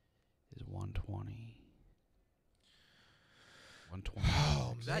 is 120. 120.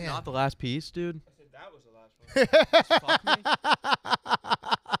 Oh, Is that not the last piece, dude? I said that was the last one.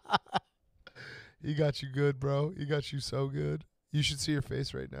 He got you good, bro. He got you so good. You should see your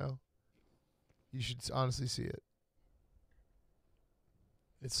face right now. You should honestly see it.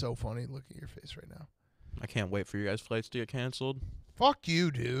 It's so funny looking at your face right now. I can't wait for you guys' flights to get canceled. Fuck you,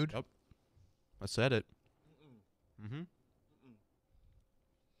 dude. Yep. I said it. Mm-hmm.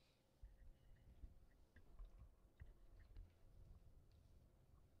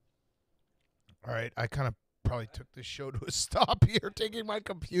 All right, I kind of probably took this show to a stop here, taking my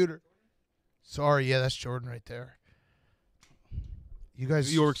computer. Sorry, yeah, that's Jordan right there. You guys,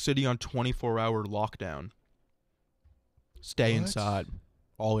 New York City on 24-hour lockdown. Stay What? inside.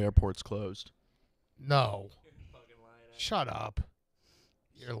 All airports closed. No. Shut up.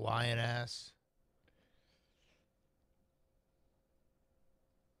 You're lying ass.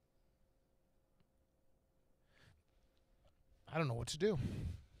 I don't know what to do.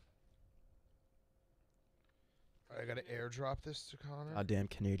 I gotta airdrop this to Connor. Goddamn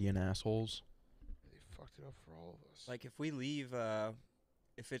Canadian assholes. They fucked it up for all of us. Like if we leave,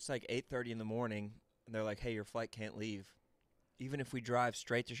 if it's like 8:30 in the morning, and they're like, "Hey, your flight can't leave," even if we drive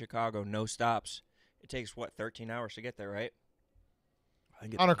straight to Chicago, no stops, it takes what 13 hours to get there, right? I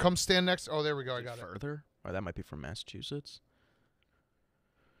think Connor, come stand next. Oh, there we go. I got it. further. Or that might be from Massachusetts.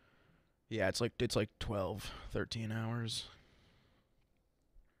 Yeah, it's like 12, 13 hours.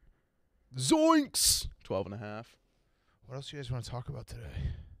 Zoinks! 12 and a half. What else do you guys want to talk about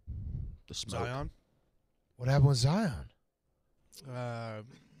today? The smoke. Zion. What happened with Zion?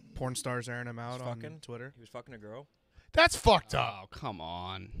 Porn stars airing him out He's on fucking- Twitter. He was fucking a girl. That's fucked up. Oh, come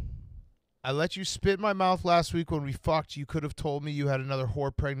on. I let you spit in my mouth last week when we fucked. You could have told me you had another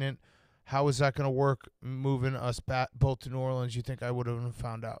whore pregnant. How is that going to work moving us back both to New Orleans? You think I would have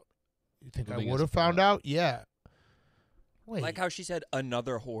found out? You think Moving I would us have found back. out? Yeah. Wait. Like how she said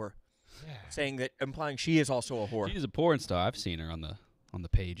another whore, yeah. saying that implying she is also a whore. She's a porn star. I've seen her on the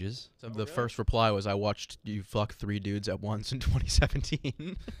pages. So the first reply was, I watched you fuck 3 dudes at once in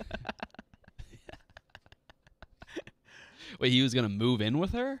 2017. Wait, he was gonna move in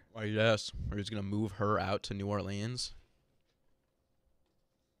with her? Why, yes. Or he's going to move her out to New Orleans.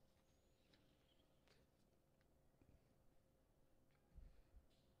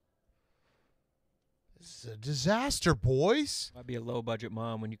 This is a disaster, boys. Might be a low budget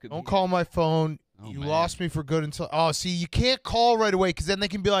mom when you could. Don't be call my phone. Oh, You man. lost me for good until. Oh, see, you can't call right away because then they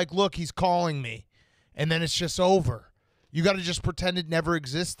can be like, look, he's calling me. And then it's just over. You got to just pretend it never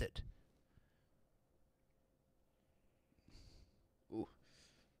existed.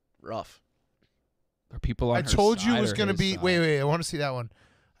 Rough. Are people on I her told you it side was or going to his be. side? Wait. I want to see that one.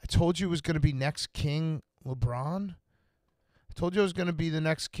 I told you it was going to be next King LeBron. I told you I was going to be the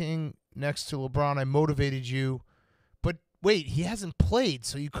next King next to LeBron. I motivated you. But wait, he hasn't played,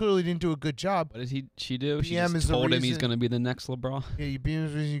 so you clearly didn't do a good job. What did she do? She PM just is the told him he's reason- gonna be the next LeBron. Yeah, you being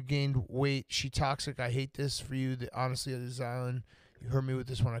the reason you gained weight. She toxic. I hate this for you. Honestly, this island. You hurt me with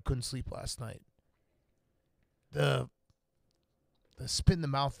this one. I couldn't sleep last night. The spit in the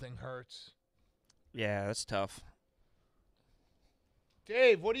mouth thing hurts. Yeah, that's tough.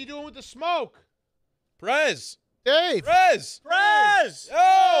 Dave, what are you doing with the smoke? Rizz! Dave! Rizz! Rizz!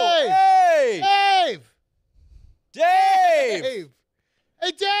 Oh! Hey! Hey! Dave! Dave!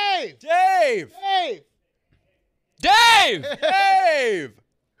 Hey, Dave! Dave! Dave! Dave! Dave!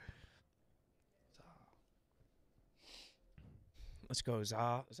 Let's go,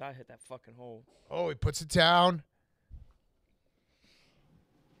 Zah. Zah hit that fucking hole. Oh, he puts it down.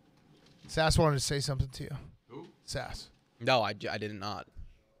 Sass wanted to say something to you. Who? Sass. No, I did not.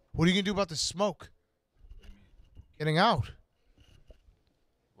 What are you going to do about the smoke? Getting out.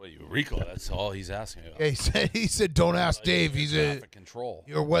 Well, you Rico, that's all he's asking about. Yeah, he said don't ask Dave. He's a traffic control.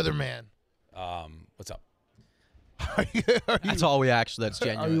 you're a weatherman. What's up? Are you That's all we actually, that's Are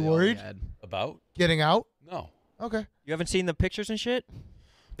you genuinely all we worried? had. About? getting out? No. Okay. You haven't seen the pictures and shit?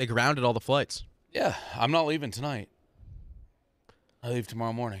 They grounded all the flights. Yeah, I'm not leaving tonight. I leave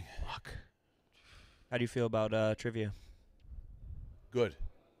tomorrow morning. Fuck. How do you feel about trivia? Good.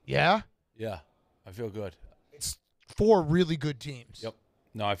 Yeah? Yeah, I feel good. It's 4 really good teams. Yep.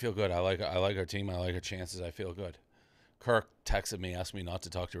 No, I feel good. I like our team. I like our chances. I feel good. Kirk texted me, asked me not to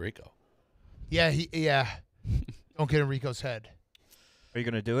talk to Rico. Yeah, don't get in Rico's head. Are you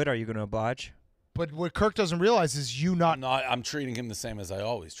gonna do it? Are you gonna oblige? But what Kirk doesn't realize is I'm treating him the same as I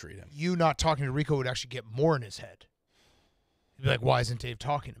always treat him. you not talking to Rico would actually get more in his head. He'd be like, why isn't Dave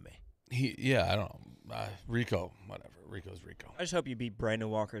talking to me? I don't know. Rico, whatever. Rico's Rico. I just hope you beat Brandon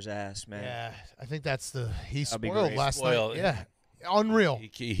Walker's ass, man. Yeah, I think that's he That'd be spoiled great. last Spoiled. night. Yeah, unreal.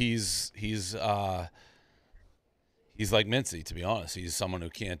 He's like Mincy, to be honest. He's someone who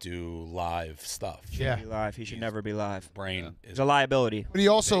can't do live stuff. Yeah. Be live. He should never be live. Brain It's is a liability. But he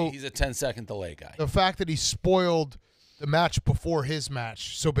also he's a 10-second delay guy. the fact that he spoiled the match before his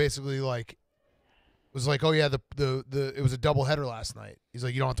match. So basically, like, was like, oh yeah, the it was a doubleheader last night. He's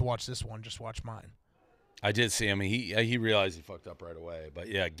like, you don't have to watch this one, just watch mine. I did see him. He realized he fucked up right away. But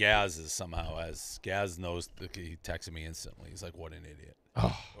yeah, Gaz knows. He texted me instantly. He's like, what an idiot.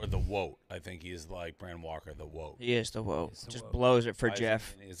 Oh. Or the woat. I think he's like Brandon Walker, the woat. He is the woe. the Just woe. blows it for Why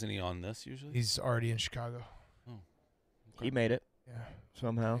Jeff. Isn't he on this usually? He's already in Chicago. He made it Yeah,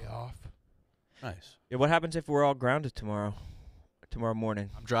 somehow. way off. Nice. Yeah, what happens if we're all grounded tomorrow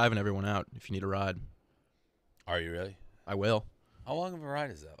morning? I'm driving everyone out if you need a ride. Are you really? I will. How long of a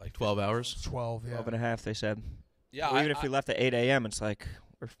ride is that? Like 12 hours. 12. Yeah. 12 and a half, they said. Yeah. Well, even if we left at 8 a.m., it's like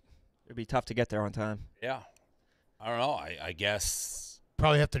it'd be tough to get there on time. Yeah. I don't know. I guess.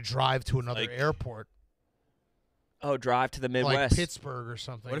 Probably have to drive to another Like- airport, Oh, drive to the like Midwest. Pittsburgh or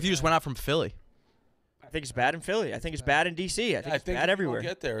something. What if you just went out from Philly? I think it's bad in Philly. I think it's bad in D.C. I think it's bad if everywhere. you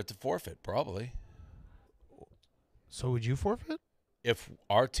don't get there, it's a forfeit probably. So would you forfeit? If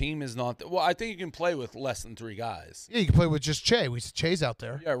our team is not, well, I think you can play with less than 3 guys. Yeah, you can play with just Che. Che's out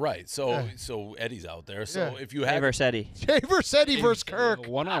there. Yeah, right. So Yeah. so Eddie's out there. So Yeah. if you Hey have versus Eddie. Che versus Eddie versus Kirk.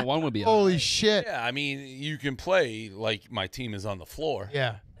 1-on-1 would be Holy shit. yeah, I mean, you can play like my team is on the floor.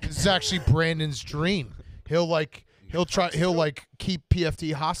 Yeah. This is actually Brandon's dream. He'll keep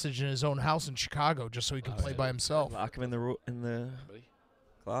PFT hostage in his own house in Chicago just so he can play by himself. Lock him in the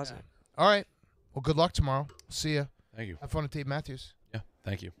closet. All right. Well, good luck tomorrow. See ya. Thank you. Have fun at Dave Matthews. Yeah,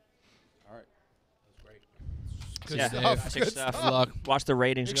 thank you. Good Yeah, stuff. classic Good stuff. stuff. Watch the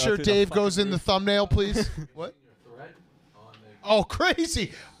ratings. Make go sure through Dave the goes fucking in the roof. thumbnail, please. What? Oh,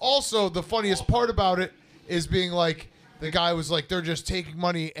 crazy. Also, the funniest part about it is being like, the guy was like, they're just taking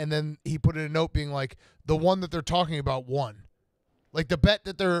money, and then he put in a note being like, the one that they're talking about won. Like, the bet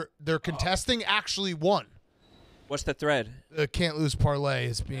that they're contesting actually won. What's the thread? The can't lose parlay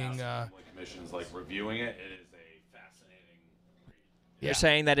is being Commission's like reviewing it. It is a fascinating. You're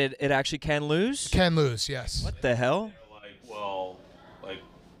saying that it actually can lose? can lose, yes. What the hell? They're like, well, like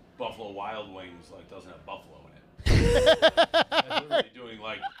Buffalo Wild Wings like doesn't have buffalo in it. They're literally doing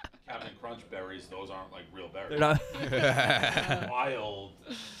like Captain Crunch berries. Those aren't like real berries. They're not. Wild.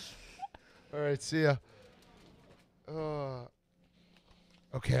 All right, see ya.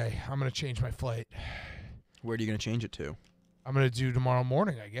 Okay, I'm gonna change my flight. Where are you gonna change it to? I'm gonna do tomorrow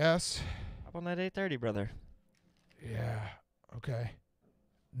morning, I guess. Up on that 8:30, brother. Yeah. Okay.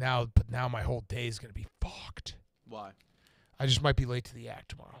 But now my whole day is gonna be fucked. Why? I just might be late to the act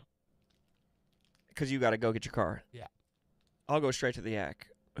tomorrow. Because you got to go get your car. Yeah. I'll go straight to the yak.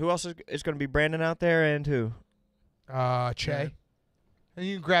 Who else is going to be Brandon out there, and who? Che. And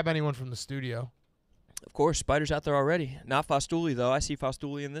you can grab anyone from the studio. Of course, Spider's out there already. Not Fastuli, though. I see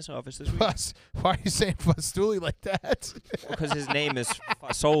Fastuli in this office this week. Why are you saying Fastuli like that? Because his name is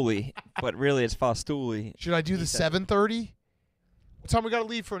Fasoli, but really it's Fastuli. Should I do the said- 7:30? What time we gotta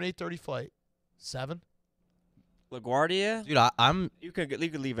leave for an 8:30 flight? 7? LaGuardia? Dude, I'm. You could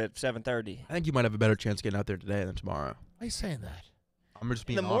leave at 7:30. I think you might have a better chance getting out there today than tomorrow. Why are you saying that? I'm just In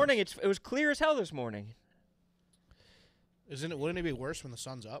being the morning, honest. it was clear as hell this morning. Wouldn't it be worse when the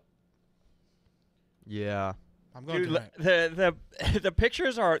sun's up? Yeah. I'm going Dude, tonight. the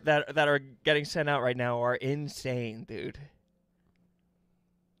pictures that are getting sent out right now are insane, dude.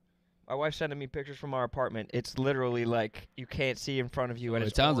 My wife's sending me pictures from our apartment. It's literally like you can't see in front of you, and It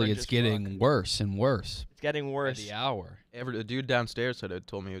it's sounds like orange it's as getting fuck. worse and worse It's getting by worse. the hour. The dude downstairs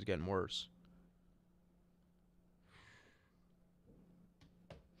told me it was getting worse.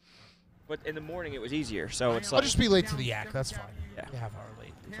 But in the morning it was easier, so it's I'll like just be late to the yak. That's fine. Yeah. Yeah, half hour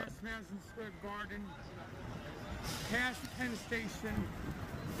late. It's fine. Madison Square Garden, past Penn Station.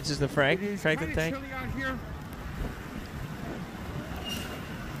 this is the It Franklin is kind of thing. chilly out here.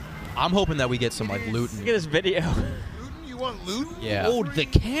 I'm hoping that we get some like loot. Look at this video. Luton? You want Luton? Yeah. Hold the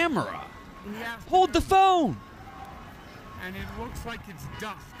camera. in the afternoon, Hold the phone. And it looks like it's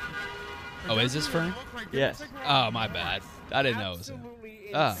dusk. Oh, is this Fern? Yes. Oh, my bad. I didn't know it was him.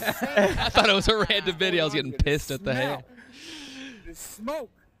 Absolutely Ah. insane. I thought it was a random video. I was getting pissed at the Smell. hand. The smoke.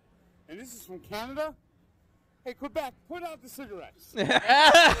 And this is from Canada? Hey, Quebec, put out the cigarettes.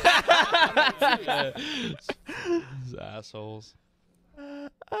 These assholes.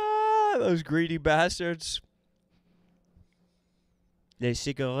 Those greedy bastards. Les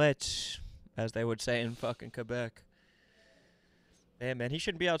cigarettes, as they would say in fucking Quebec. Damn, man, he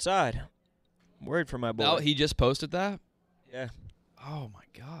shouldn't be outside. I'm worried for my boy. Oh, he just posted that? Yeah. Oh, my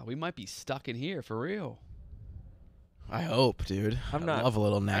God. We might be stuck in here for real. I hope, dude. I'm I not. love a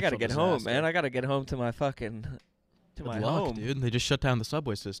little natural I gotta get home, disaster. man. I gotta get home to my fucking. To Good my luck, home. dude. They just shut down the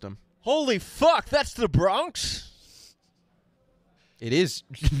subway system. Holy fuck, that's the Bronx? It is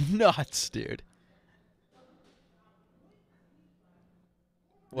nuts, dude.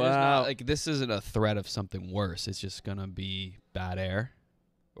 There's not, Wow. like, this isn't a threat of something worse. It's just going to be bad air.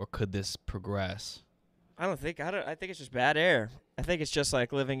 Or could this progress? I think it's just bad air. I think it's just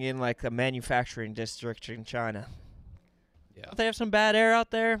like living in like a manufacturing district in China. Yeah. Don't they have some bad air out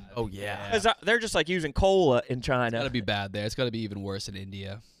there? Oh yeah. 'Cause, they're just like using coal in It's got China. to be bad there. It's got to be even worse in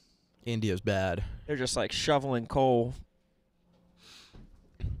India. India's bad. They're just like shoveling coal.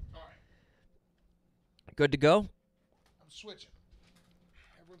 Good to go? I'm switching.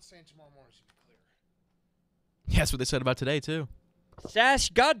 Everyone's saying tomorrow morning should be clear. Yeah, that's what they said about today too. Sash,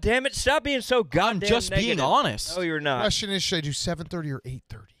 God damn it, stop being so goddamn I'm just being negative. honest. No, you're not. Question is, should I do 7:30 or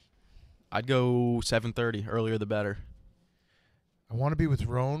 8:30? I'd go 7:30. Earlier the better. I want to be with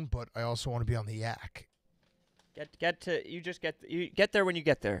Roan, but I also want to be on the yak. You get there when you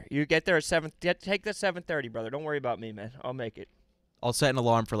get there. You get there at 7. Take the 7:30, brother. Don't worry about me, man. I'll make it. I'll set an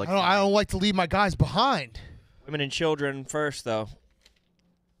alarm for like. I don't like to leave my guys behind. Women and children first, though.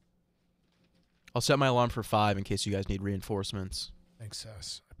 I'll set my alarm for 5 in case you guys need reinforcements. Thanks,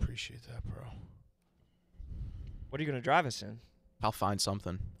 Sass. I appreciate that, bro. What are you gonna drive us in? I'll find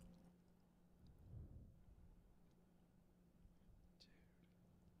something.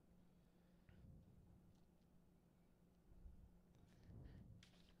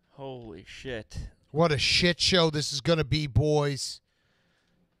 Holy shit! What a shit show this is gonna be, boys.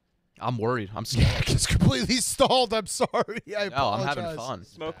 I'm worried. I'm scared. Yeah, it's completely stalled. I'm sorry. I No, I'm apologize. having fun.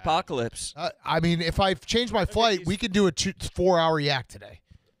 Smoke apocalypse. I mean, if I change my flight, we could do a 4-hour yak today.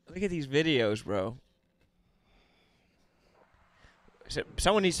 Look at these videos, bro.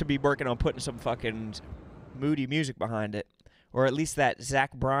 Someone needs to be working on putting some fucking moody music behind it, or at least that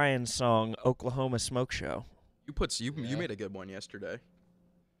Zach Bryan song, "Oklahoma Smoke Show." You made a good one yesterday.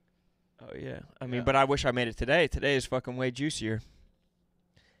 Oh yeah, I mean, but I wish I made it today. Today is fucking way juicier.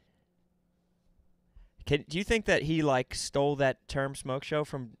 Do you think that he like stole that term "smoke show"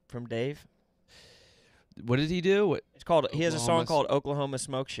 from Dave? What did he do? It's called. He has a song Oklahoma called "Oklahoma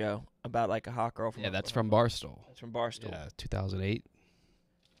Smoke Show" about like a hot girl from. Yeah, that's Oklahoma. from Barstool. That's from Barstool. Yeah, 2008.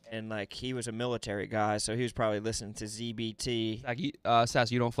 And like he was a military guy, so he was probably listening to ZBT. Sass,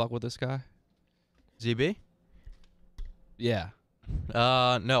 you don't fuck with this guy? ZB? Yeah.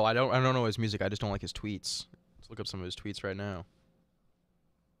 No, I don't know his music. I just don't like his tweets. Let's look up some of his tweets right now.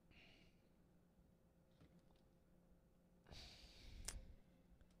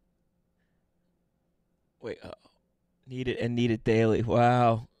 Wait, need it daily.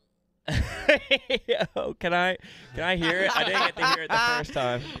 Wow. Yo, can I hear it? I didn't get to hear it the first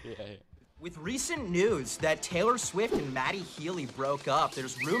time. With recent news that Taylor Swift and Matty Healy broke up,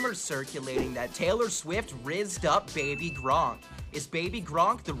 there's rumors circulating that Taylor Swift rizzed up Baby Gronk. Is Baby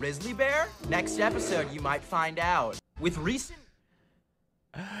Gronk the Grizzly Bear? Next episode, you might find out. With recent...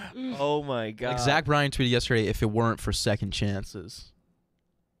 Oh my god. Like Zach Bryan tweeted yesterday, if it weren't for second chances.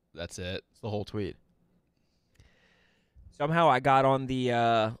 That's it. It's the whole tweet. Somehow I got on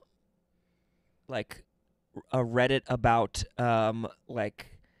the like a Reddit about like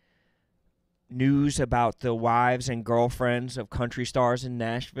news about the wives and girlfriends of country stars in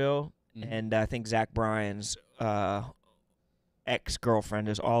Nashville, and I think Zach Bryan's ex-girlfriend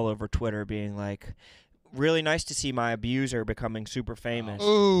is all over Twitter being like, really nice to see my abuser becoming super famous.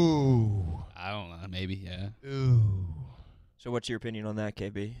 Ooh. I don't know. Maybe, yeah. Ooh. So what's your opinion on that,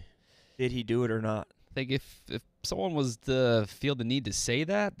 KB? Did he do it or not? I think if someone was to feel the need to say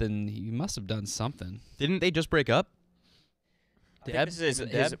that, then he must have done something. Didn't they just break up? I think this is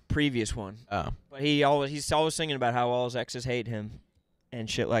his previous one. Oh. But he's always singing about how all his exes hate him and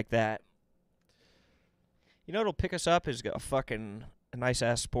shit like that. You know what'll pick us up is a nice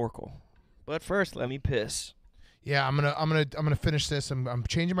ass sporkle. But first, let me piss. Yeah, I'm gonna finish this. I'm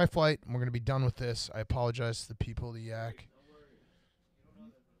changing my flight, and we're gonna be done with this. I apologize to the people of the yak.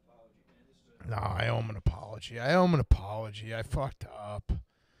 No, I owe him an apology. I fucked up.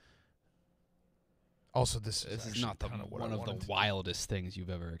 Also, this is not one of the wildest things you've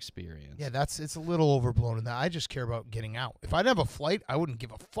ever experienced. Yeah, it's a little overblown in that. I just care about getting out. If I didn't have a flight, I wouldn't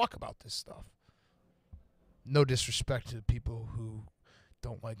give a fuck about this stuff. No disrespect to the people who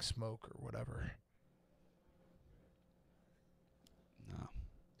don't like smoke or whatever. No.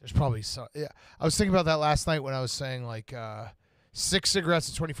 There's probably some. Yeah, I was thinking about that last night when I was saying like 6 cigarettes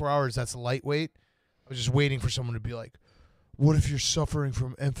in 24 hours. That's lightweight. I was just waiting for someone to be like, "What if you're suffering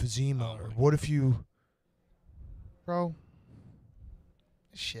from emphysema? Or what if you, bro?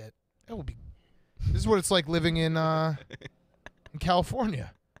 Shit, that will be. This is what it's like living in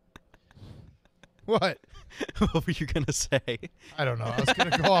California. What? What were you gonna say? I don't know. I was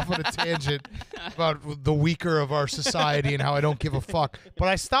gonna go off on a tangent about the weaker of our society and how I don't give a fuck, but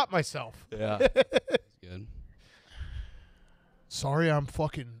I stopped myself. Yeah. Good. Sorry, I'm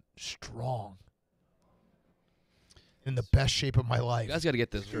fucking strong. In the best shape of my life. You guys got to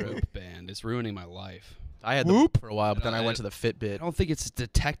get this Whoop band. It's ruining my life. I had the Whoop for a while, but then I went to the I Fitbit. don't think it's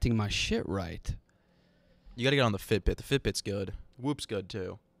detecting my shit right. You gotta get on the Fitbit. The Fitbit's good. Whoop's good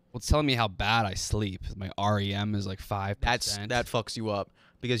too. Well, it's telling me how bad I sleep. My REM is like 5%. That fucks you up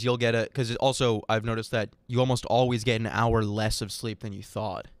because you'll get because also I've noticed that you almost always get an hour less of sleep than you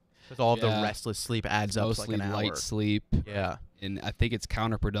thought. Because all of the restless sleep adds up to like an hour. Mostly light sleep. Yeah. And I think it's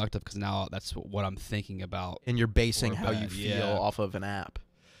counterproductive because now that's what I'm thinking about. And you're basing how bad, you feel off of an app.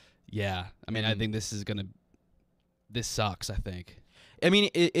 Yeah. I mean, I think this sucks, I think. I mean,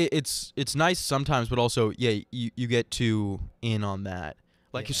 it's nice sometimes, but also, yeah, you get too in on that.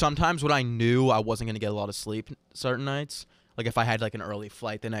 Like sometimes when I knew I wasn't gonna get a lot of sleep certain nights, like if I had like an early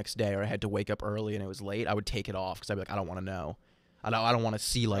flight the next day or I had to wake up early and it was late, I would take it off because I'd be like, I don't want to know. I don't want to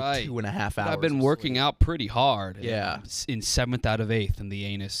see like Right. 2.5 hours. I've been of working sleep. out pretty hard. and Yeah. I'm in 7th out of 8th in the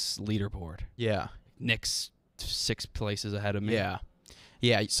anus leaderboard. Yeah. Nick's 6 places ahead of me. Yeah.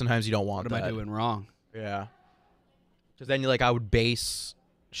 Yeah. Sometimes you don't want What am that. I doing wrong? Yeah. Because then like I would base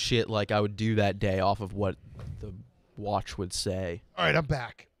shit like I would do that day off of what the watch would say. All right, I'm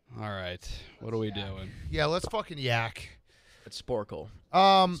back. All right. What are we doing? Yeah, let's fucking yak. It's Sporkle.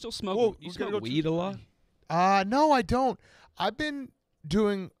 Still smoke? well, You we're gonna smoke go weed a lot? No, I don't. I've been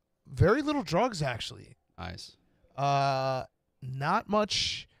doing very little drugs actually. Nice. Not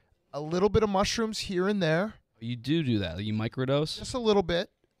much. A little bit of mushrooms here and there. You do that. You microdose? Just a little bit.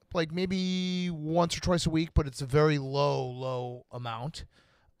 Like maybe once or twice a week, but it's a very low amount.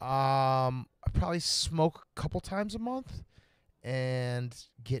 I probably smoke a couple times a month and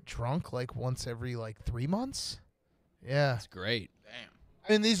get drunk like once every like 3 months. Yeah. That's great.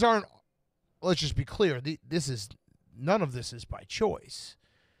 I mean, these aren't, let's just be clear. None of this is by choice.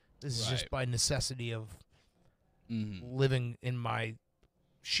 This is just Right. by necessity of Mm-hmm. living in my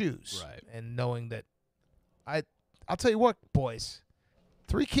shoes. Right. And knowing that I'll tell you what, boys,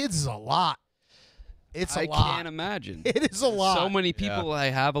 3 kids is a lot. It's a I lot. can't imagine. It is a lot. So many people I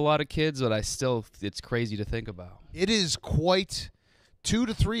have a lot of kids, but it's crazy to think about. It is quite, 2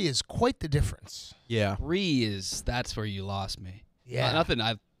 to 3 is quite the difference. Yeah. 3 that's where you lost me. Yeah. Nothing.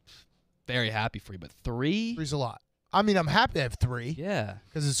 I'm very happy for you, but 3? 3's a lot. I mean, I'm happy to have 3 Yeah.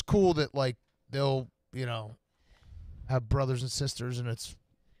 because it's cool that like they'll, have brothers and sisters and it's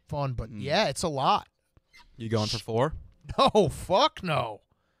fun. But yeah, it's a lot. You going for 4? No, fuck no.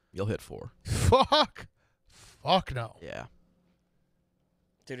 You'll hit 4. Fuck no. Yeah.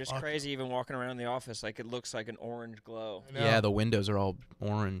 Dude, it's Fuck. crazy even walking around the office. Like, it looks like an orange glow. I know. Yeah, the windows are all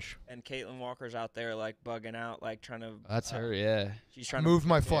orange. And Caitlin Walker's out there, like, bugging out, like, trying to... That's her, yeah. She's trying Moved to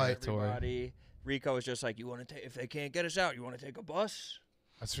my take care of flight. everybody. Rico is just like, you want to take... If they can't get us out, you want to take a bus?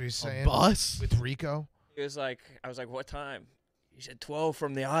 That's what he's saying. Bus? With Rico. He was like... I was like, what time? He said 12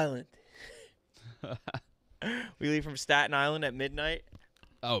 from the island. We leave from Staten Island at midnight.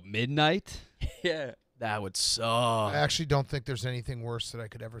 Oh, midnight? Yeah. That would I suck. actually don't think there's anything worse that I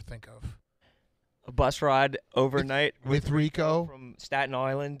could ever think of. A bus ride overnight With Rico. from Staten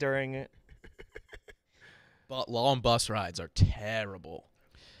Island during it. But long bus rides are terrible.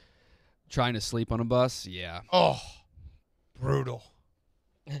 Trying to sleep on a bus? Yeah. Oh, brutal.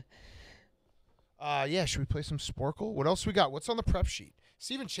 Yeah, should we play some Sporkle? What else we got? What's on the prep sheet?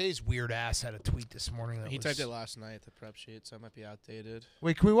 Stephen Che's weird ass had a tweet this morning. That He was... typed it last night, the prep sheet, so it might be outdated.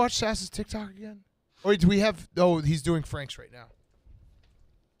 Wait, can we watch Sass's TikTok again? Or do we have... Oh, he's doing Frank's right now.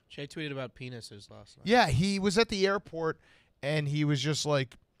 Shay tweeted about penises last night. Yeah, he was at the airport, and he was just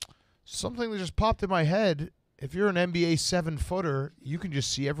like, something that just popped in my head. If you're an NBA 7-footer, you can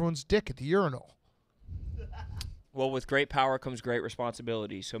just see everyone's dick at the urinal. Well, with great power comes great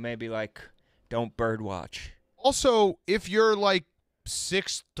responsibility. So maybe, like, don't bird watch. Also, if you're like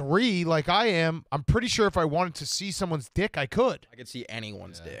 6'3", like I am, I'm pretty sure if I wanted to see someone's dick, I could. I could see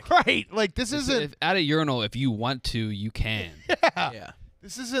anyone's dick. Right? Like, this isn't... If, at a urinal, if you want to, you can. Yeah.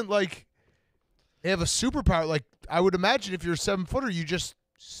 This isn't like they have a superpower. Like, I would imagine if you're a 7-footer, you just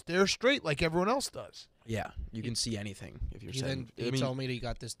stare straight like everyone else does. Yeah. You can see anything if you're He saying. told me that he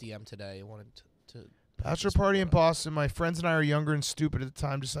got this DM today. He wanted to Bachelor party in Boston. My friends and I are younger and stupid at the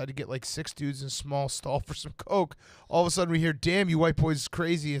time. Decided to get like 6 dudes in a small stall for some coke. All of a sudden we hear, "Damn, you white boys is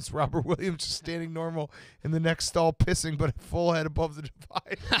crazy." It's Robert Williams just standing normal in the next stall pissing, but at full head above the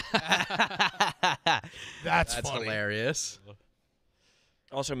divide. That's funny. hilarious.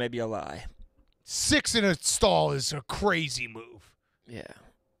 Also, maybe a lie. 6 in a stall is a crazy move. Yeah.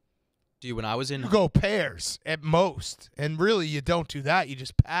 Dude, when I was in You go pairs at most, and really you don't do that. You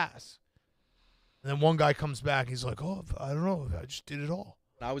just pass. And then one guy comes back. He's like, "Oh, I don't know. I just did it all.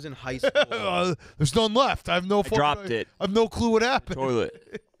 when I was in high school, There's none left. I have no. dropped it. I have no clue what happened.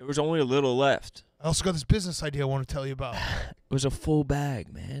 Toilet. There was only a little left. I also got this business idea I want to tell you about. It was a full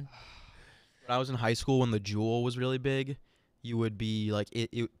bag, man. when I was in high school, when the jewel was really big, you would be like,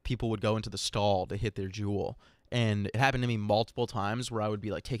 people would go into the stall to hit their jewel. And it happened to me multiple times where I would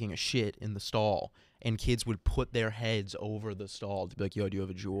be like taking a shit in the stall, and kids would put their heads over the stall to be like, "Yo, do you have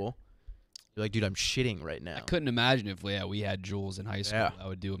a jewel?" You're like, "Dude, I'm shitting right now." I couldn't imagine if we had jewels in high school. Yeah. I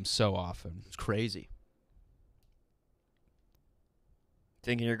would do them so often. It's crazy.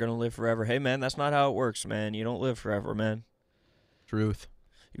 Thinking you're going to live forever. Hey, man, that's not how it works, man. You don't live forever, man. Truth.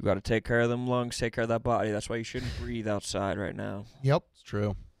 You got to take care of them lungs, take care of that body. That's why you shouldn't breathe outside right now. Yep. It's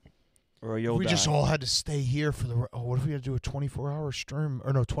true. or If you'll we die. just all had to stay here for the. What if we had to do a 24-hour stream?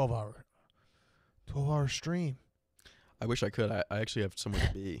 Or no, 12-hour. 12-hour stream. I wish I could. I actually have somewhere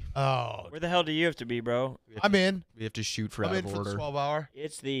to be. Oh, Where the hell do you have to be, bro? I'm in. We have to shoot for I'm out in of for the order. 12-hour.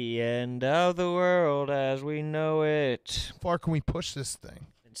 It's the end of the world as we know it. How far can we push this thing?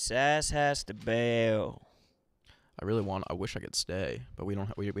 And Sass has to bail. I wish I could stay, but we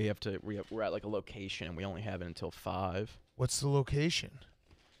don't. We have to. We're at like a location, and we only have it until 5. What's the location?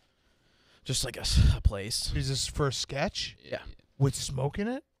 Just like a place. Is this for a sketch? Yeah. With smoke in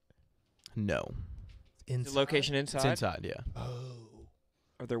it? No. The location It's inside? inside. Yeah. Oh.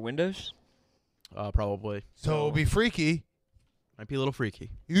 Are there windows? Probably. So it'll be freaky. Might be a little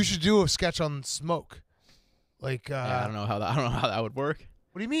freaky. You should do a sketch on smoke. Like, Yeah, I don't know how that would work.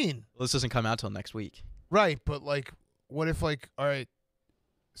 What do you mean? Well, this doesn't come out till next week. Right, but like, what if like, all right,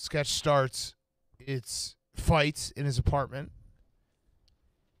 sketch starts, it's fights in his apartment.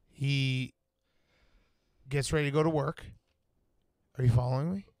 He gets ready to go to work. Are you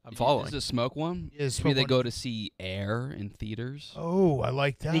following me? I'm following. Is the smoke one? Yeah, Maybe smoke they one. go to see Air in theaters. Oh, I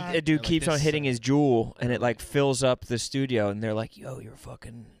like that. A dude like keeps on this, hitting his jewel, and it like fills up the studio, and they're like, "Yo, you're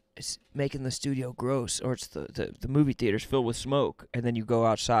fucking." It's making the studio gross, or it's the movie theaters filled with smoke, and then you go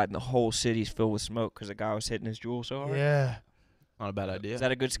outside, and the whole city's filled with smoke because the guy was hitting his jewel so hard. Yeah. Not a bad idea. Is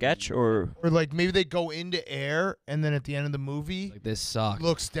that a good sketch, or Or like maybe they go into air, and then at the end of the movie, Like this sucked.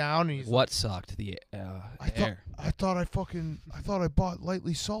 looks down and he's What sucked? The Air. I thought I bought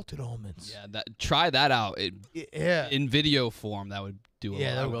lightly salted almonds. Yeah, try that out. Yeah. In video form, that would do a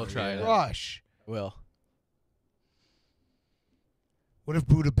Yeah, lot. that will would try it. Rush. Well, What if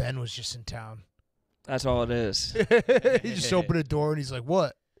Buddha Ben was just in town? that's all it is? He just opened a door and he's like,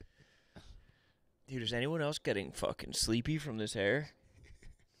 "What?" Dude, is anyone else getting fucking sleepy from this air?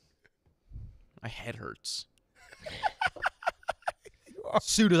 my head hurts. As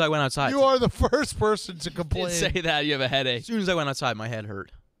soon as I went outside. You are the first person to Didn't complain. say that. You have a headache. As soon as I went outside, my head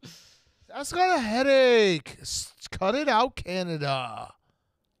hurt. That's got a headache. Cut it out, Canada.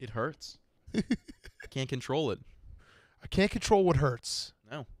 It hurts. I can't control it. I can't control what hurts.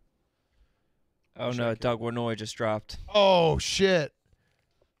 No. Oh no, Doug Wanoy just dropped. Oh shit.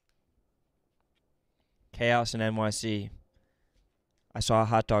 Chaos in NYC. I saw a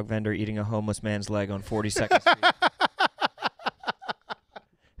hot dog vendor eating a homeless man's leg on 42nd Street.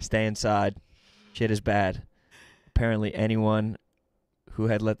 Stay inside. Shit is bad. Apparently anyone who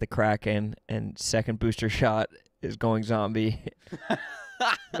had let the crack in and second booster shot is going zombie.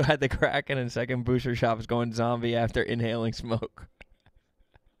 Who had the crack in and second booster shot is going zombie after inhaling smoke.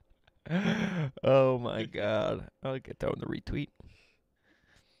 Oh my god. I'll get that on the retweet.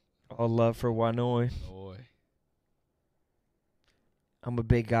 All love for Wanoy. Boy. I'm a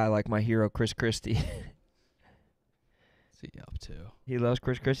big guy like my hero Chris Christie. What's he up to? He loves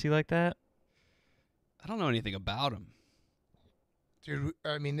Chris Christie like that? I don't know anything about him. Dude,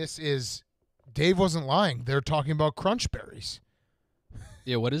 I mean, this is... Dave wasn't lying. They're talking about crunch berries.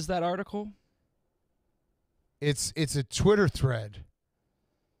 Yeah, what is that article? It's a Twitter thread.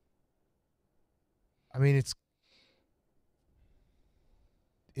 I mean,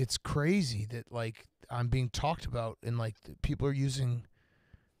 it's crazy that, like, I'm being talked about and, like, people are using...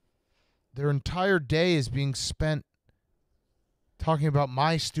 Their entire day is being spent talking about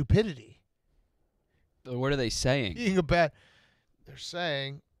my stupidity. What are they saying? Being a bad... They're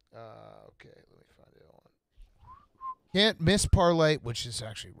saying... okay, let me find it. Hold on. Can't miss parlay, which is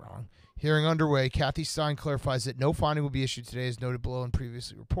actually wrong. Hearing underway. Kathy Stein clarifies that no finding will be issued today, as noted below and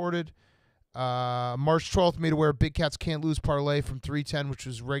previously reported. March 12th, made aware Big Cats Can't Lose parlay from 310, which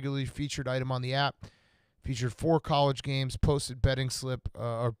was regularly featured item on the app. Featured 4 college games, posted betting slip,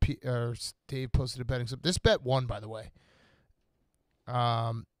 or Dave posted a betting slip. This bet won, by the way.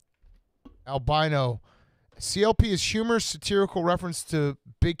 Albino. CLP is humorous, satirical reference to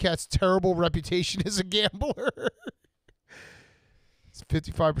Big Cat's terrible reputation as a gambler.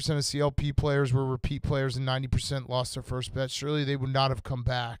 55% of CLP players were repeat players and 90% lost their first bet. Surely they would not have come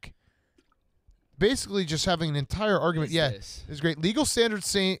back. Basically just having an entire argument. Yeah, it's great. Legal standards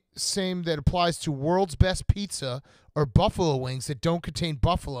same that applies to world's best pizza or buffalo wings that don't contain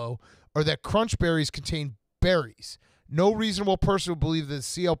buffalo, or that crunch berries contain berries. No reasonable person would believe that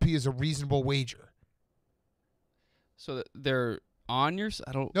CLP is a reasonable wager. So they're on your...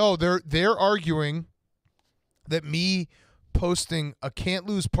 I don't... No, they're arguing that me posting a can't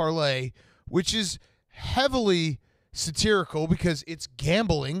lose parlay, which is heavily satirical because it's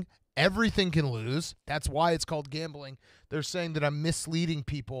gambling. Everything can lose. That's why it's called gambling. They're saying that I'm misleading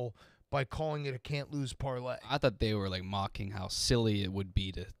people by calling it a can't lose parlay. I thought they were like mocking how silly it would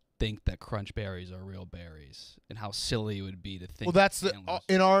be to think that crunch berries are real berries, and how silly it would be to think. Well, that's the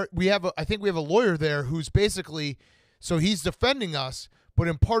I think we have a lawyer there who's basically, so he's defending us, but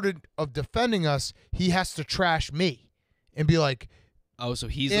in part of defending us, he has to trash me and be like, oh, so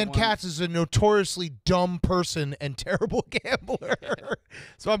he's Dan the one. Katz is a notoriously dumb person and terrible gambler.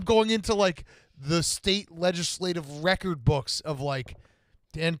 So I'm going into like the state legislative record books of like,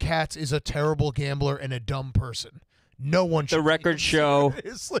 Dan Katz is a terrible gambler and a dumb person. No one should. The records show.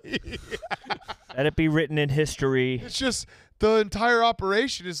 Seriously. Let it be written in history. It's just the entire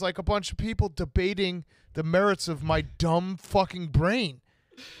operation is like a bunch of people debating the merits of my dumb fucking brain.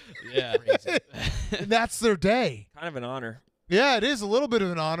 Yeah. And that's their day. Kind of an honor. Yeah, it is a little bit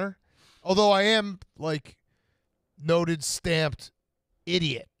of an honor. Although I am like noted stamped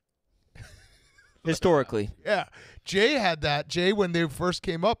idiot. Historically. Yeah. Jay had that. Jay, when they first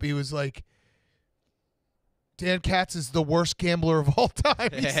came up, he was like, Dan Katz is the worst gambler of all time.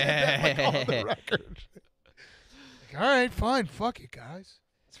 He said that like on the record. Like, all right, fine. Fuck it, guys.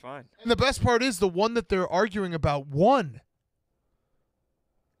 It's fine. And the best part is the one that they're arguing about won.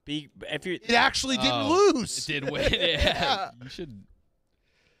 It actually didn't lose. It did win. Yeah. You should.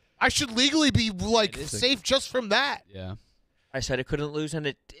 I should legally be like safe just from that. Yeah. I said it couldn't lose, and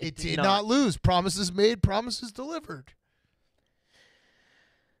it did not lose. Promises made, promises delivered.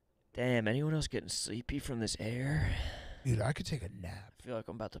 Damn, anyone else getting sleepy from this air? Dude, I could take a nap. I feel like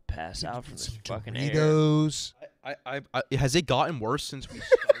I'm about to pass out from this fucking Doritos. I has it gotten worse since we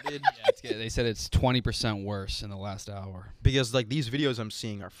started? Yeah, they said it's 20% worse in the last hour. Because like these videos I'm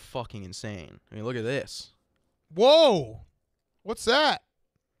seeing are fucking insane. I mean, look at this. Whoa, what's that?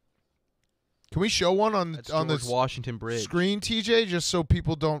 Can we show one on That's the George Washington Bridge screen, TJ, just so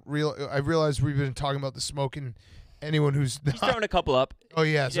people don't realize? I realize we've been talking about the smoking. Anyone who's not. He's throwing a couple up. Oh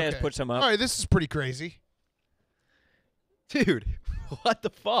yes, TJ has okay. put some up. All right, this is pretty crazy, dude. What the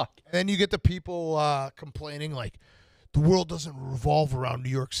fuck? And then you get the people complaining like the world doesn't revolve around New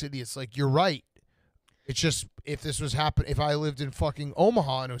York City. It's like, you're right. It's just, if this was happening, if I lived in fucking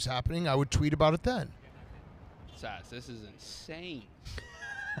Omaha and it was happening, I would tweet about it then. Sass, this is insane.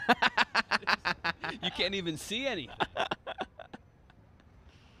 You can't even see anything.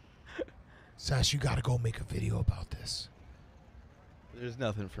 Sass, you got to go make a video about this. There's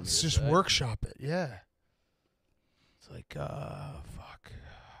nothing for me. Let's to just say. workshop it. Yeah. It's like, fuck.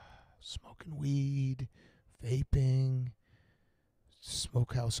 Smoking weed, vaping,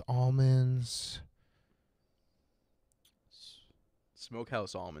 smokehouse almonds.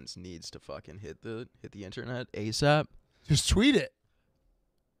 Smokehouse Almonds needs to fucking hit the internet ASAP. Just tweet it.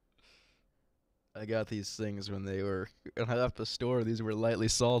 I got these things when I left the store. These were lightly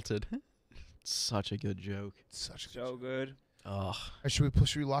salted. Such a good joke. Such a So good. Ugh.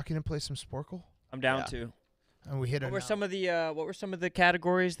 Should we lock in and play some Sporkle? I'm down Yeah. to. And we hit it. What were some of the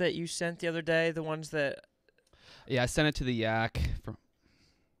categories that you sent the other day? The ones that. Yeah, I sent it to the Yak. Oh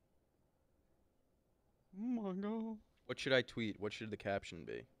my god. What should I tweet? What should the caption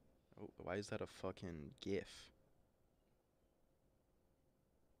be? Oh, why is that a fucking GIF?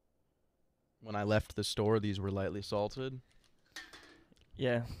 When I left the store, these were lightly salted.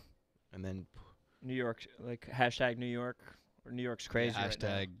 Yeah. And then New York, like hashtag New York, or New York's crazy. Yeah, right now.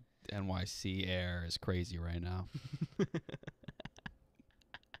 hashtag NYC air is crazy right now.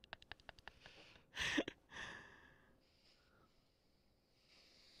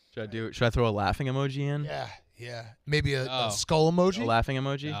 Should I throw a laughing emoji in? Yeah. Maybe a Oh. skull emoji. A laughing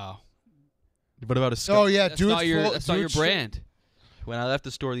emoji? No, What about a skull? Oh yeah, that's do not it. your full- that's do not it your straight. brand. When I left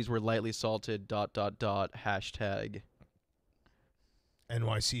the store, these were lightly salted. .. Hashtag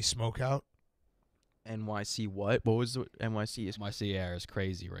NYC smokeout. NYC what? What was the NYC? Is NYC air is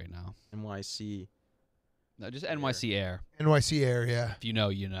crazy right now. NYC No, just NYC air. NYC air. Yeah. If you know,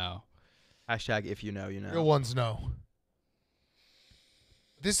 you know. hashtag if you know, you Real know. ones know.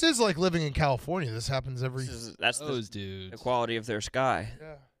 This is like living in California. This happens every. That's Those the dudes. quality of their sky.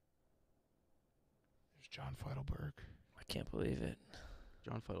 Yeah. There's John Feidelberg. I can't believe it.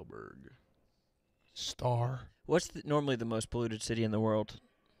 John Feidelberg. Star. What's normally the most polluted city in the world?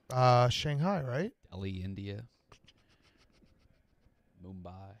 Shanghai, right? Delhi, India.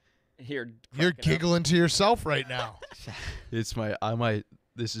 Mumbai. You're cracking up. giggling to yourself right now. This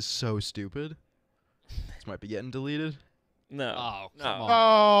is so stupid. This might be getting deleted. No. Oh, no. come on. Oh.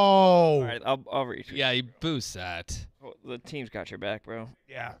 All right, I'll read. Yeah, you boost that. Oh, the team's got your back, bro.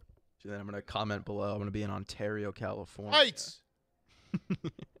 Yeah. So then I'm gonna comment below. I'm gonna be in Ontario, California. Heights.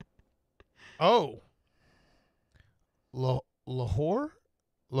 Oh. Lahore?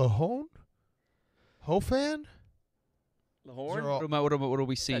 Lahone? Hofan? Lahore? What are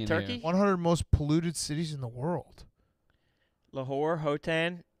we seeing Turkey? here? 100 most polluted cities in the world. Lahore,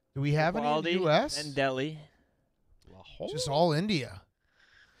 Hotan, Do we have any in Quality, the U.S.? and Delhi. Just all India.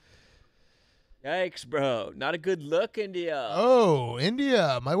 Yikes, bro. Not a good look, India. Oh,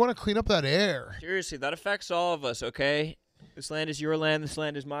 India. Might want to clean up that air. Seriously, that affects all of us, okay? This land is your land. This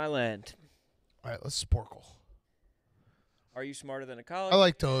land is my land. All right, let's sporkle. Are you smarter than a college? I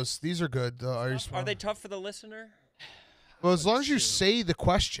like those. These are good. Are they tough for the listener? Well, as long as you say the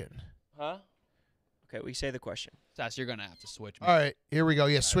question. Huh? Okay, we say the question. Sass, you're gonna have to switch. All right, here we go.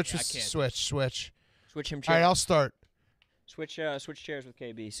 Yeah, switch. I can't. Switch. Switch him All chairs. right, I'll start. Switch chairs with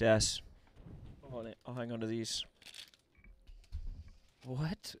KB, Sass. Hold on, I'll hang on to these.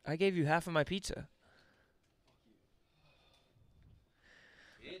 What? I gave you half of my pizza.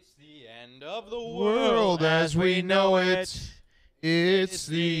 It's the end of the World as we know it. It's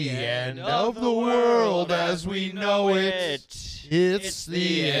the end of the world as we know it. It's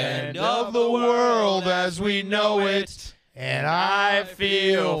the end of the world as we know it. And I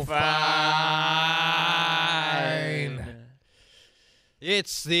feel fine.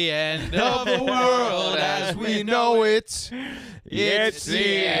 It's the end Of the world as we know it. It's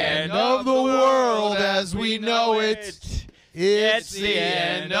the end of the world as we know it. It's the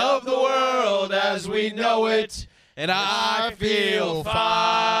end of the world as we know it. And I feel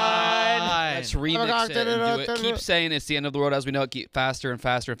fine. Let's remix it and do it. Keep saying it's the end of the world as we know it. Keep faster and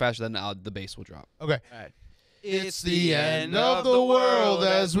faster and faster. Then the bass will drop. Okay. Alright. It's the end of the world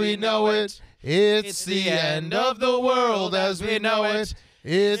as we know it. It's the end of the world as we know it.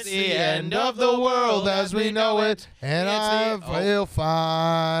 It's the end of the world as we know it. And I feel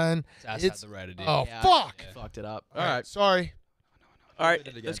fine. Sass had the right idea. Oh, Yeah, fuck. Fucked it up. All right. Sorry. All right,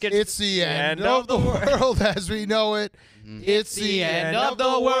 let's get It's the end of the world as we know it. It's the end of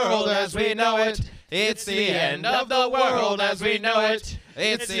the world as we know it. It's the end of the world as we know it.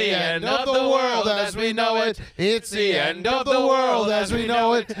 It's the end of the world as we know it. It's the end of the world as we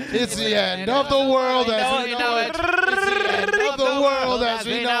know it. It's the end of the world as we know it. It's the end of the world as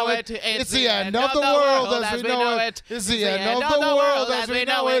we know it. It's the end of the world as we know it. It's the end of the world as we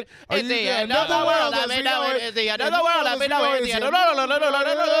know it. It's the end of the world as we know it. It's the end of the world as we know it. It's the end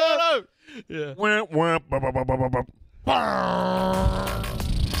of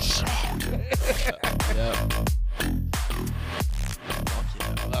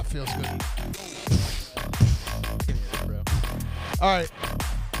That feels good. All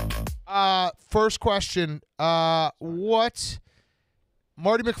right. First question. What?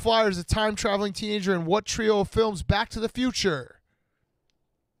 Marty McFly is a time-traveling teenager in what trio of films? Back to the Future.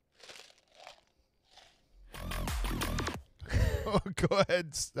 Go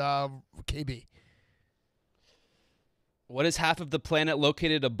ahead, KB. What is half of the planet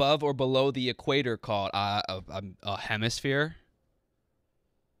located above or below the equator called? A hemisphere.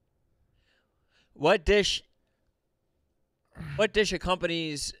 What dish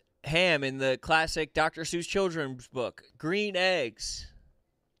accompanies ham in the classic Dr. Seuss children's book? Green eggs.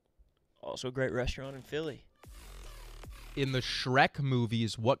 Also a great restaurant in Philly. In the Shrek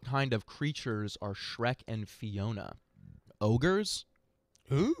movies, what kind of creatures are Shrek and Fiona? Ogres?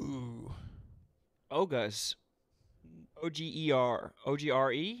 Ooh. Ogas. O-G-E-R.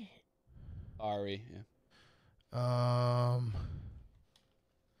 O-G-R-E? Ari, yeah.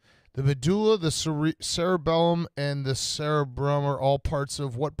 The medulla, the cerebellum, and the cerebrum are all parts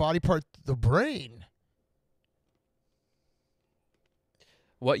of what body part? The brain.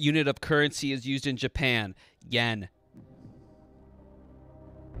 What unit of currency is used in Japan? Yen.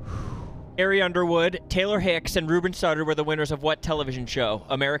 Carrie Underwood, Taylor Hicks, and Ruben Sutter were the winners of what television show?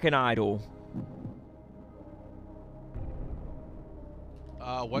 American Idol.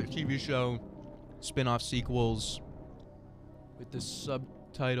 What TV show, spin-off sequels with the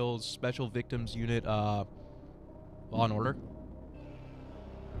subtitles Special Victims Unit, Law and Order?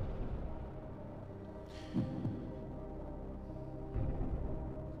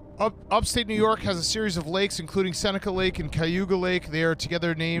 Upstate New York has a series of lakes, including Seneca Lake and Cayuga Lake. They are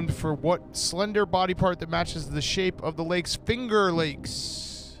together named for what slender body part that matches the shape of the lake's Finger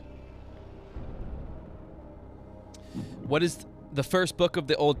Lakes? What is the first book of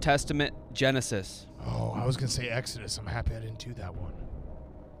the Old Testament? Genesis. Oh, I was going to say Exodus. I'm happy I didn't do that one.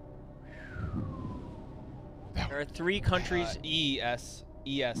 There are three countries. E-S-I-S.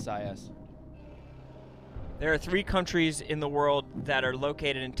 There are three countries in the world that are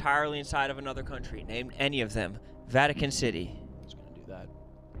located entirely inside of another country. Name any of them. Vatican City. I was going to do that.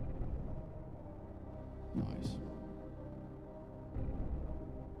 Nice.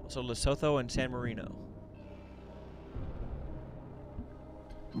 Also Lesotho and San Marino.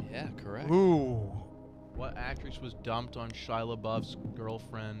 Yeah, correct. Ooh. What actress was dumped on Shia LaBeouf's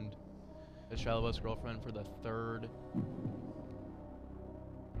girlfriend? Shia LaBeouf's girlfriend for the third.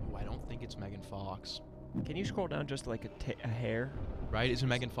 think it's Megan Fox. Can you scroll down just like a hair? Right? Isn't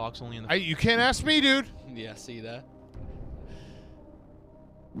Megan Fox only in the... You can't ask me, dude. Yeah, see that?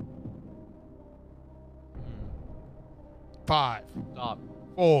 5, Stop.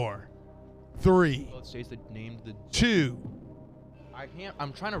 4, 3, Well, it states that named the... 2. I can't...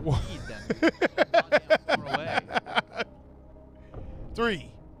 I'm trying to read them. Goddamn far away.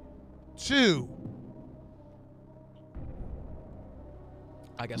 3, 2.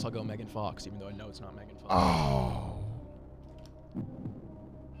 I guess I'll go Megan Fox, even though I know it's not Megan Fox. Oh.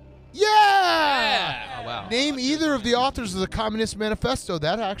 Yeah! Oh, wow. Name either of the authors of the Communist Manifesto.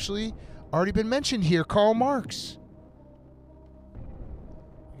 That actually already been mentioned here. Karl Marx.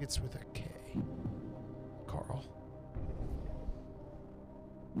 It's with a K. Carl.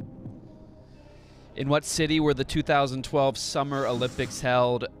 In what city were the 2012 Summer Olympics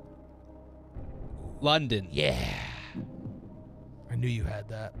held? London. Yeah. I knew you had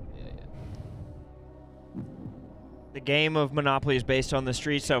that. The game of Monopoly is based on the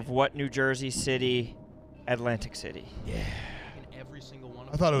streets of what New Jersey city? Atlantic City. Yeah. In every single one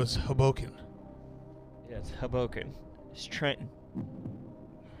of I thought it was Hoboken. Yeah, it's Hoboken. It's Trenton.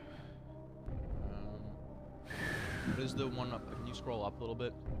 What is the one up? Can you scroll up a little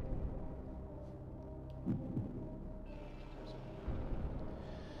bit?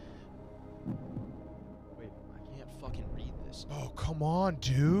 Wait, I can't fucking read this. Oh, come on,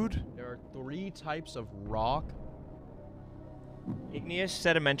 dude. There are 3 types of rock. Igneous,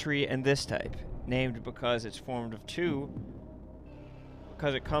 sedimentary, and this type. Named because it's formed of 2.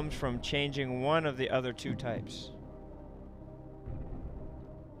 Because it comes from changing one of the other 2 types.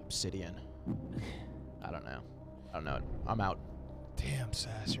 Obsidian. I don't know. I don't know. I'm out. Damn,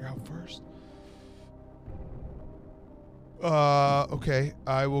 Sass, you're out first. Okay.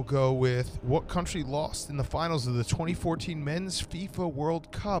 I will go with what country lost in the finals of the 2014 Men's FIFA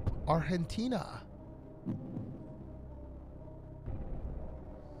World Cup? Argentina.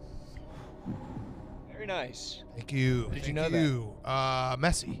 Very nice. Thank you. Did you Thank know you.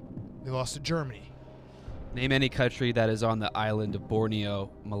 Messi. They lost to Germany. Name any country that is on the island of Borneo,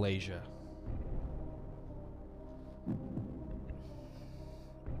 Malaysia.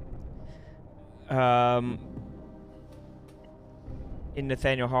 In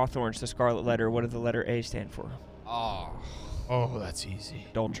Nathaniel Hawthorne's The Scarlet Letter, what did the letter A stand for? Oh, that's easy.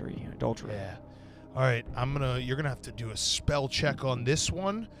 Adultery. Adultery. Yeah. All right, you're gonna have to do a spell check on this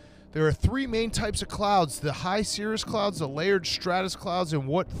one. There are 3 main types of clouds: the high cirrus clouds, the layered stratus clouds, and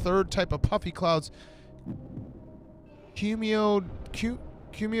what third type of puffy clouds? Cumulonimbus?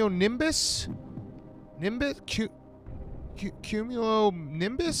 Cumulonimbus?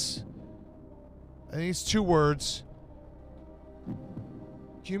 I think it's 2 words.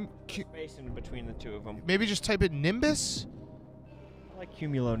 Space in between the 2 of them. Maybe just type in nimbus? I like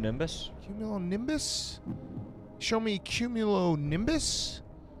cumulonimbus. Cumulonimbus? Show me cumulonimbus.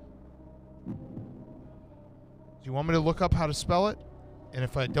 Do you want me to look up how to spell it? And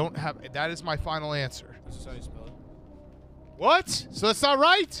if I don't have... That is my final answer. That's how you spell it. What? So that's not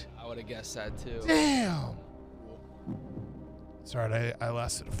right? I would have guessed that too. Damn. It's all right. I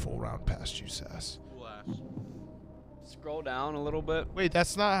lasted a full round past you, Sass. Scroll down a little bit. Wait,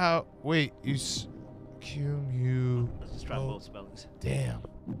 that's not how... Wait, you... Let's just try both spellings. Damn.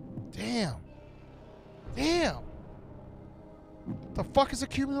 Damn. Damn. The fuck is a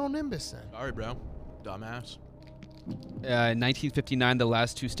cumulonimbus then? Sorry, bro. Dumbass. In 1959, the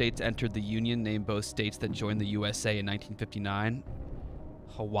last 2 states entered the Union. Name both states that joined the USA in 1959.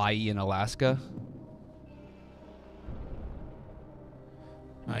 Hawaii and Alaska.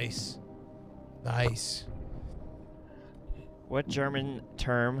 Nice. Nice. What German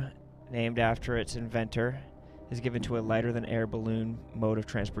term, named after its inventor, is given to a lighter-than-air balloon mode of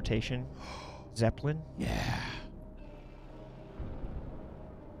transportation? Zeppelin? Yeah.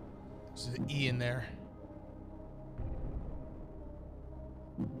 There's an E in there.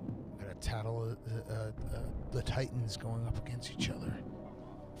 Got a tattle the Titans going up against each other.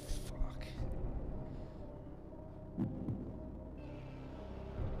 Fuck.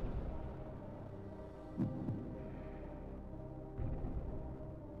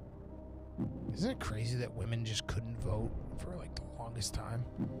 Isn't it crazy that women just couldn't vote for like the longest time?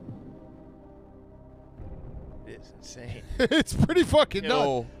 It's insane. It's pretty fucking nuts.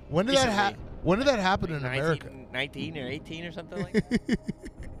 No, When did that When did that happen in 19, America? 19 or 18 or something like that?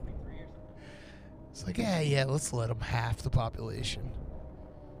 It's like, yeah, let's let them half the population.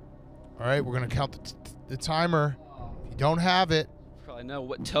 All right, we're gonna count the timer. If you don't have it, Probably know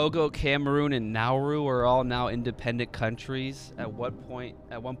what Togo, Cameroon, and Nauru are all now independent countries. At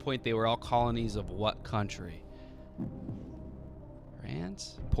one point, they were all colonies of what country?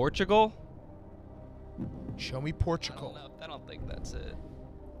 France? Portugal? Show me I don't Portugal. know. I don't think that's it.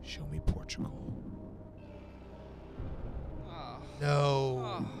 Show me Portugal. Oh.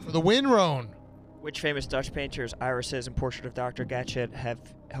 No. For the win, Roan. Which famous Dutch painter's irises and portrait of Dr. Gatchet have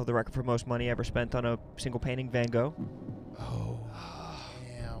held the record for most money ever spent on a single painting? Van Gogh. Oh,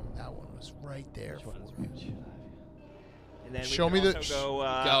 damn. That one was right there for you. And then Show we me could the- also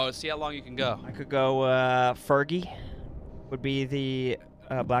go. Go. See how long you can go. I could go. Fergie would be the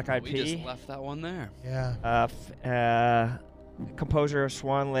Black Eyed We Pea. just left that one there. Yeah. Composer of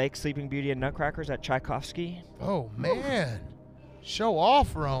Swan Lake, Sleeping Beauty, and Nutcrackers at Tchaikovsky. Oh, man. Show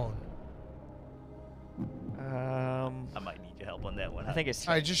off, Roan. I might need your help on that one. I think it's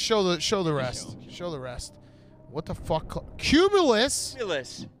All right, just show the rest. Show the rest. What the fuck? Cumulus?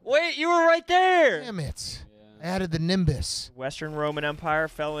 Cumulus. Wait, you were right there. Damn it. I added the Nimbus. Western Roman Empire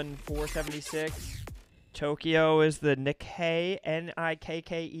fell in 476. Tokyo is the Nikkei,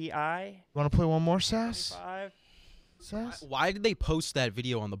 Nikkei. You want to play one more, Sass? 25. Sass? Why did they post that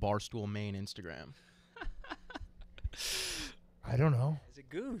video on the Barstool main Instagram? I don't know. It's a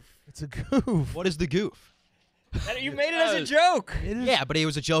goof. It's a goof. What is the goof? You made it as a joke. Yeah, but it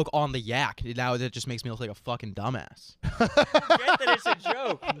was a joke on the yak. Now that just makes me look like a fucking dumbass. Get that it's a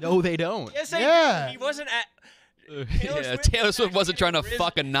joke. No, they don't. Yes, they Yeah. do. He wasn't at. Yeah, Taylor Swift wasn't trying to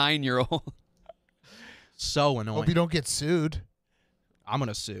fuck a 9-year-old. So annoying. Hope you don't get sued. I'm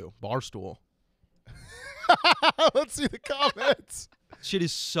gonna sue Barstool. Let's see the comments. Shit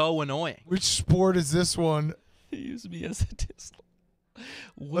is so annoying. Which sport is this one? Use me as a Tesla.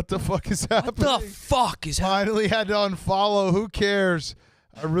 What the fuck is What happening? the fuck is happening? Finally had to unfollow. Who cares?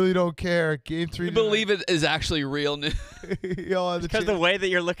 I really don't care. Game 3. I believe it is actually real news. Because the way that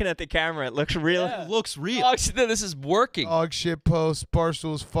you're looking at the camera, it looks real. It looks real. Oh, shit, this is working. Dog shit post.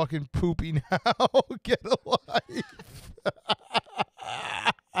 Barstool's fucking poopy now. Get a life.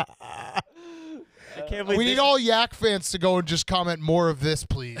 I can't believe We this need all Yak fans to go and just comment more of this,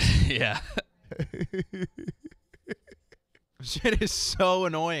 please. Yeah. Shit is so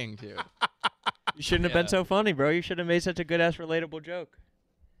annoying, dude. You shouldn't have been so funny, bro. You should have made such a good ass relatable joke.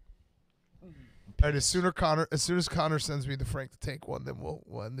 All right, as soon as Connor sends me the Frank the Tank one, then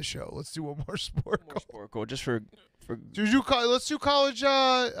we'll end the show. Let's do one more sport. More sport goal, just for. Let's do college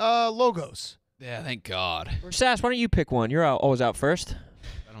logos. Yeah, thank God. Sass, why don't you pick one? You're always out first.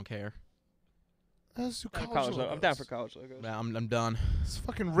 I don't care. Let's do I'm college logos. I'm down for college logos. Nah, I'm done. Let's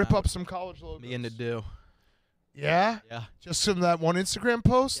fucking rip up some college logos. Me and to do. Yeah? Yeah. Just from that one Instagram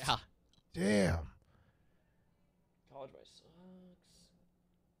post? Yeah. Damn. College by sucks.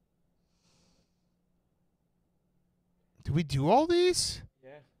 Did we do all these?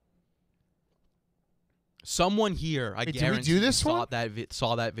 Yeah. Someone here, I Wait, did we guarantee, do this saw one?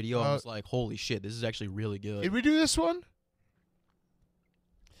 saw that video and was like, "Holy shit, this is actually really good." Did we do this one?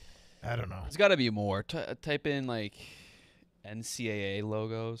 I don't know. There's got to be more. Type in, like, NCAA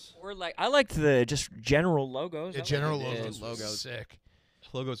logos. Or like, I liked the just general logos. Yeah, I general liked it. logos. logos. Sick.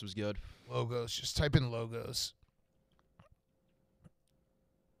 Logos was good. Logos. Just type in logos.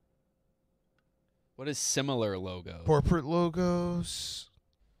 What is similar logo? Corporate logos.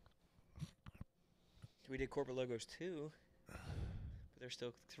 We did corporate logos too. But they're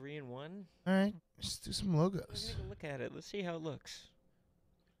still 3 and 1. All right. Let's do some Let's logos. take a look at it. Let's see how it looks.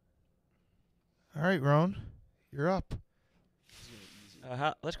 All right, Ron. You're up.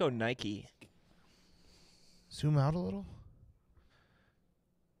 Let's go Nike. Zoom out a little.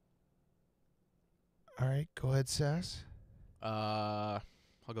 All right. Go ahead, Sass. I'll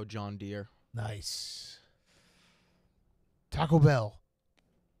go John Deere. Nice. Taco Bell.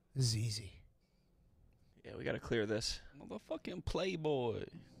 This is easy. Yeah, we got to clear this. Motherfucking Playboy.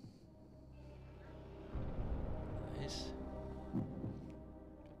 Nice.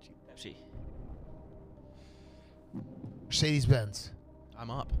 Pepsi. Mercedes-Benz. I'm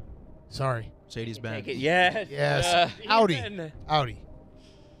up. Sorry. Mercedes Benz. Take it. Yeah. Yes. Audi. Even. Audi.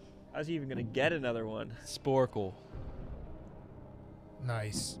 How's he even going to get another one? Sporkle.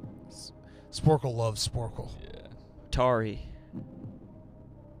 Nice. Sporkle loves Sporkle. Yeah. Atari.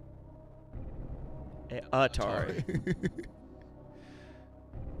 Atari.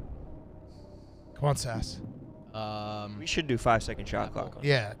 Come on, Sass. We should do 5-second shot clock. On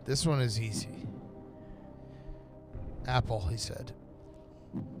Yeah, this one is easy. Apple, he said.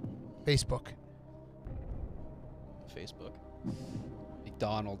 Facebook. Facebook.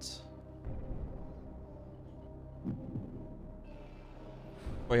 McDonald's.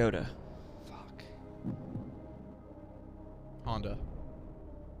 Toyota. Fuck. Honda.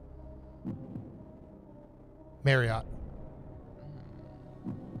 Marriott.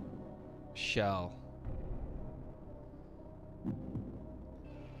 Shell.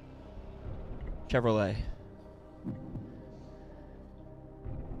 Chevrolet.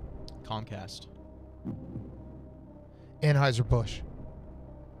 Comcast. Anheuser-Busch.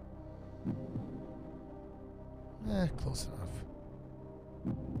 Close enough.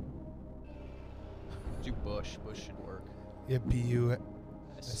 Do Bush. Bush should work. Yeah,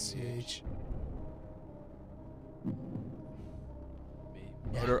 B-U-S-C-H.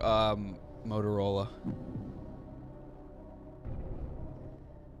 Motorola.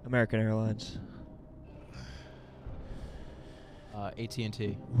 American Airlines.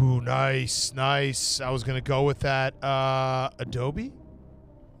 AT&T. Ooh, nice, nice. I was gonna go with that. Adobe.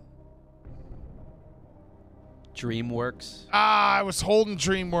 DreamWorks. I was holding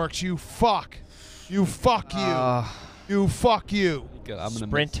DreamWorks. You fuck. You fuck you. You fuck you. I'm gonna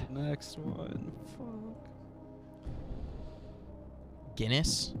Sprint. miss the next one. Fuck.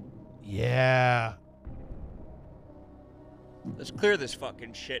 Guinness. Yeah. Let's clear this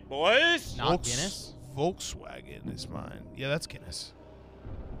fucking shit, boys. Not Guinness. Volkswagen is mine. Yeah, that's Guinness.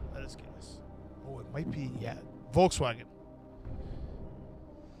 That is Guinness. Oh, it might be, yeah. Volkswagen.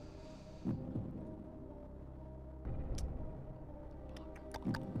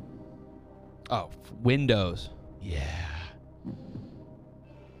 Oh, Windows. Yeah.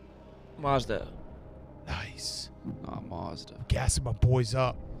 Mazda. Nice. Oh, Mazda. Gassing my boys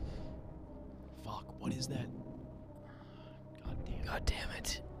up. Fuck. What is that? God damn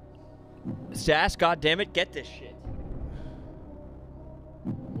it. Sass, God damn it, get this shit.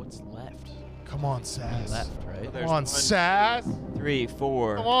 What's left? Come on, Sass. Left, right? Come on, Sass. 3,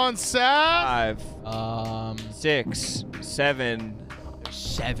 4. Come on, Sass. 5. 6, 7. There's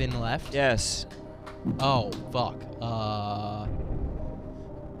 7 left. Yes. Oh fuck.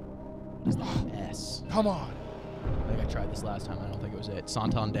 What is the S? Come on. I think I tried this last time. I don't think it was it.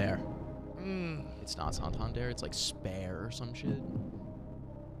 Santander. Mm. It's not Santander. It's like Spare or some shit.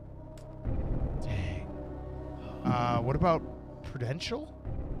 Dang. What about Prudential?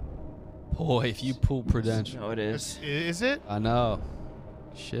 Boy, if you pull Prudential. No, it is. Is it? I know.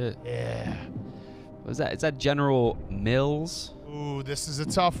 Shit. Yeah. What is that? Is that General Mills? Ooh, this is a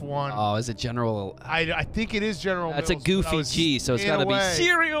tough one. Oh, is it General? I think it is General That's Mills, a goofy but I was G, so it's staying got to be away.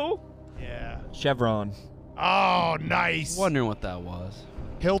 cereal. Yeah. Chevron. Oh, nice. Wondering what that was.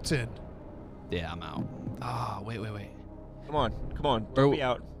 Hilton. Yeah, I'm out. Ah, wait. Come on. Where- Don't be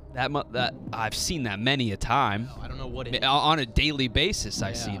out. That I've seen that many a time. I don't know what it is. On a daily basis, I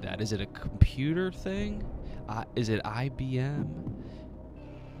Yeah. see that. Is it a computer thing? Is it IBM?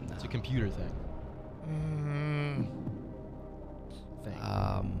 It's a computer thing.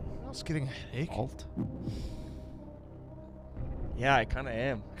 I was getting a headache. Alt. Yeah, I kind of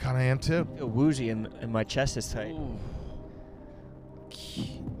am. Kind of am too. I feel woozy and my chest is tight.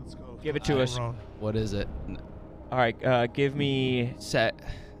 Let's go. Give it to us. Ron. What is it? All right, give me Set.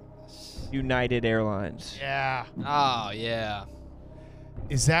 United Airlines. Yeah. Oh yeah.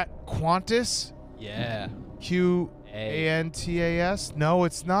 Is that Qantas? Yeah. Qantas? No,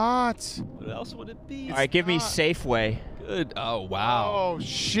 it's not. What else would it be? All right, give me not. Safeway. Good. Oh wow. Oh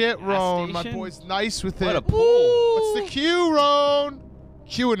shit, Gas Roan. My station? boy's nice with What it. a pull. What's the Q, Roan?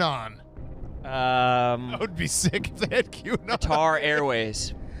 QAnon. That would be sick if they had QAnon. Qatar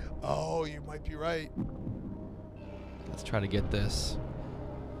Airways. Oh, you might be right. Let's try to get this.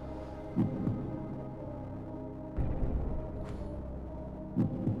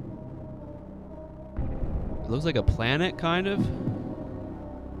 It looks like a planet, kind of.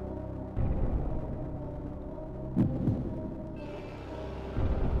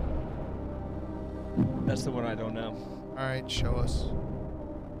 That's the one I don't know. All right, show us.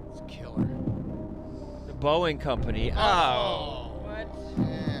 It's a killer. The Boeing Company. Oh. What?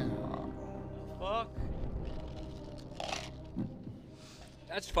 Yeah. Fuck.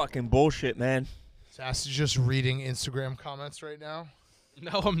 That's fucking bullshit, man. Sass is just reading Instagram comments right now.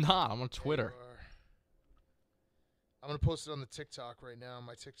 No, I'm not. I'm on Twitter. I'm going to post it on the TikTok right now, on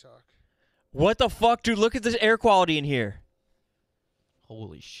my TikTok. What the fuck, dude? Look at this air quality in here.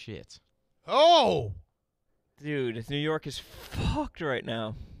 Holy shit. Oh! Dude, New York is fucked right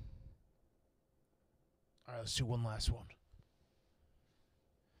now. All right, let's do one last one.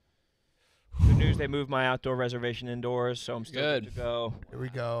 Good news, they moved my outdoor reservation indoors, so I'm still good to go. Here we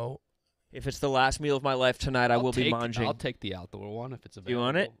go. If it's the last meal of my life tonight, I will be munging. I'll take the outdoor one if it's available. You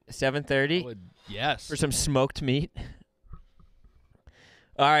want it? 7:30 Yes. for some smoked meat.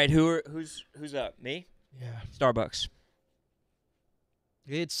 All right, who's up? Me? Yeah. Starbucks.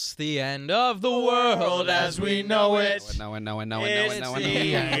 It's the end of the world as we know it. No. It's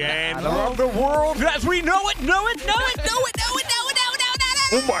the end of the world as we know it. Know it.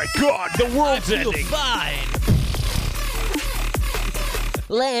 Oh my God, the world's ending. Fine.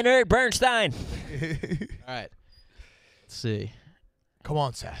 Leonard Bernstein. All right. Let's see. Come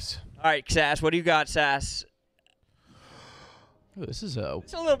on, Sass. All right, Sass. What do you got, Sass? Ooh, this is a.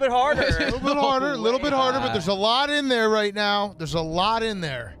 It's a little bit harder. A little bit harder, a little bit harder, but there's a lot in there right now. There's a lot in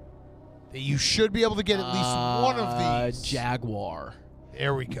there that you should be able to get at least one of these. Jaguar.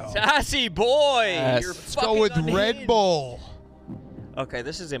 There we go. Sassy boy. Yes. You're Let's go with Red Bull. Okay,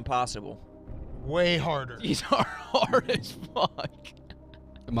 this is impossible. Way harder. These are hard as fuck.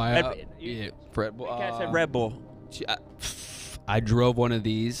 Am I Red- yeah, Red Bull. I said Red Bull. I drove one of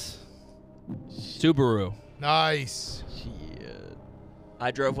these. Subaru. Nice. Shit.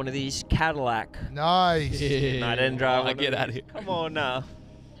 I drove one of these Cadillac. Nice. And I didn't drive one. Get of out of these. here. Come on now.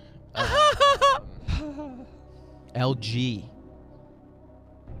 LG.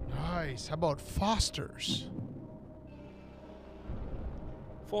 Nice. How about Foster's?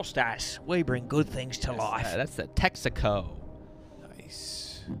 Full stars. We bring good things to life. That's the Texaco.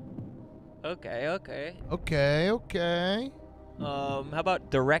 Nice. Okay, okay. Okay. How about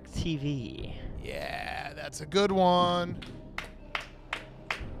DirecTV? Yeah, that's a good one.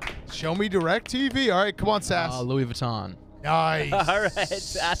 Show me DirecTV. All right, come on, Sass. Louis Vuitton. Nice. All right,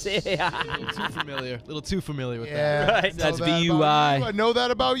 Sassy. A little too familiar with Yeah, that. Right. I know That's that about VUI. you. I know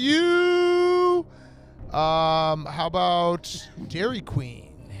that about you. How about Dairy Queen?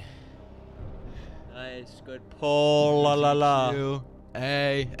 Nice, good pull. La la la.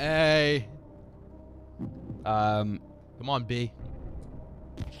 Hey. Come on, B.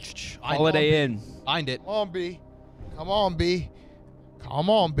 Holiday Inn. Find it. Come on, B. Come on, B. Come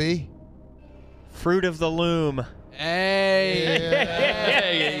on, B. Fruit of the Loom. Hey.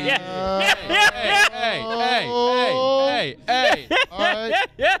 Hey. All right,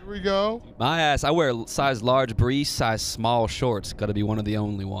 here we go. My ass. I wear size large briefs, size small shorts. Got to be one of the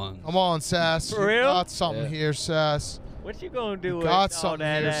only ones. Come on, Sass. For You real? got something here, Sass. What you gonna do with Got all something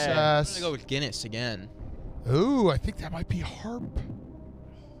that here, ass? I'm Sass. gonna go with Guinness again. Ooh, I think that might be Harp.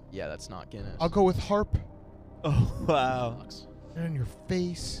 Yeah, that's not Guinness. I'll go with Harp. Oh, wow. Sucks. Right in your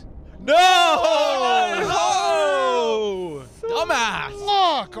face. No! Dumbass.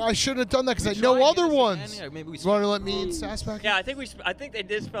 Fuck! I shouldn't have done that because I know Try other Guinness ones. again? Yeah, maybe we You want to let me and Sass back? Yeah, I think they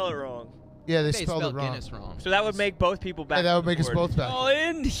did spell it wrong. Yeah, they They spelled it wrong. Guinness wrong. So that would make both people back. Yeah, that on would the make us board. both back. All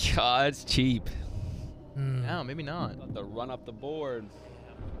in. God, it's cheap. Hmm. No, maybe not. Got to run up the board.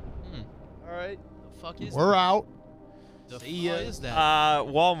 All right. The fuck is We're out. The fuck is that?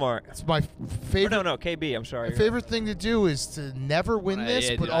 Walmart. It's my Or favorite. no, KB. I'm sorry. My favorite thing to do is to never win this,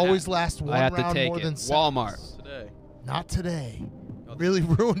 Yeah, but dude, always last one I have to round take more it. than seven. Walmart. Today. Not today. Really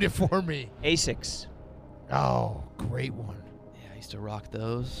ruined it for me. Asics. Oh, great one. Yeah, I used to rock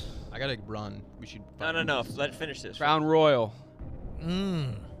those. I gotta run. We should. No. Let's finish this. Crown Royal.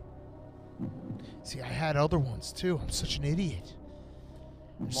 Mmm. See, I had other ones too. I'm such an idiot.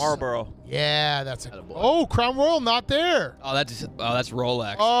 Marlboro. Yeah, that's a. Attaboy. Oh, Crown Royal not there. Oh, that's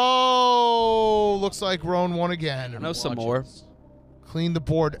Rolex. Oh, looks like Roan won again. I know some more. Clean the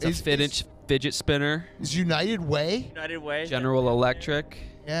board. It's a fidget spinner. Is United Way? United Way. General Electric.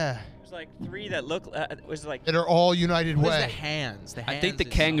 Yeah. There's like three that look. Was like. That are all United What is the Way. hands? The I think hands the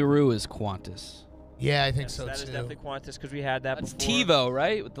kangaroo is Qantas. Yeah, I think Yes, so that too. is definitely Qantas because we had that That's before. TiVo,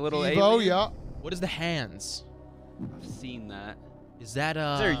 right? With the little Evo, alien? yeah. What is the hands? I've seen that. Is that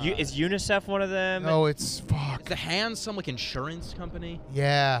Is UNICEF one of them? No, it's Is fuck. the hands some like insurance company?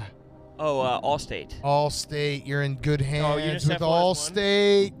 Yeah. Oh, Allstate. Allstate, you're in good hands UNICEF with was one.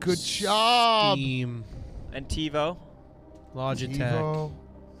 Allstate. Good job. Steam, And TiVo. Logitech. Evo.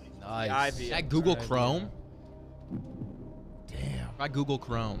 Nice. Is that Google Chrome? Damn. Try Google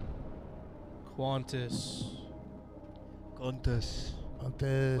Chrome. Qantas. Qantas.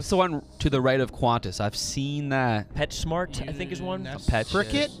 What's the one to the right of Qantas? I've seen that. PetSmart, I think is one. pet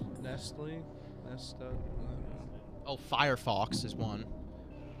Cricket? Nestle. Nesta. Oh, Firefox is one.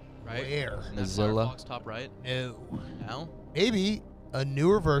 Right? Where? Isn't that Mozilla. Firefox top right? No. No? Maybe a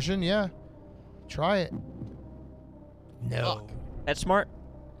newer version. Yeah. Try it. No. Fuck. PetSmart.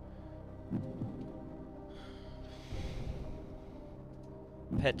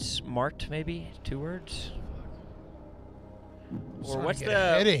 PetSmart, maybe 2 words. Or Starting what's to the get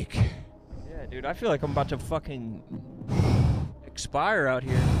a headache? Yeah, dude, I feel like I'm about to fucking expire out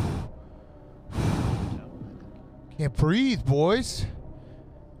here. Can't breathe, boys.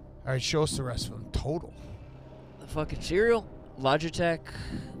 All right, show us the rest of them. Total. The fucking cereal, Logitech,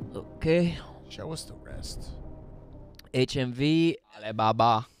 okay, Show us the rest. HMV,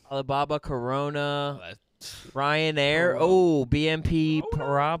 Alibaba. Corona, Ryanair, BMP,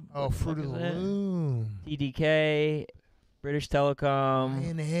 Parab, Oh, Fruit of the Loom. TDK, British Telecom,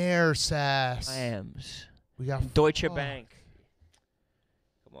 Ryanair, Sass. Lambs, We got Deutsche fuck. Bank.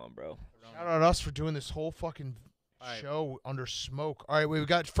 Come on, bro. Shout out us for doing this whole fucking show under smoke. All right, we've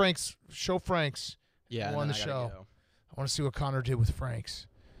got Frank's. Show Frank's. Yeah, on the show. I want to see what Connor did with Frank's.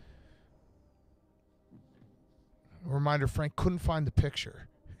 A reminder: Frank couldn't find the picture.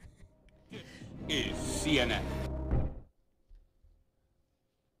 Is CNN.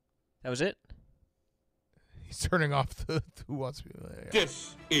 That was it? He's turning off the Who Wants to Be a Millionaire.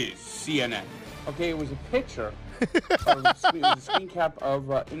 This is CNN. Okay, it was a picture. It was a screen cap of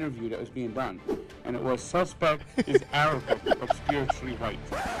an interview that was being done. And it was suspect is Arabic, but spiritually white.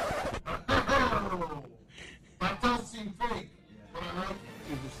 That does seem fake.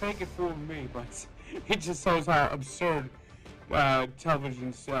 It was fake, it fooled me, but it just shows how absurd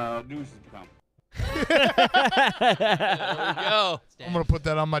television's news has become. There we go. I'm going to put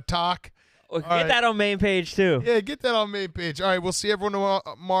that on my talk. Get that on main page, too. Yeah, get that on main page. All right, we'll see everyone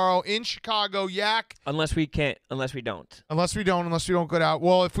tomorrow in Chicago. Yak. Unless we don't. Unless we don't go out.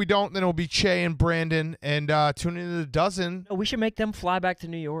 Well, if we don't, then it'll be Che and Brandon. And tune into the dozen. No, we should make them fly back to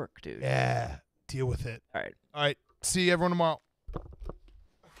New York, dude. Yeah, deal with it. All right. All right, see everyone tomorrow.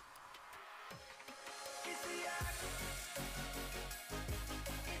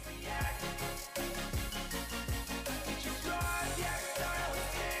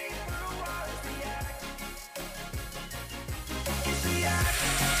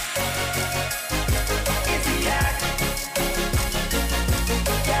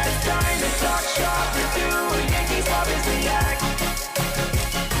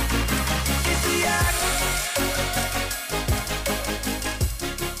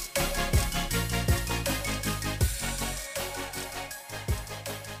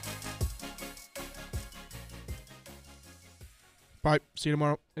 Bye. See you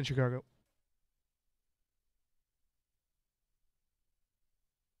tomorrow in Chicago.